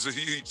beta mode.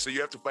 So you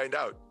have to find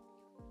out.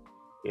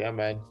 Yeah,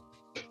 man.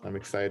 I'm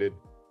excited.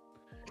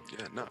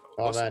 Yeah, no.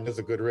 Oh Awesome. man, this is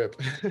a good rip.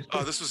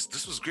 Oh, this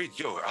was great.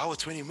 Yo, hour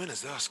 20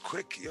 minutes. That was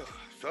quick. Yo,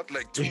 felt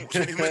like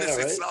 20 minutes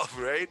Right? itself,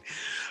 right?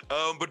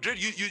 But Dred,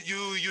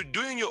 you're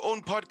doing your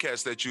own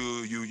podcast that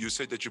you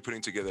said that you're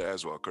putting together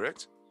as well,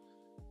 correct?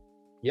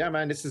 Yeah,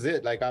 man, this is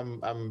it. Like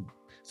I'm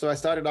so I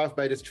started off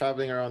by just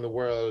traveling around the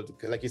world,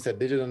 like you said,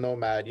 digital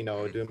nomad,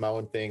 doing my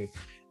own thing.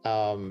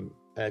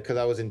 Because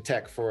I was in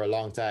tech for a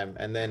long time.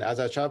 And then as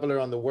I traveled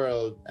around the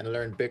world and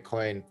learned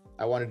Bitcoin,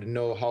 I wanted to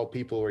know how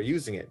people were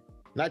using it.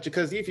 Not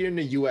because if you're in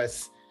the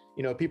US,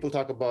 people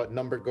talk about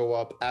number go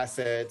up,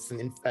 assets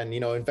and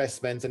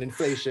investments and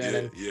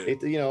inflation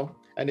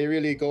and they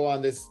really go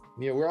on this,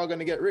 we're all going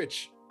to get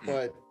rich.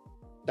 But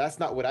that's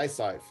not what I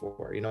saw it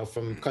for.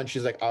 From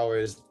countries like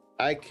ours,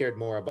 I cared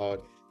more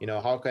about,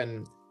 how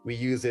can we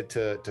use it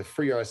to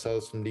free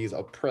ourselves from these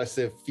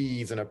oppressive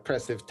fees and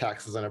oppressive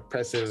taxes and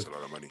oppressive, That's a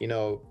lot of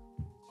money.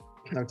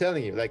 I'm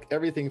telling you, like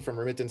everything from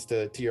remittance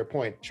to your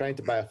point, trying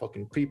to buy a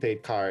fucking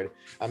prepaid card,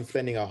 I'm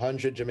spending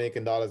 100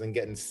 Jamaican dollars and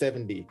getting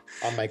 70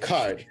 on my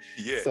card.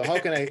 Yeah. So how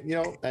can I,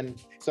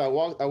 and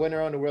so I went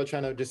around the world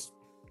trying to just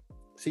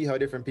see how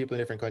different people in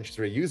different countries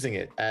were using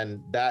it.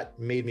 And that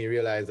made me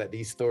realize that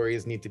these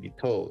stories need to be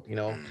told,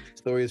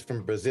 stories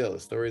from Brazil,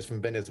 stories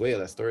from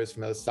Venezuela, stories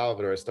from El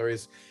Salvador,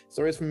 stories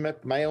from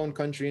my own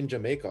country in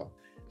Jamaica.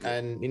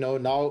 And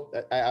now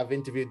I've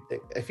interviewed,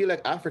 I feel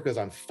like Africa's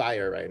on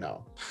fire right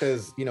now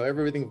because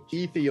everything,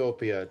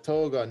 Ethiopia,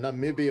 Togo,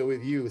 Namibia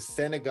with you,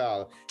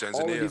 Senegal, Tanzania.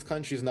 all of these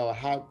countries now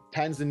have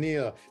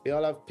Tanzania, they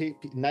all have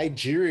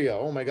Nigeria,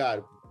 oh my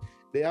God,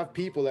 they have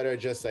people that are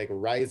just like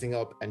rising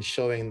up and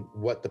showing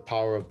what the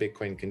power of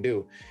Bitcoin can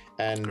do.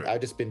 And Correct. I've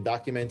just been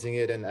documenting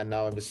it, and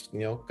now I'm just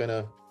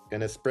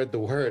gonna spread the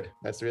word.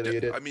 That's really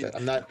it. I mean,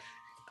 I'm not.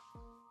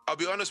 I'll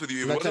be honest with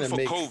you. If it wasn't for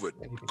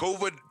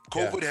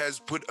COVID has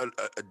put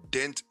a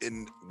dent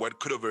in what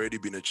could have already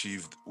been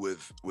achieved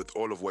with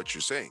all of what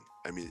you're saying.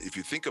 I mean, if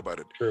you think about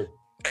it. True.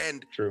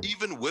 And True.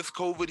 even with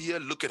COVID here,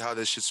 look at how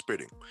this shit's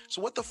spreading.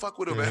 So what the fuck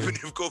would have happened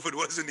if COVID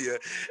wasn't here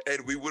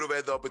and we would have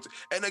had the opportunity?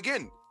 And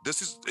again,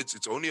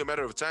 it's only a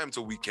matter of time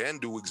till we can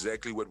do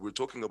exactly what we're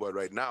talking about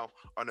right now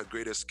on a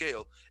greater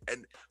scale.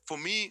 And for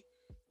me,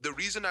 the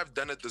reason I've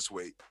done it this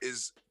way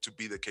is to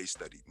be the case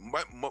study,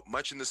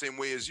 much in the same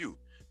way as you.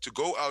 To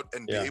go out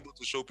and be able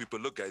to show people,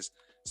 look, guys,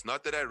 it's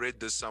not that I read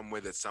this somewhere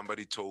that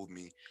somebody told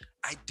me.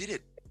 I did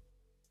it.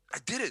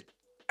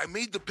 I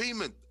made the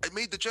payment. I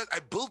made the check. I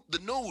built the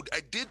node.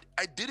 I did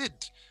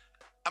it.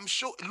 I'm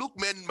sure. Look,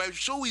 man, my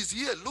show is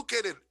here. Look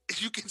at it.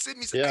 You can send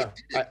me. Yeah,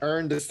 I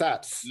earned the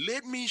stats.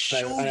 Let me show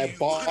you. And I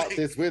bought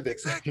this with it.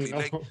 Exactly.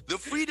 Like the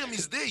freedom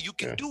is there. You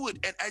can do it.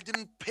 And I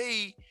didn't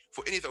pay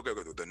for anything. Okay,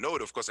 the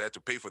node, of course, I had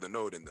to pay for the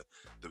node and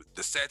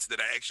the sets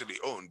that I actually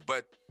owned.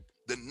 But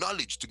the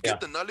knowledge, to get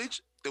the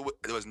knowledge,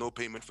 there was no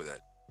payment for that.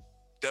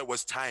 That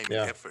was time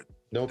and effort.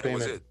 No that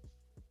payment. Was it.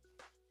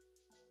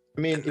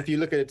 I mean, if you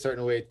look at it a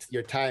certain way,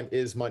 your time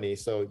is money.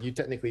 So you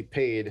technically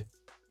paid,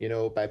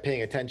 by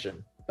paying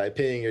attention, by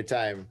paying your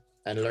time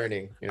and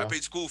learning. I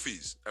paid school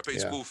fees.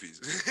 School fees.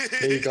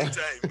 There you go. I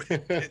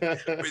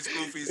paid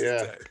school fees in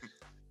time.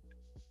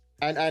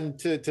 And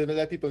to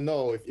let people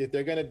know, if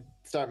they're gonna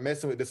start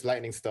messing with this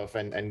Lightning stuff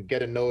and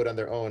get a node on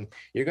their own,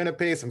 you're gonna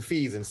pay some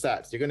fees and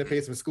sats. You're gonna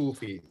pay some school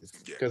fees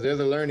because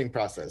there's a learning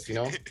process.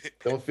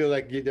 Don't feel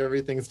like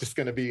everything's just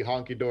gonna be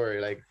honky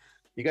dory. Like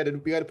you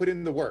gotta put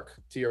in the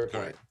work. To your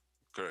point.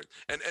 Correct.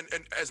 And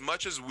as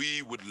much as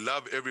we would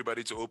love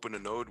everybody to open a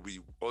node,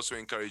 we also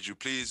encourage you,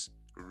 please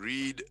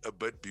read a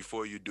bit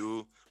before you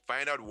do.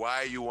 Find out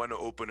why you want to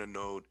open a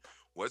node.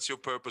 What's your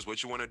purpose?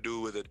 What you want to do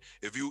with it?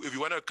 If you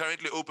want to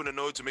currently open a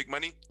node to make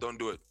money, don't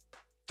do it.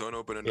 Don't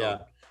open a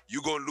node.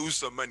 You're going to lose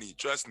some money.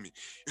 Trust me.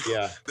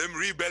 Yeah. Them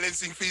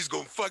rebalancing fees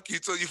going to fuck you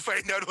till you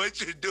find out what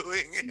you're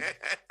doing.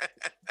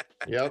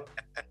 Yep.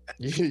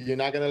 You're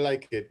not going to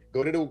like it.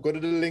 Go to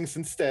the links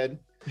instead.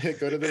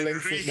 Go to the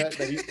links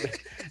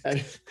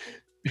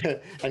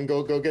and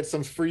go get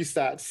some free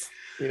stats.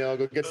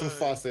 Go get some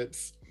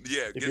faucets.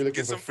 Yeah,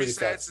 get some free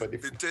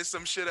stats. Test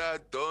some shit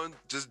out. Don't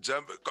just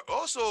jump.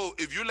 Also,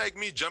 if you like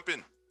me, jump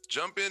in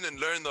and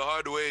learn the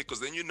hard way, because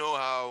then you know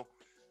how.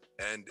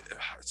 And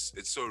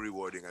it's so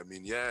rewarding. I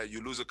mean,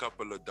 you lose a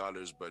couple of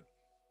dollars, but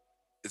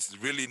it's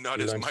really not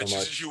as much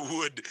as you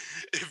would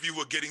if you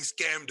were getting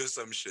scammed or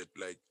some shit.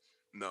 Like,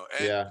 no.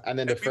 And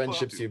then the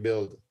friendships you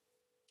build.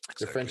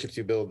 Exactly. The friendships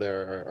you build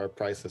there are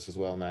priceless as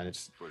well, man.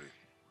 It's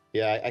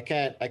I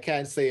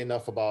can't say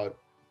enough about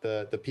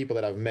the people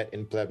that I've met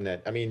in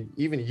PlebNet. I mean,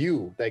 even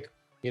you, like,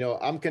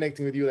 I'm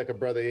connecting with you like a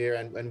brother here,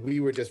 and we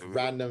were just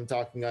random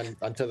talking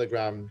on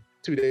Telegram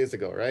 2 days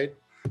ago, right?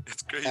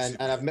 It's crazy. And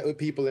I've met with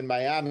people in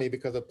Miami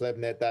because of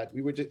PlebNet that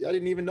I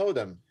didn't even know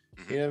them.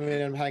 You know what I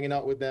mean? I'm hanging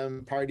out with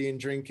them, partying,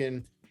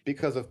 drinking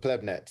because of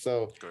PlebNet.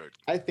 So correct.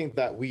 I think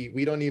that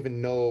we don't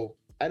even know.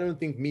 I don't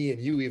think me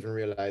and you even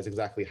realize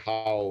exactly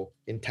how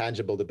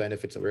intangible the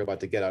benefits that we're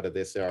about to get out of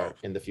this are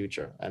in the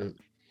future. And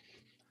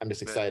I'm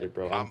just excited,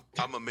 bro.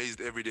 I'm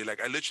amazed every day.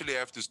 Like, I literally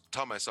have to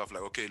tell myself,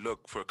 like, okay,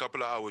 look, for a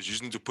couple of hours, you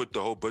just need to put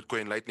the whole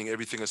Bitcoin, Lightning,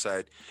 everything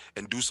aside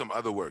and do some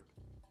other work.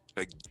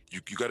 Like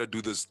you got to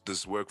do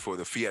this work for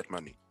the fiat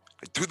money.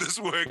 Like, do this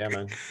work Yeah,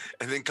 man.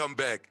 and then come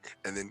back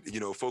and then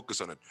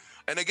focus on it.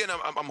 And again,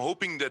 I'm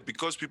hoping that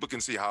because people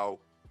can see how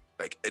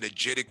like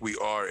energetic we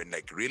are and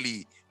like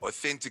really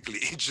authentically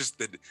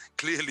interested.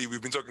 Clearly,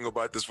 we've been talking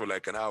about this for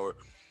like an hour.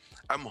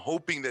 I'm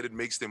hoping that it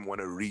makes them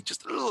want to read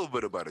just a little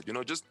bit about it.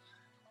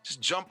 Just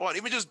jump on.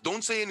 Even just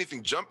don't say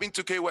anything. Jump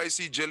into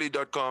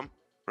kycjelly.com,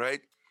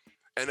 right?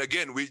 And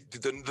again,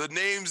 the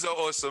names are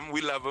awesome.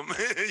 We love them,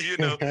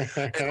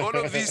 And all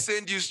of these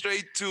send you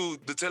straight to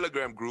the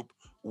Telegram group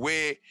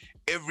where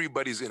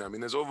everybody's in. I mean,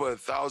 there's over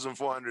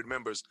 1,400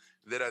 members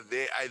that are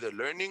there either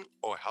learning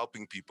or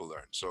helping people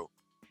learn. So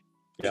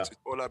it's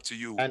all up to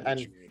you and what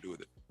you want to do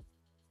with it.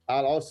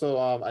 I'll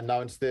also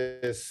announce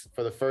this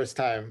for the first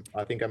time.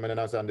 I think I'm going to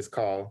announce it on this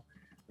call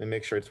and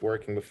make sure it's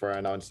working before I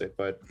announce it.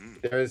 But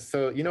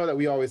that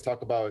we always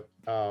talk about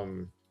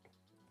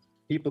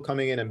people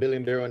coming in and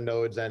building their own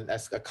nodes, and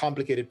that's a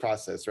complicated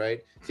process,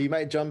 right? So you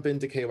might jump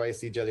into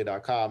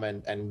kycjelly.com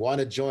and want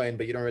to join,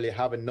 but you don't really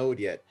have a node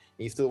yet.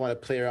 And you still want to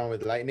play around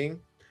with Lightning.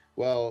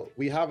 Well,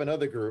 we have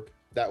another group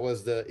that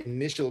was the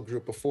initial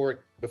group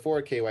before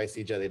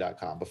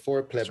kycjelly.com,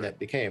 before PlebNet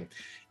became.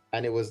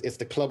 And it's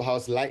the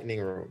Clubhouse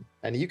Lightning Room.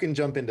 And you can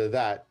jump into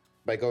that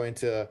by going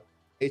to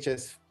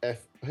HSF, how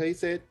do you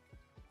say it?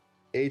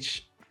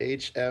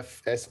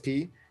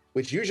 HFSP,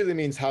 which usually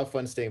means have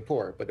fun staying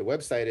poor. But the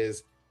website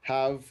is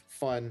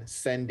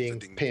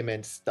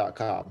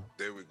havefunsendingpayments.com.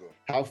 There we go.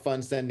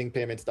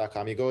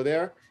 Havefunsendingpayments.com. You go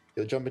there,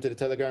 you'll jump into the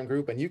Telegram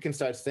group, and you can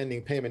start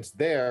sending payments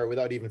there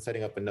without even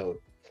setting up a node.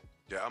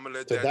 Yeah, I'm gonna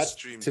let that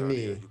stream down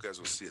here. You guys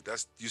will see it.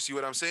 You see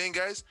what I'm saying,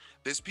 guys?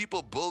 There's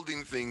people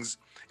building things,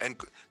 and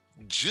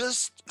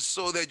just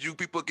so that you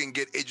people can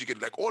get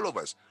educated, like all of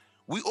us.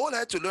 We all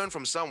had to learn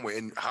from somewhere,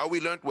 and how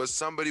we learned was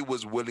somebody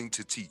was willing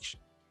to teach.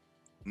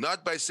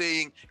 Not by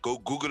saying, go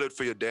Google it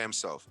for your damn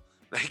self.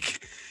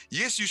 Like,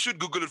 yes, you should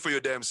Google it for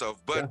your damn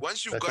self, but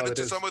once you've got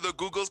into some of the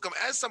Googles, come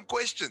ask some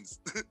questions.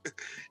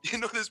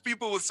 There's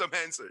people with some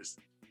answers.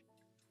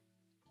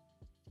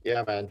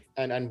 Yeah, man,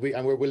 and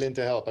we're willing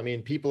to help. I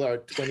mean, people are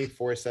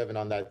 24/7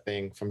 on that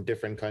thing from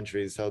different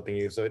countries helping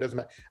you. So it doesn't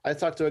matter. I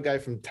talked to a guy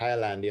from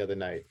Thailand the other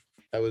night.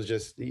 That was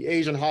just the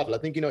Asian Hodl. I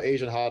think you know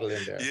Asian Hodl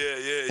in there.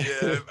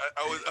 Yeah.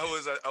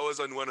 I was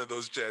on one of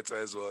those chats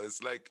as well.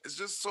 It's like it's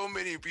just so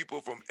many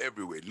people from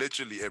everywhere,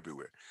 literally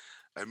everywhere.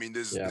 I mean,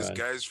 there's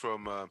guys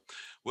from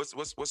what's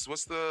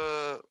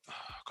the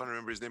I can't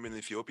remember his name in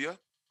Ethiopia.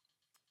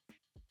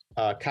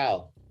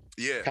 Cal.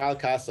 Yeah. Cal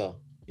Castle.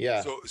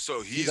 Yeah.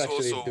 So he's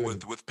also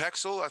with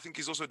Paxel. I think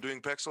he's also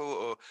doing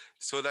Paxel.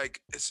 So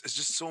like it's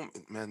just so,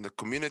 man, the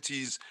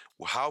communities,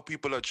 how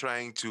people are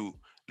trying to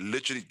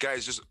literally,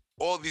 guys, just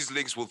all these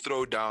links will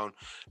throw down.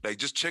 Like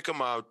just check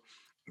them out.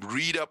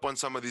 Read up on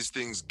some of these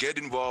things. Get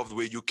involved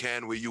where you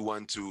can, where you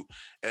want to,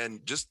 and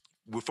just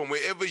from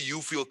wherever you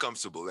feel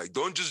comfortable. Like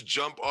don't just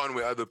jump on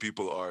where other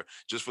people are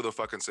just for the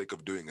fucking sake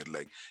of doing it.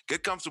 Like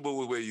get comfortable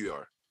with where you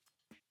are.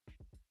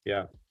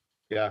 Yeah.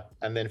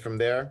 And then from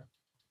there,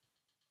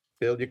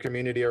 build your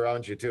community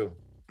around you too.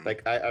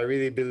 Like I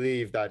really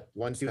believe that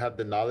once you have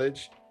the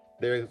knowledge,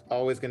 there's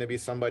always going to be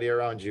somebody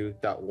around you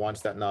that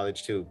wants that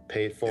knowledge too.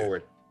 Pay it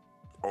forward.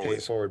 Always. Pay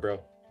it forward,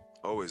 bro.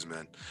 Always,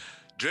 man.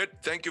 Dred,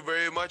 thank you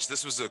very much.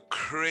 This was a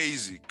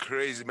crazy,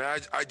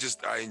 man. I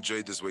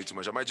enjoyed this way too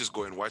much. I might just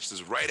go and watch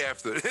this right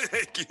after,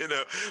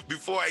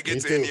 before I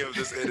get to any of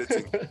this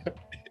editing.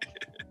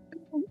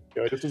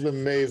 Yo, this was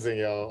amazing,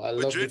 yo. I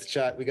love this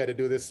chat. We got to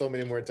do this so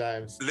many more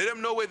times. Let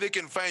them know where they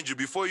can find you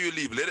before you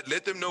leave.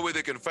 Let them know where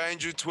they can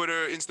find you,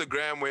 Twitter,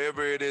 Instagram,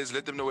 wherever it is.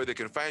 Let them know where they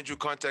can find you,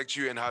 contact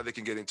you, and how they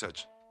can get in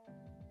touch.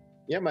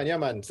 Yeah,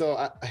 man. So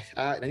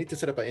I need to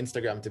set up an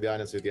Instagram, to be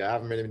honest with you. I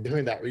haven't really been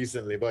doing that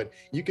recently, but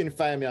you can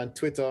find me on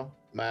Twitter.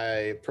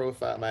 My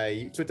profile,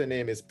 my Twitter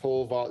name is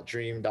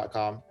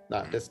polevaultdream.com.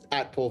 Just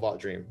at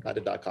polevaultdream, not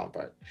the .com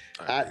part.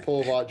 At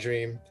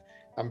polevaultdream.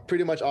 I'm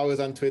pretty much always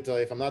on Twitter.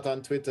 If I'm not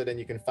on Twitter, then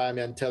you can find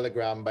me on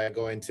Telegram by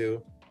going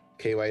to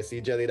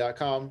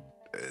kycjelly.com.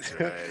 That's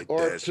right.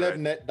 Or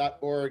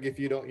plebnet.org if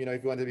you don't,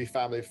 if you want to be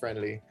family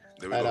friendly.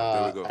 There we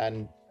go.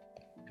 And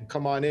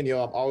come on in,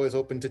 yo. I'm always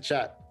open to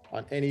chat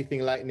on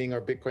anything Lightning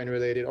or Bitcoin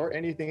related or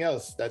anything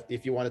else that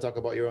if you want to talk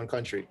about your own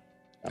country.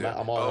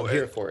 I'm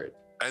here for it.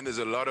 And there's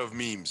a lot of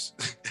memes.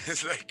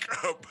 It's like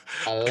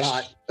a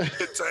lot. A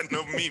ton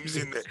of memes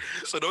in there.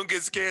 So don't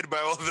get scared by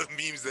all the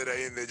memes that are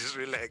in there. Just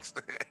relax.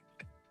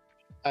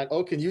 And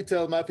can you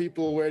tell my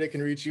people where they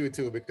can reach you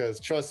too? Because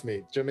trust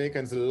me,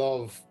 Jamaicans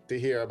love to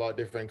hear about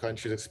different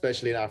countries,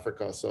 especially in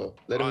Africa. So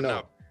let them know.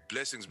 No.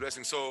 Blessings.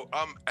 So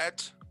I'm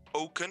at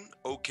Okin,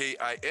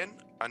 OKIN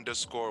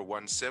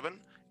 _17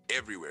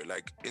 everywhere,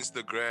 like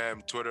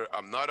Instagram, Twitter.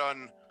 I'm not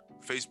on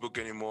Facebook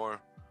anymore.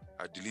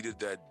 I deleted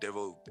that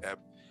devil app.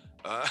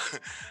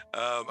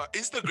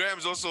 Instagram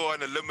is also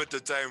on a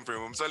limited time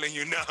frame. I'm telling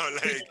you now,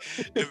 like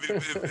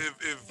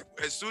if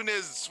as soon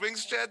as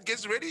Swings Chat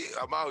gets ready,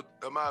 I'm out.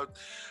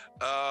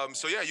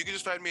 So yeah, you can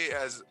just find me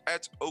as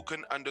at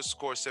Okin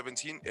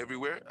 _17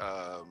 everywhere.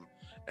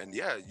 And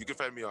yeah, you can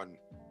find me on,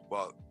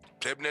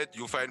 Plebnet,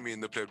 you'll find me in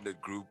the Plebnet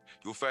group.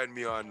 You'll find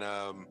me on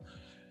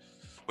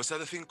what's the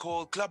other thing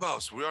called?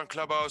 Clubhouse. We're on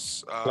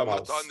Clubhouse. I'm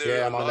not on there.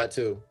 Yeah, I'm on that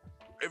too.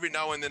 Every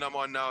now and then I'm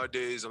on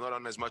nowadays. I'm not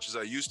on as much as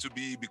I used to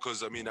be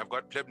because I've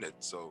got Plebnet,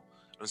 so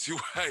I don't see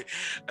why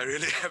I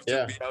really have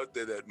to be out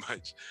there that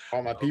much.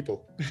 All my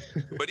people.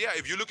 But yeah,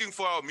 if you're looking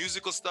for our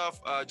musical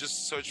stuff,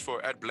 just search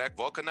for @Black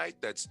Vulcanite.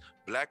 That's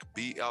Black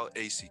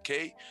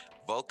BLACK.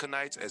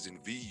 Vulcanite as in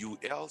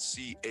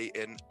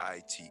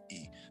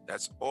VULCANITE.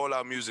 That's all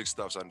our music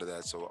stuff's under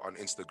that. So on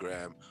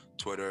Instagram,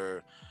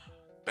 Twitter,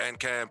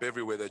 Bandcamp,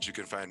 everywhere that you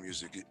can find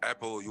music.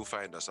 Apple, you'll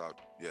find us out.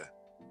 Yeah.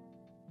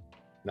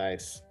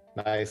 Nice,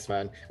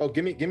 man. Oh,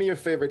 give me your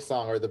favorite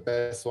song or the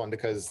best one,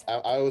 because I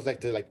always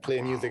like to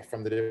play music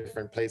from the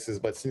different places.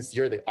 But since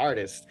you're the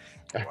artist,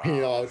 I'd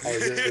love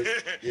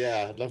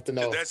to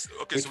know. That's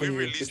okay. So we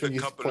released a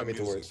couple of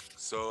music.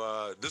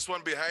 So this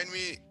one behind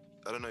me,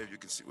 I don't know if you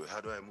can see. How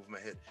do I move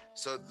my head?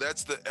 So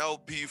that's the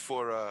LP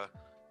for. I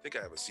think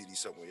I have a CD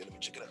somewhere. Let me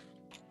check it out.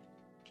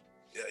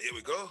 Yeah, here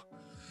we go.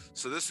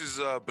 So this is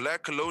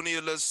Black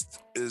Colonialist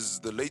is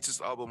the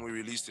latest album we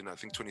released in, I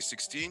think,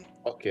 2016.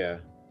 Okay.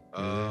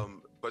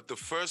 But the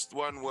first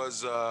one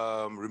was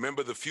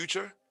Remember the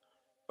Future.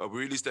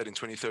 We released that in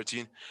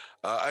 2013.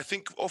 I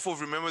think off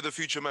of Remember the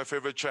Future, my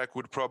favorite track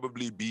would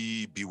probably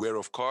be Beware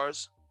of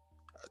Cars.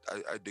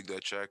 I dig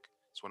that track.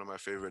 It's one of my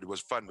favorite. It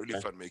was fun, really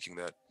fun making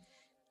that.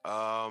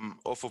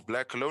 Off of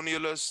Black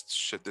Colonialist,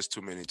 shit, there's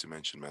too many to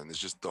mention, man. It's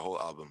just the whole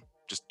album.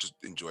 Just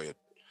enjoy it.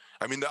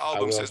 I mean, the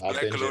album says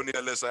Black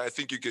Colonialist. I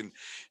think you can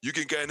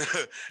kind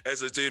of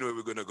ascertain where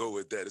we're gonna go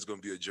with that. It's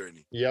gonna be a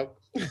journey. Yep.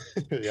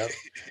 Yep.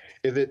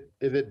 Is it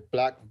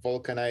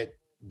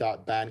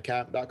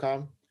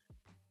blackvulcanite.bandcamp.com?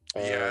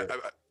 Yeah,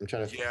 I'm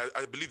trying to. Yeah,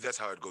 I believe that's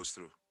how it goes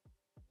through.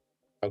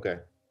 Okay.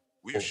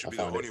 We should be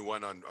the only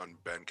one on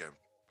Bandcamp.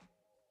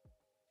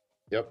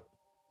 Yep.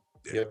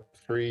 Yeah. Yep.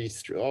 Free.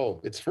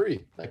 Oh, it's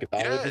free. I can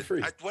download it for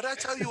free. What I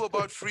tell you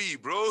about free,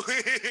 bro?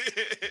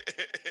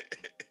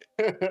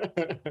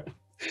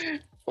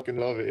 Fucking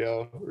love it,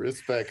 yo.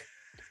 Respect.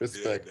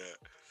 Yeah,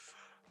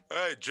 all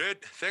right,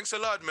 Dread. Thanks a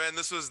lot, man.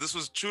 This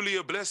was truly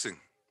a blessing.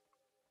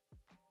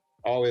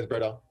 Always,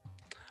 brother.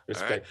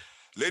 Respect. Right.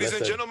 Ladies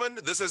and gentlemen,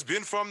 this has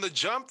been From the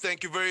Jump.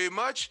 Thank you very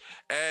much,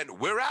 and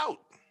we're out.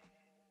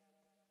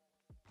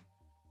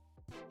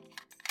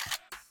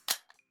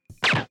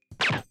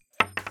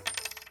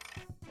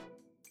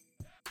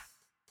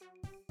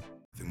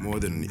 More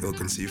than an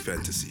ill-conceived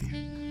fantasy.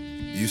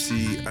 You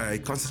see, I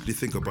constantly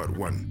think about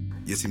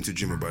one, yet seem to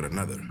dream about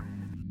another,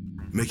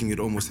 making it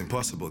almost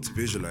impossible to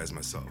visualize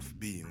myself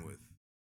being